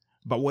worst,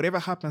 but whatever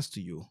happens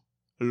to you,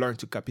 learn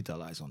to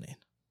capitalize on it.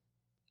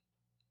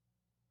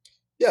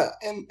 Yeah,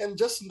 and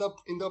just in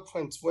that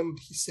point, when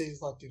he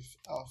says like if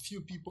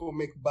few people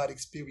make bad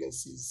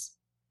experiences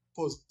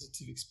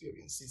positive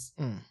experiences,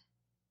 in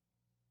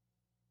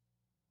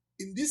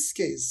this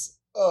case,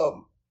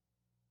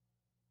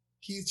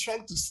 he's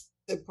trying to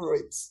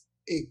separate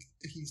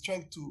he's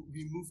trying to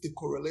remove the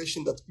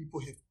correlation that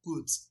people have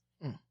put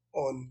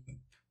on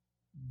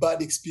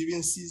bad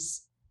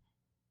experiences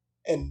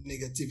and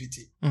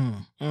negativity.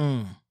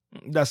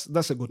 That's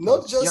a good point.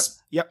 Not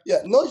just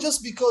not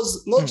just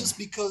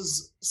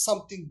because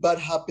something bad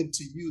happened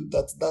to you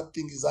that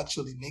thing is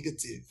actually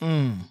negative.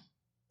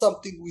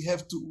 Something we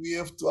have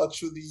to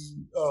actually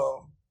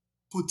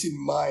put in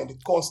mind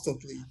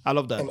constantly. I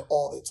love that. And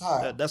all the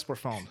time. That's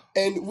profound.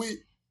 And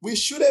we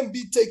shouldn't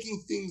be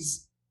taking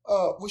things.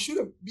 We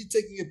shouldn't be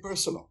taking it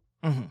personal.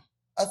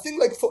 I think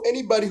like for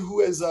anybody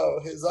who has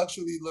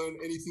actually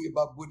learned anything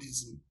about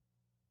Buddhism,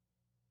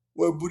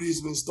 where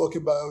Buddhism is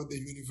talking about the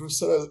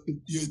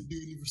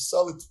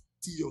universality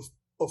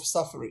of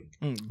suffering.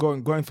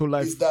 Going through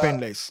life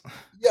painless.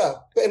 Yeah,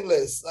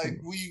 painless.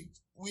 Like we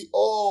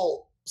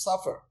all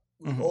suffer.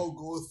 We all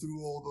go through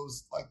all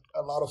those, like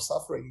a lot of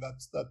suffering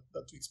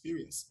that we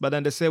experience. But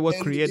then they say what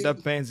And create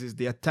that pain is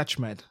the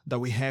attachment that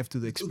we have to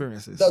the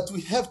experiences. that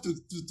we have to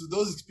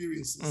those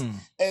experiences.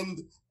 And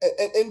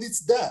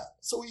it's that.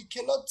 So we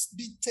cannot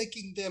be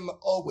taking them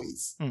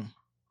always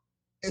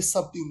as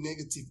something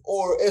negative,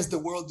 or as the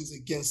world is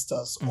against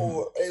us,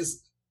 or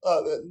as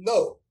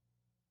no.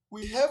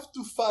 We have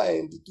to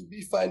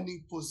be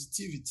finding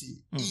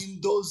positivity in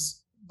those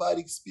bad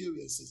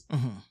experiences.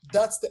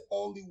 That's the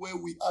only way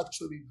we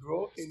actually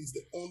grow, and it's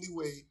the only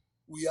way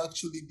we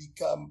actually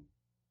become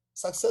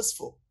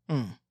successful.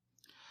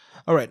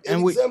 All right.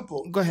 An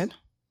example. Go ahead.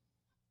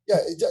 Yeah,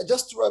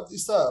 just to wrap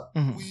this up,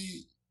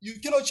 you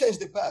cannot change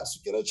the past.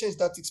 You cannot change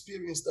that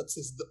experience that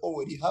has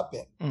already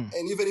happened.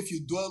 And even if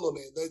you dwell on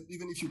it,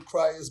 even if you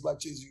cry as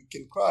much as you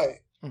can cry,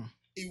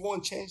 it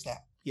won't change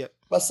that. Yep.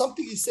 But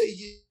something he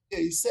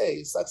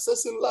says,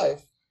 success in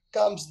life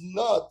comes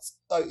not,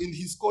 in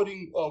his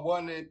quoting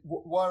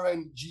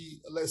Warren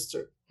G.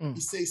 Lester,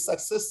 he says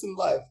success in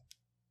life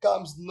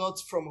comes not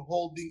from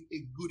holding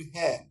a good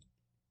hand,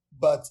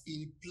 but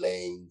in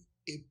playing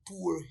a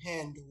poor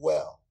hand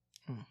well.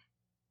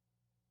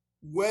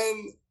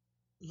 When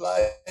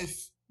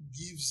life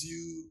gives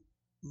you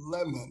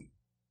lemon,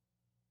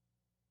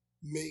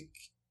 make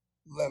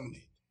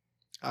lemonade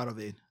out of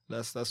it.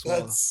 That's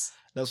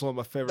one of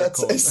my favorite that's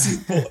quotes. As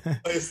simple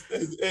as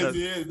it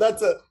is.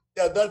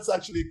 That's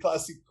actually a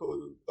classic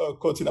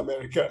quote in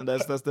America.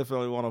 That's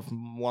definitely one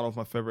of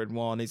my favorite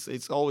ones.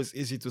 It's always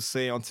easy to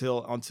say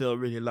until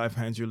really life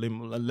hands you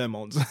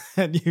lemons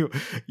and you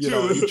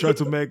try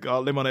to make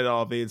lemonade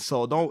out of it.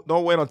 So don't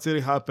wait until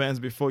it happens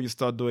before you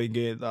start doing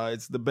it.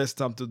 It's the best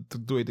time to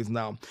do it is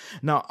now.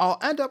 Now I'll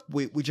end up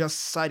with just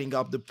citing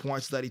up the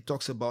points that he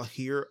talks about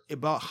here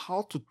about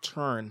how to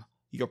turn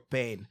your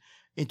pain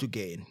into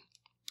gain.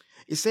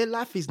 He said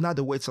life is not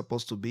the way it's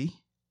supposed to be.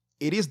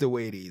 It is the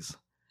way it is.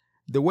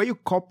 The way you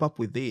cope up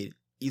with it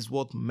is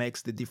what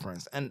makes the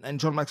difference. And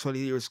John Maxwell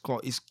here is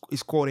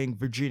quoting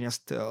Virginia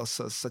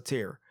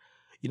Satir.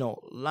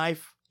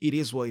 Life, it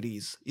is what it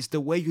is. It's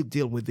the way you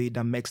deal with it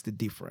that makes the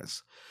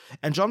difference.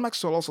 And John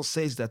Maxwell also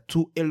says that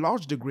to a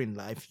large degree in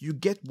life, you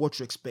get what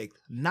you expect.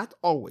 Not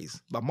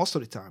always, but most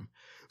of the time.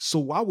 So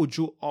why would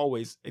you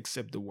always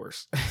accept the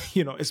worst?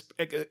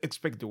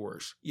 Expect the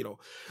worst.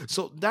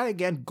 So that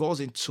again goes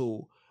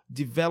into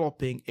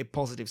developing a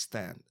positive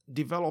stand,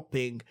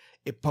 developing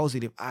a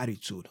positive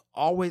attitude,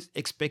 always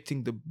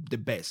expecting the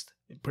best.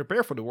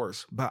 Prepare for the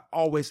worst, but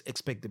always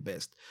expect the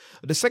best.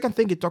 The second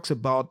thing he talks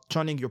about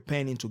turning your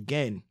pain into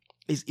gain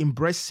is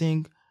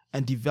embracing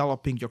and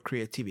developing your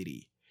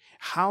creativity.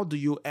 How do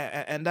you,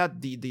 and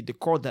that the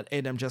quote that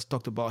Adam just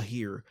talked about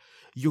here,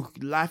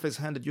 life has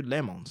handed you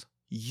lemons.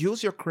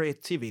 Use your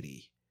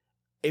creativity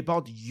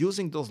about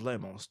using those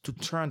lemons to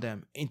turn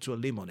them into a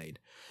lemonade.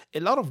 A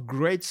lot of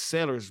great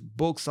sellers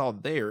books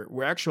out there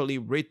were actually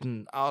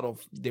written out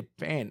of the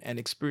pain and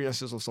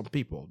experiences of some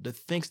people, the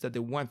things that they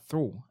went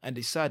through and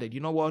decided,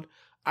 you know what,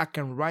 I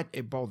can write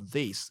about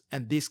this,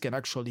 and this can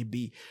actually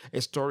be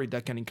a story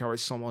that can encourage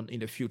someone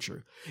in the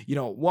future.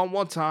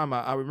 One time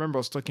I remember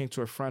I was talking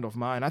to a friend of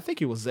mine. I think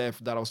it was Zeph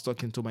that I was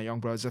talking to, my young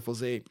brother, Zeph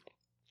Jose.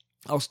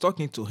 I was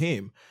talking to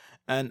him.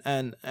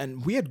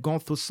 And we had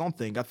gone through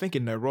something. I think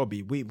in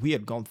Nairobi, we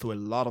had gone through a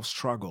lot of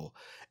struggle.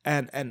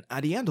 And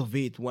at the end of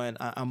it, when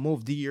I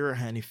moved here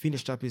and he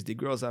finished up his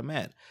degree, I was like,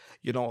 man,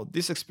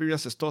 this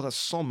experience has taught us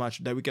so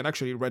much that we can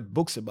actually write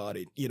books about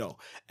it,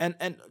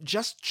 and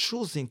just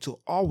choosing to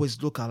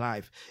always look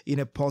alive in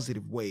a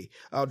positive way.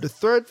 The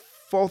third,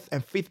 fourth,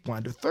 and fifth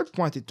point. The third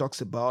point, it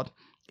talks about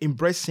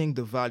embracing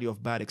the value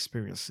of bad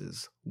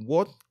experiences.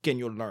 What can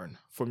you learn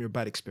from your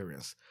bad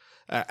experience?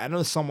 I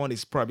know someone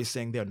is probably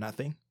saying they're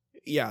nothing.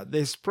 Yeah,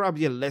 there's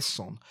probably a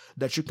lesson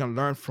that you can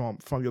learn from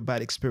your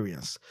bad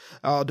experience.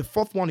 The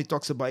fourth one he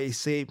talks about is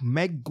say,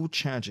 make good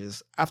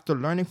changes after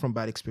learning from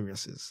bad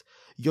experiences.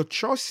 Your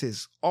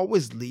choices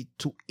always lead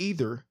to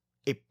either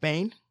a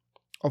pain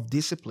of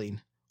discipline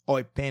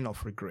or a pain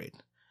of regret.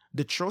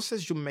 The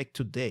choices you make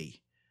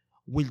today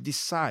will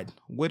decide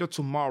whether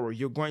tomorrow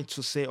you're going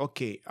to say,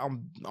 okay,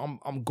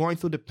 I'm going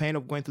through the pain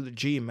of going to the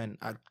gym and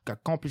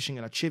accomplishing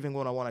and achieving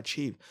what I want to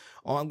achieve,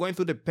 or I'm going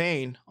through the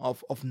pain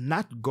of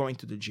not going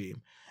to the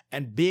gym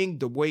and being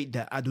the way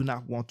that I do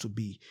not want to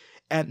be.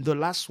 And the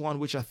last one,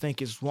 which I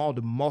think is one of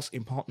the most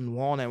important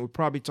one, and we'll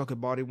probably talk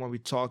about it when we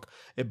talk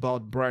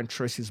about Brian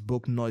Tracy's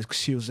book, No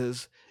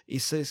Excuses. It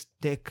says,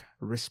 take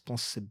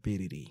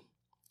responsibility.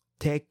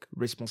 Take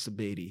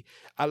responsibility.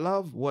 I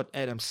love what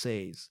Adam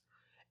says.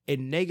 A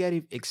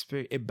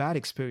bad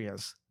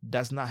experience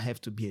does not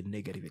have to be a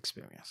negative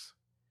experience.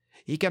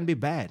 It can be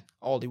bad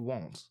all it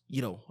wants.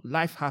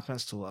 Life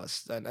happens to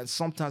us, and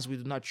sometimes we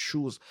do not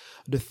choose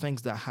the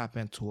things that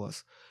happen to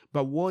us.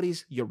 But what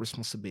is your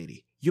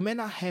responsibility? You may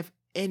not have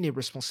any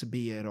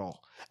responsibility at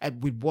all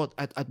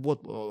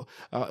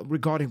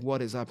regarding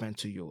what has happened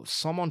to you.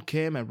 Someone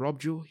came and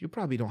robbed you, you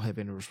probably don't have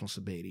any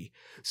responsibility.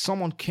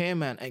 Someone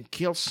came and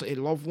killed a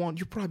loved one,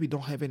 you probably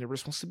don't have any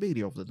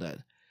responsibility over that.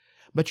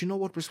 But you know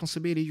what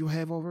responsibility you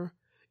have over?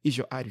 Is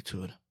your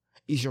attitude,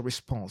 is your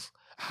response.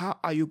 How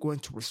are you going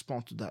to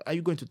respond to that? Are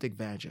you going to take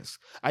vengeance?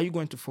 Are you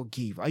going to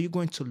forgive? Are you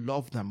going to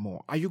love them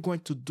more? Are you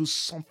going to do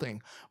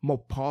something more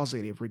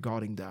positive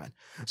regarding that?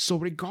 So,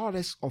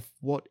 regardless of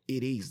what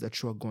it is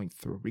that you are going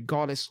through,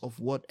 regardless of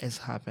what has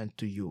happened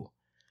to you,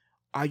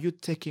 are you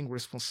taking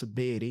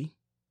responsibility?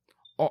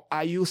 Or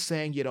are you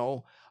saying,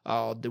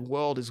 the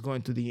world is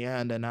going to the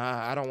end and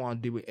I don't want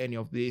to deal with any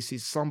of this?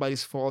 It's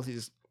somebody's fault.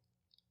 It's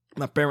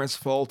my parents'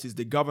 fault, is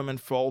the government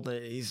fault,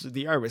 is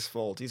the IRS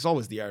fault. It's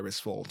always the IRS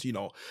fault.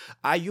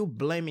 Are you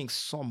blaming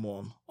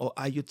someone or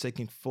are you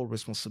taking full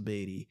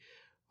responsibility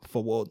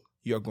for what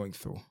you're going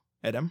through?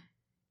 Adam?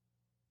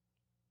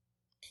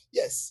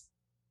 Yes.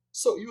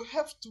 So you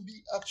have to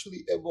be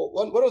actually able.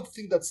 One of the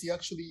things that he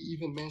actually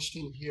even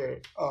mentioned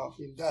here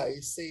in that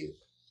is say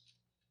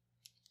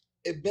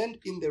a bend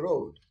in the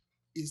road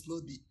is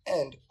not the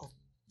end of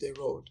the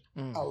road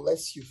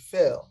unless you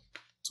fail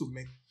to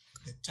make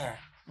the turn.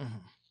 Mm-hmm.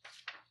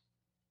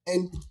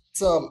 And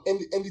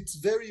it's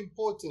very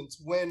important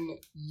when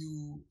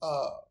you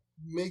are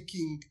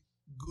making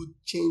good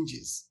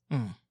changes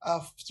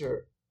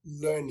after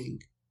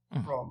learning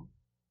from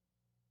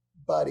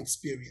bad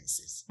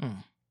experiences.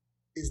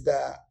 Is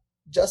that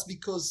just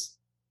because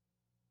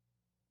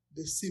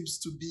there seems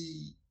to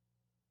be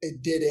a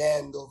dead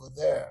end over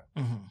there,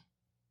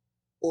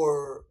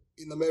 or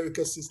in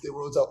America, since the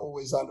roads are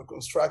always under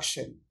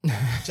construction,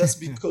 just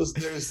because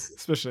there's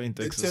especially in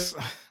Texas.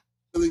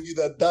 Telling you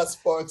that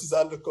part is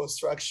under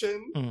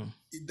construction,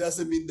 it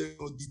doesn't mean there's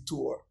no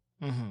detour.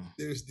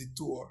 There's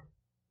detour.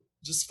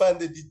 Just find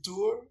the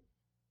detour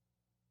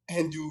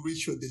and you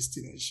reach your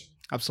destination.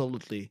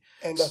 Absolutely.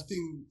 And I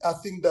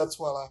think that's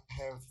what I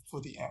have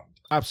for the end.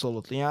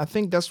 Absolutely. And I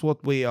think that's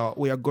what we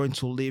are going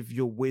to leave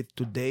you with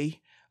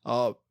today.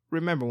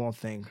 Remember one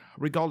thing,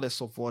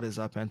 regardless of what has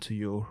happened to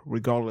you,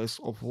 regardless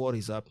of what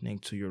is happening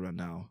to you right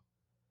now,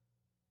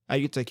 are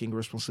you taking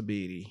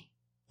responsibility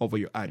over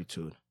your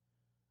attitude?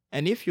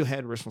 And if you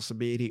had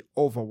responsibility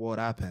over what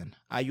happened,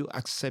 are you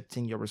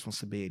accepting your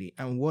responsibility?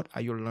 And what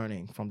are you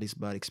learning from these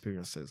bad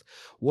experiences?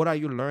 What are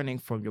you learning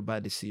from your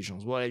bad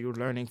decisions? What are you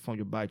learning from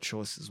your bad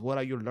choices? What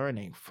are you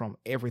learning from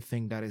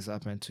everything that has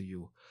happened to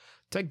you?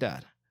 Take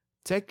that.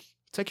 Take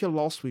your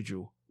loss with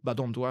you, but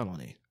don't dwell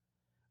on it.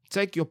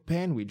 Take your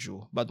pain with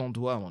you, but don't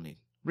dwell on it,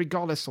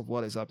 regardless of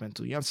what has happened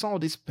to you. And some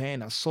of this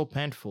pain are so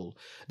painful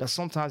that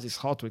sometimes it's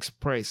hard to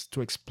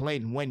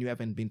explain when you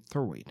haven't been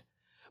through it.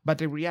 But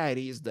the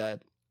reality is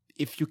that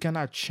if you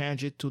cannot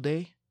change it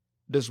today,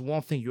 there's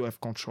one thing you have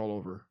control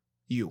over,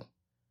 you.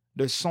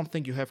 There's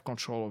something you have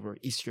control over,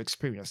 it's your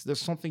experience.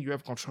 There's something you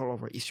have control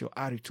over, it's your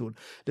attitude.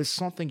 There's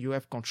something you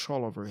have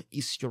control over,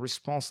 it's your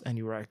response and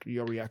your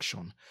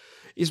reaction.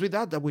 It's with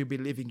that we'll be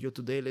leaving you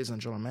today, ladies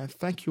and gentlemen.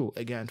 Thank you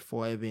again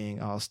for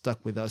having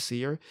stuck with us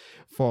here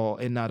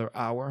for another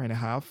hour and a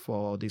half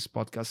for this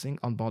podcasting,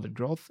 Unbounded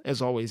Growth.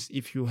 As always,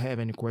 if you have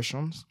any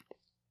questions,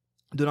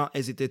 do not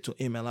hesitate to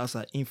email us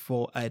at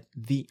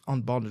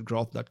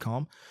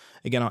info@theunboundedgrowth.com.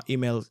 Again, our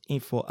email is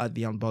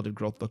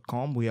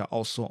info@theunboundedgrowth.com. We are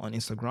also on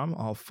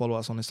Instagram. Follow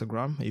us on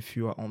Instagram if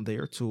you are on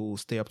there to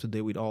stay up to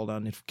date with all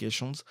our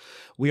notifications.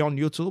 We are on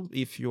YouTube.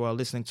 If you are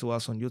listening to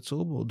us on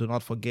YouTube, do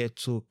not forget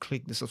to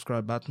click the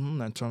subscribe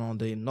button and turn on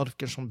the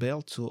notification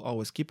bell to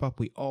always keep up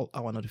with all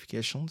our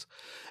notifications.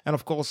 And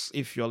of course,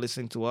 if you are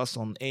listening to us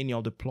on any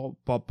of the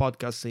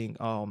podcasting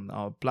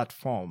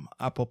platform,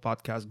 Apple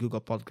Podcasts,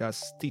 Google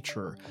Podcasts,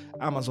 Stitcher,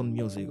 Amazon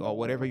Music, or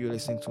whatever you're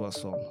listening to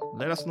us on,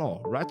 let us know.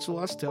 Write to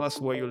us. Tell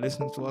us where you're listening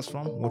to us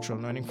from, what you're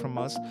learning from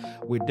us.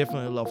 We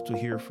definitely love to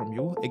hear from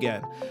you.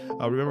 Again,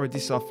 remember,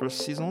 this is our first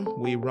season.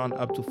 We run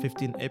up to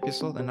 15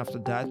 episodes, and after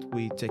that,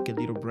 we take a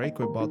little break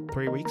for about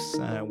 3 weeks,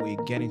 and we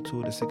get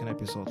into the second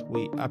episode.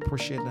 We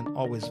appreciate and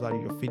always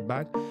value your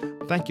feedback.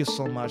 Thank you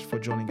so much for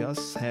joining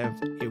us. Have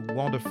a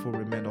wonderful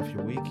remainder of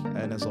your week,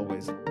 and as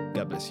always,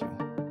 God bless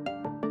you.